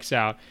one checks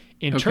out.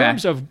 In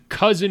terms of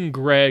cousin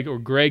Greg, or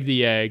Greg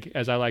the Egg,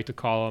 as I like to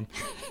call him,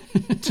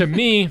 to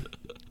me,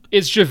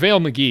 it's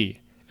JaVale McGee.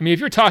 I mean, if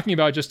you're talking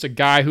about just a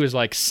guy who is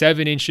like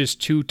 7 inches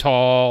too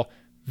tall,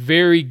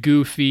 very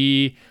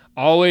goofy,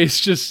 always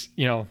just,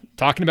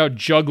 talking about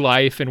jug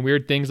life and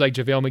weird things like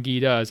JaVale McGee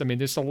does. I mean,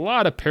 there's a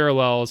lot of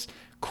parallels,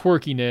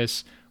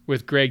 quirkiness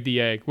with Greg the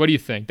Egg. What do you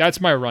think?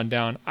 That's my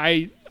rundown.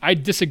 I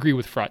disagree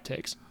with Fraught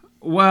Takes.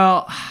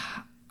 Well,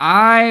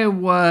 I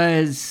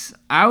was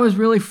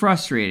really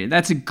frustrated.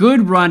 That's a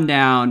good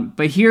rundown,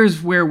 but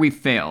here's where we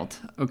failed,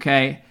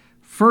 okay?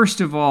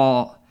 First of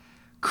all,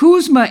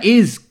 Kuzma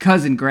is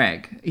cousin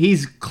Greg.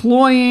 He's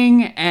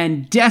cloying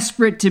and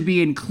desperate to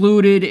be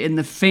included in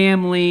the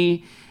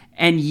family,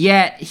 and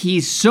yet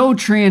he's so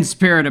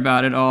transparent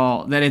about it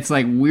all that it's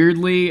like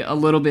weirdly a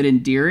little bit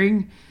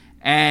endearing.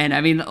 And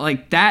I mean,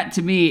 like, that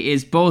to me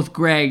is both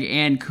Greg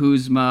and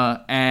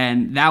Kuzma,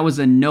 and that was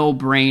a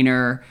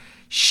no-brainer.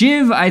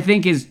 Shiv, I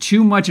think, is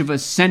too much of a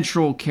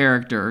central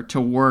character to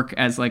work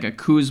as like a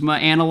Kuzma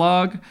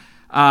analog.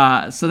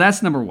 So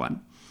that's number one.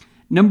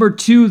 Number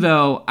two,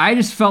 though, I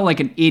just felt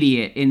like an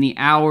idiot in the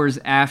hours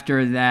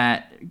after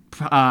that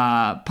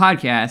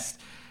podcast,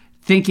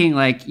 thinking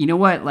like, you know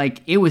what,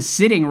 like, it was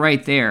sitting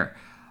right there.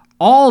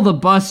 All the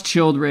Bus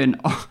children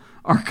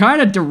are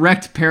kind of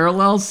direct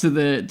parallels to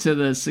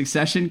the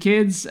Succession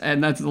kids,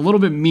 and that's a little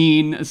bit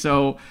mean.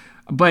 So,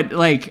 but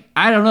like,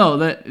 I don't know,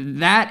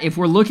 that if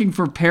we're looking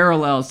for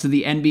parallels to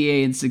the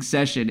NBA and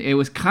Succession, it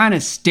was kind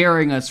of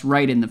staring us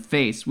right in the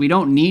face. We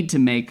don't need to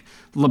make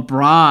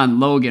LeBron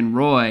Logan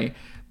Roy.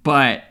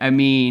 But, I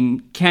mean,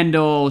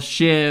 Kendall,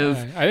 Shiv.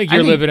 I think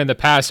you're living in the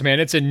past, man.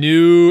 It's a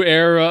new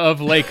era of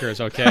Lakers,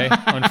 okay?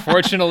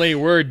 Unfortunately,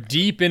 we're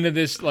deep into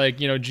this, like,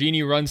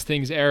 Jeannie runs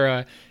things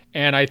era.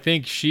 And I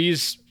think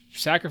she's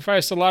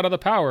sacrificed a lot of the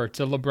power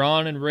to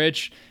LeBron and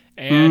Rich.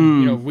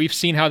 And, we've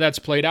seen how that's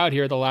played out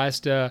here the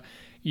last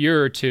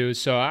year or two.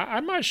 So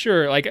I'm not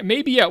sure. Like,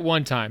 maybe at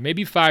one time,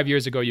 maybe 5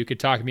 years ago, you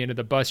could talk me into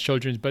the Bus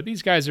children. But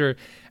these guys are,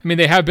 I mean,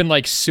 they have been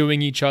like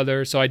suing each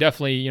other. So I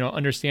definitely,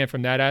 understand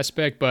from that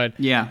aspect. But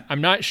yeah, I'm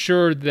not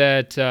sure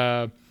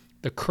that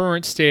the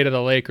current state of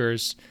the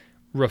Lakers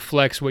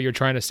reflects what you're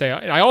trying to say.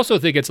 I also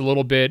think it's a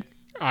little bit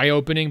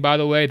eye-opening, by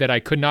the way, that I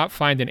could not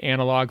find an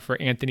analog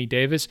for Anthony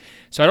Davis.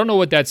 So I don't know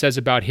what that says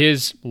about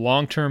his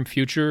long-term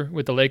future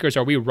with the Lakers.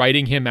 Are we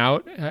writing him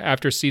out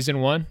after season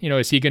 1?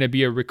 Is he going to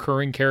be a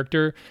recurring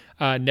character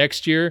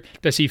next year?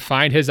 Does he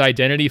find his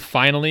identity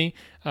finally,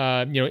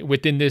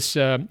 within this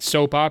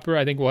soap opera?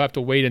 I think we'll have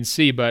to wait and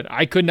see. But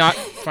I could not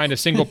find a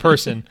single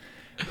person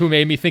who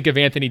made me think of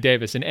Anthony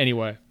Davis in any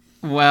way.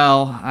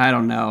 Well, I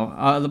don't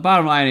know. The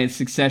bottom line is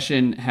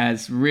Succession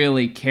has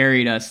really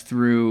carried us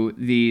through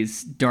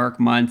these dark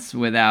months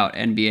without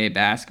NBA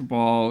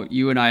basketball.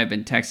 You and I have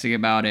been texting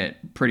about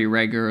it pretty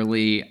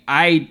regularly.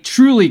 I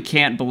truly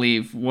can't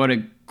believe what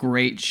a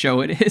great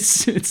show it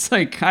is. It's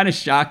like kind of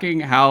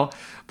shocking how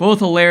both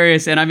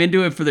hilarious, and I'm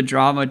into it for the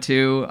drama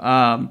too.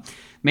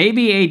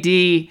 Maybe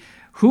AD...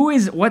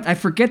 I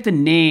forget the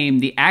name.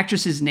 The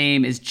actress's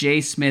name is J.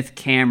 Smith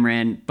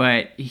Cameron,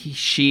 but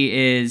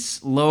she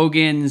is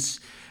Logan's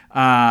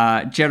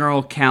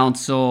general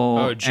counsel.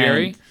 Oh,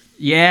 Jerry?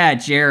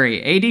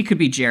 Jerry. AD could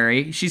be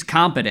Jerry. She's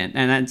competent,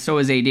 and then so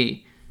is AD.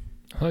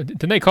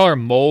 Didn't they call her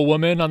Mole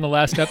Woman on the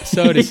last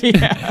episode?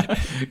 Yeah.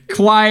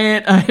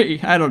 Quiet.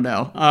 I don't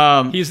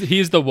know.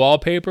 He's the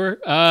wallpaper.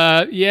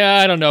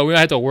 I don't know. We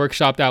might have to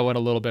workshop that one a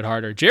little bit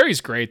harder.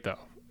 Jerry's great, though.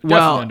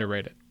 Definitely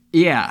underrated.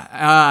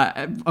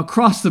 Yeah,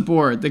 across the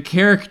board, the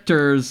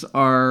characters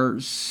are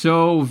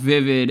so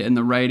vivid and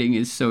the writing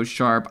is so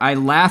sharp. I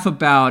laugh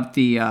about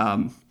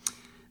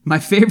my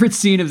favorite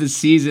scene of the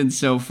season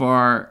so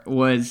far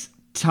was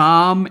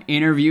Tom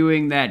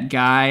interviewing that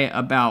guy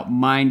about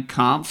Mein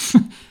Kampf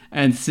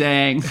and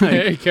saying, like,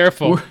 hey,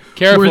 careful.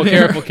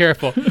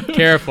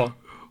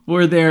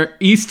 Were there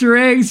Easter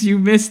eggs you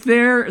missed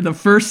there the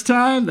first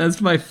time?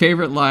 That's my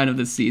favorite line of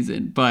the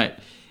season, but...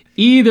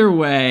 Either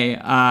way,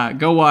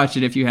 go watch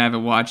it if you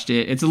haven't watched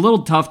it. It's a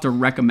little tough to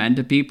recommend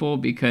to people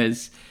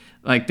because,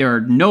 like, there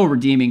are no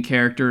redeeming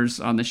characters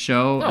on the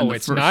show. No,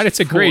 it's not. It's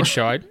a great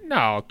show.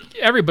 No,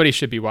 everybody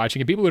should be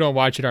watching it. People who don't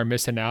watch it are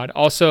missing out.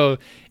 Also,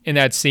 in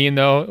that scene,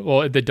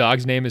 though, the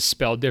dog's name is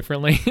spelled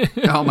differently.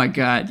 Oh, my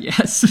God,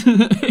 yes.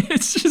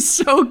 It's just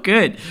so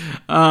good.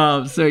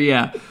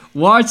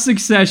 Watch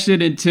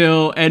Succession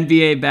until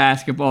NBA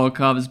basketball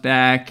comes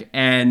back,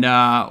 and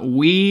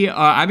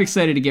I'm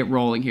excited to get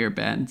rolling here,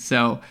 Ben.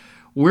 So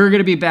we're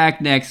going to be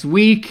back next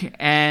week,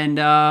 and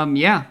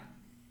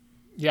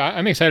Yeah,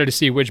 I'm excited to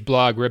see which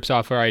blog rips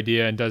off our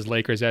idea and does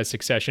Lakers as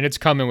Succession. It's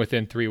coming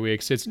within 3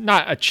 weeks. It's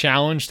not a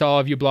challenge to all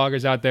of you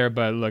bloggers out there,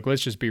 but look,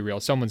 let's just be real.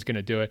 Someone's going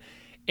to do it.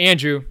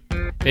 Andrew,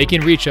 they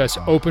can reach us,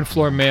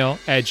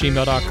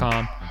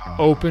 openfloormail@gmail.com.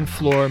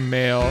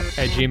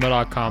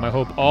 openfloormail@gmail.com. I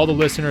hope all the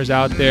listeners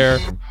out there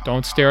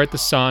don't stare at the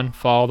sun,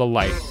 follow the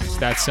light. It's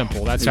that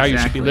simple. That's how you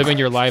should be living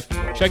your life.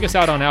 Check us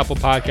out on Apple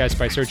Podcasts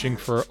by searching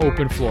for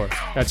Open Floor.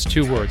 That's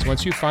 2 words.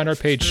 Once you find our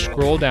page,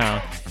 scroll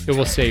down. It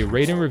will say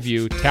rate and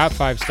review, tap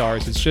 5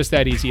 stars. It's just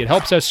that easy. It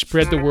helps us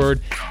spread the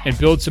word and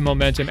build some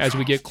momentum as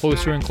we get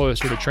closer and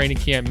closer to Training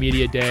Camp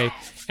Media Day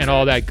and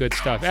all that good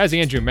stuff. As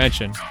Andrew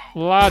mentioned,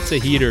 lots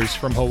of heaters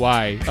from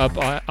Hawaii up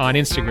on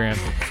Instagram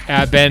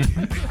at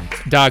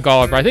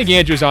Ben.Golliver. I think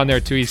Andrew's on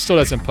there too. He still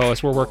doesn't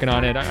post. We're working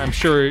on it. I'm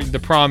sure the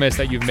promise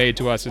that you've made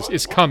to us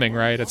is coming,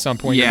 right? At some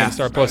point, You're going to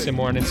start posting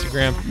more on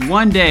Instagram.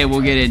 One day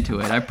we'll get into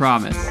it. I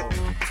promise.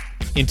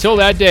 Until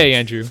that day,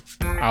 Andrew,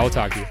 I will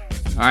talk to you.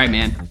 All right,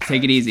 man.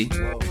 Take it easy.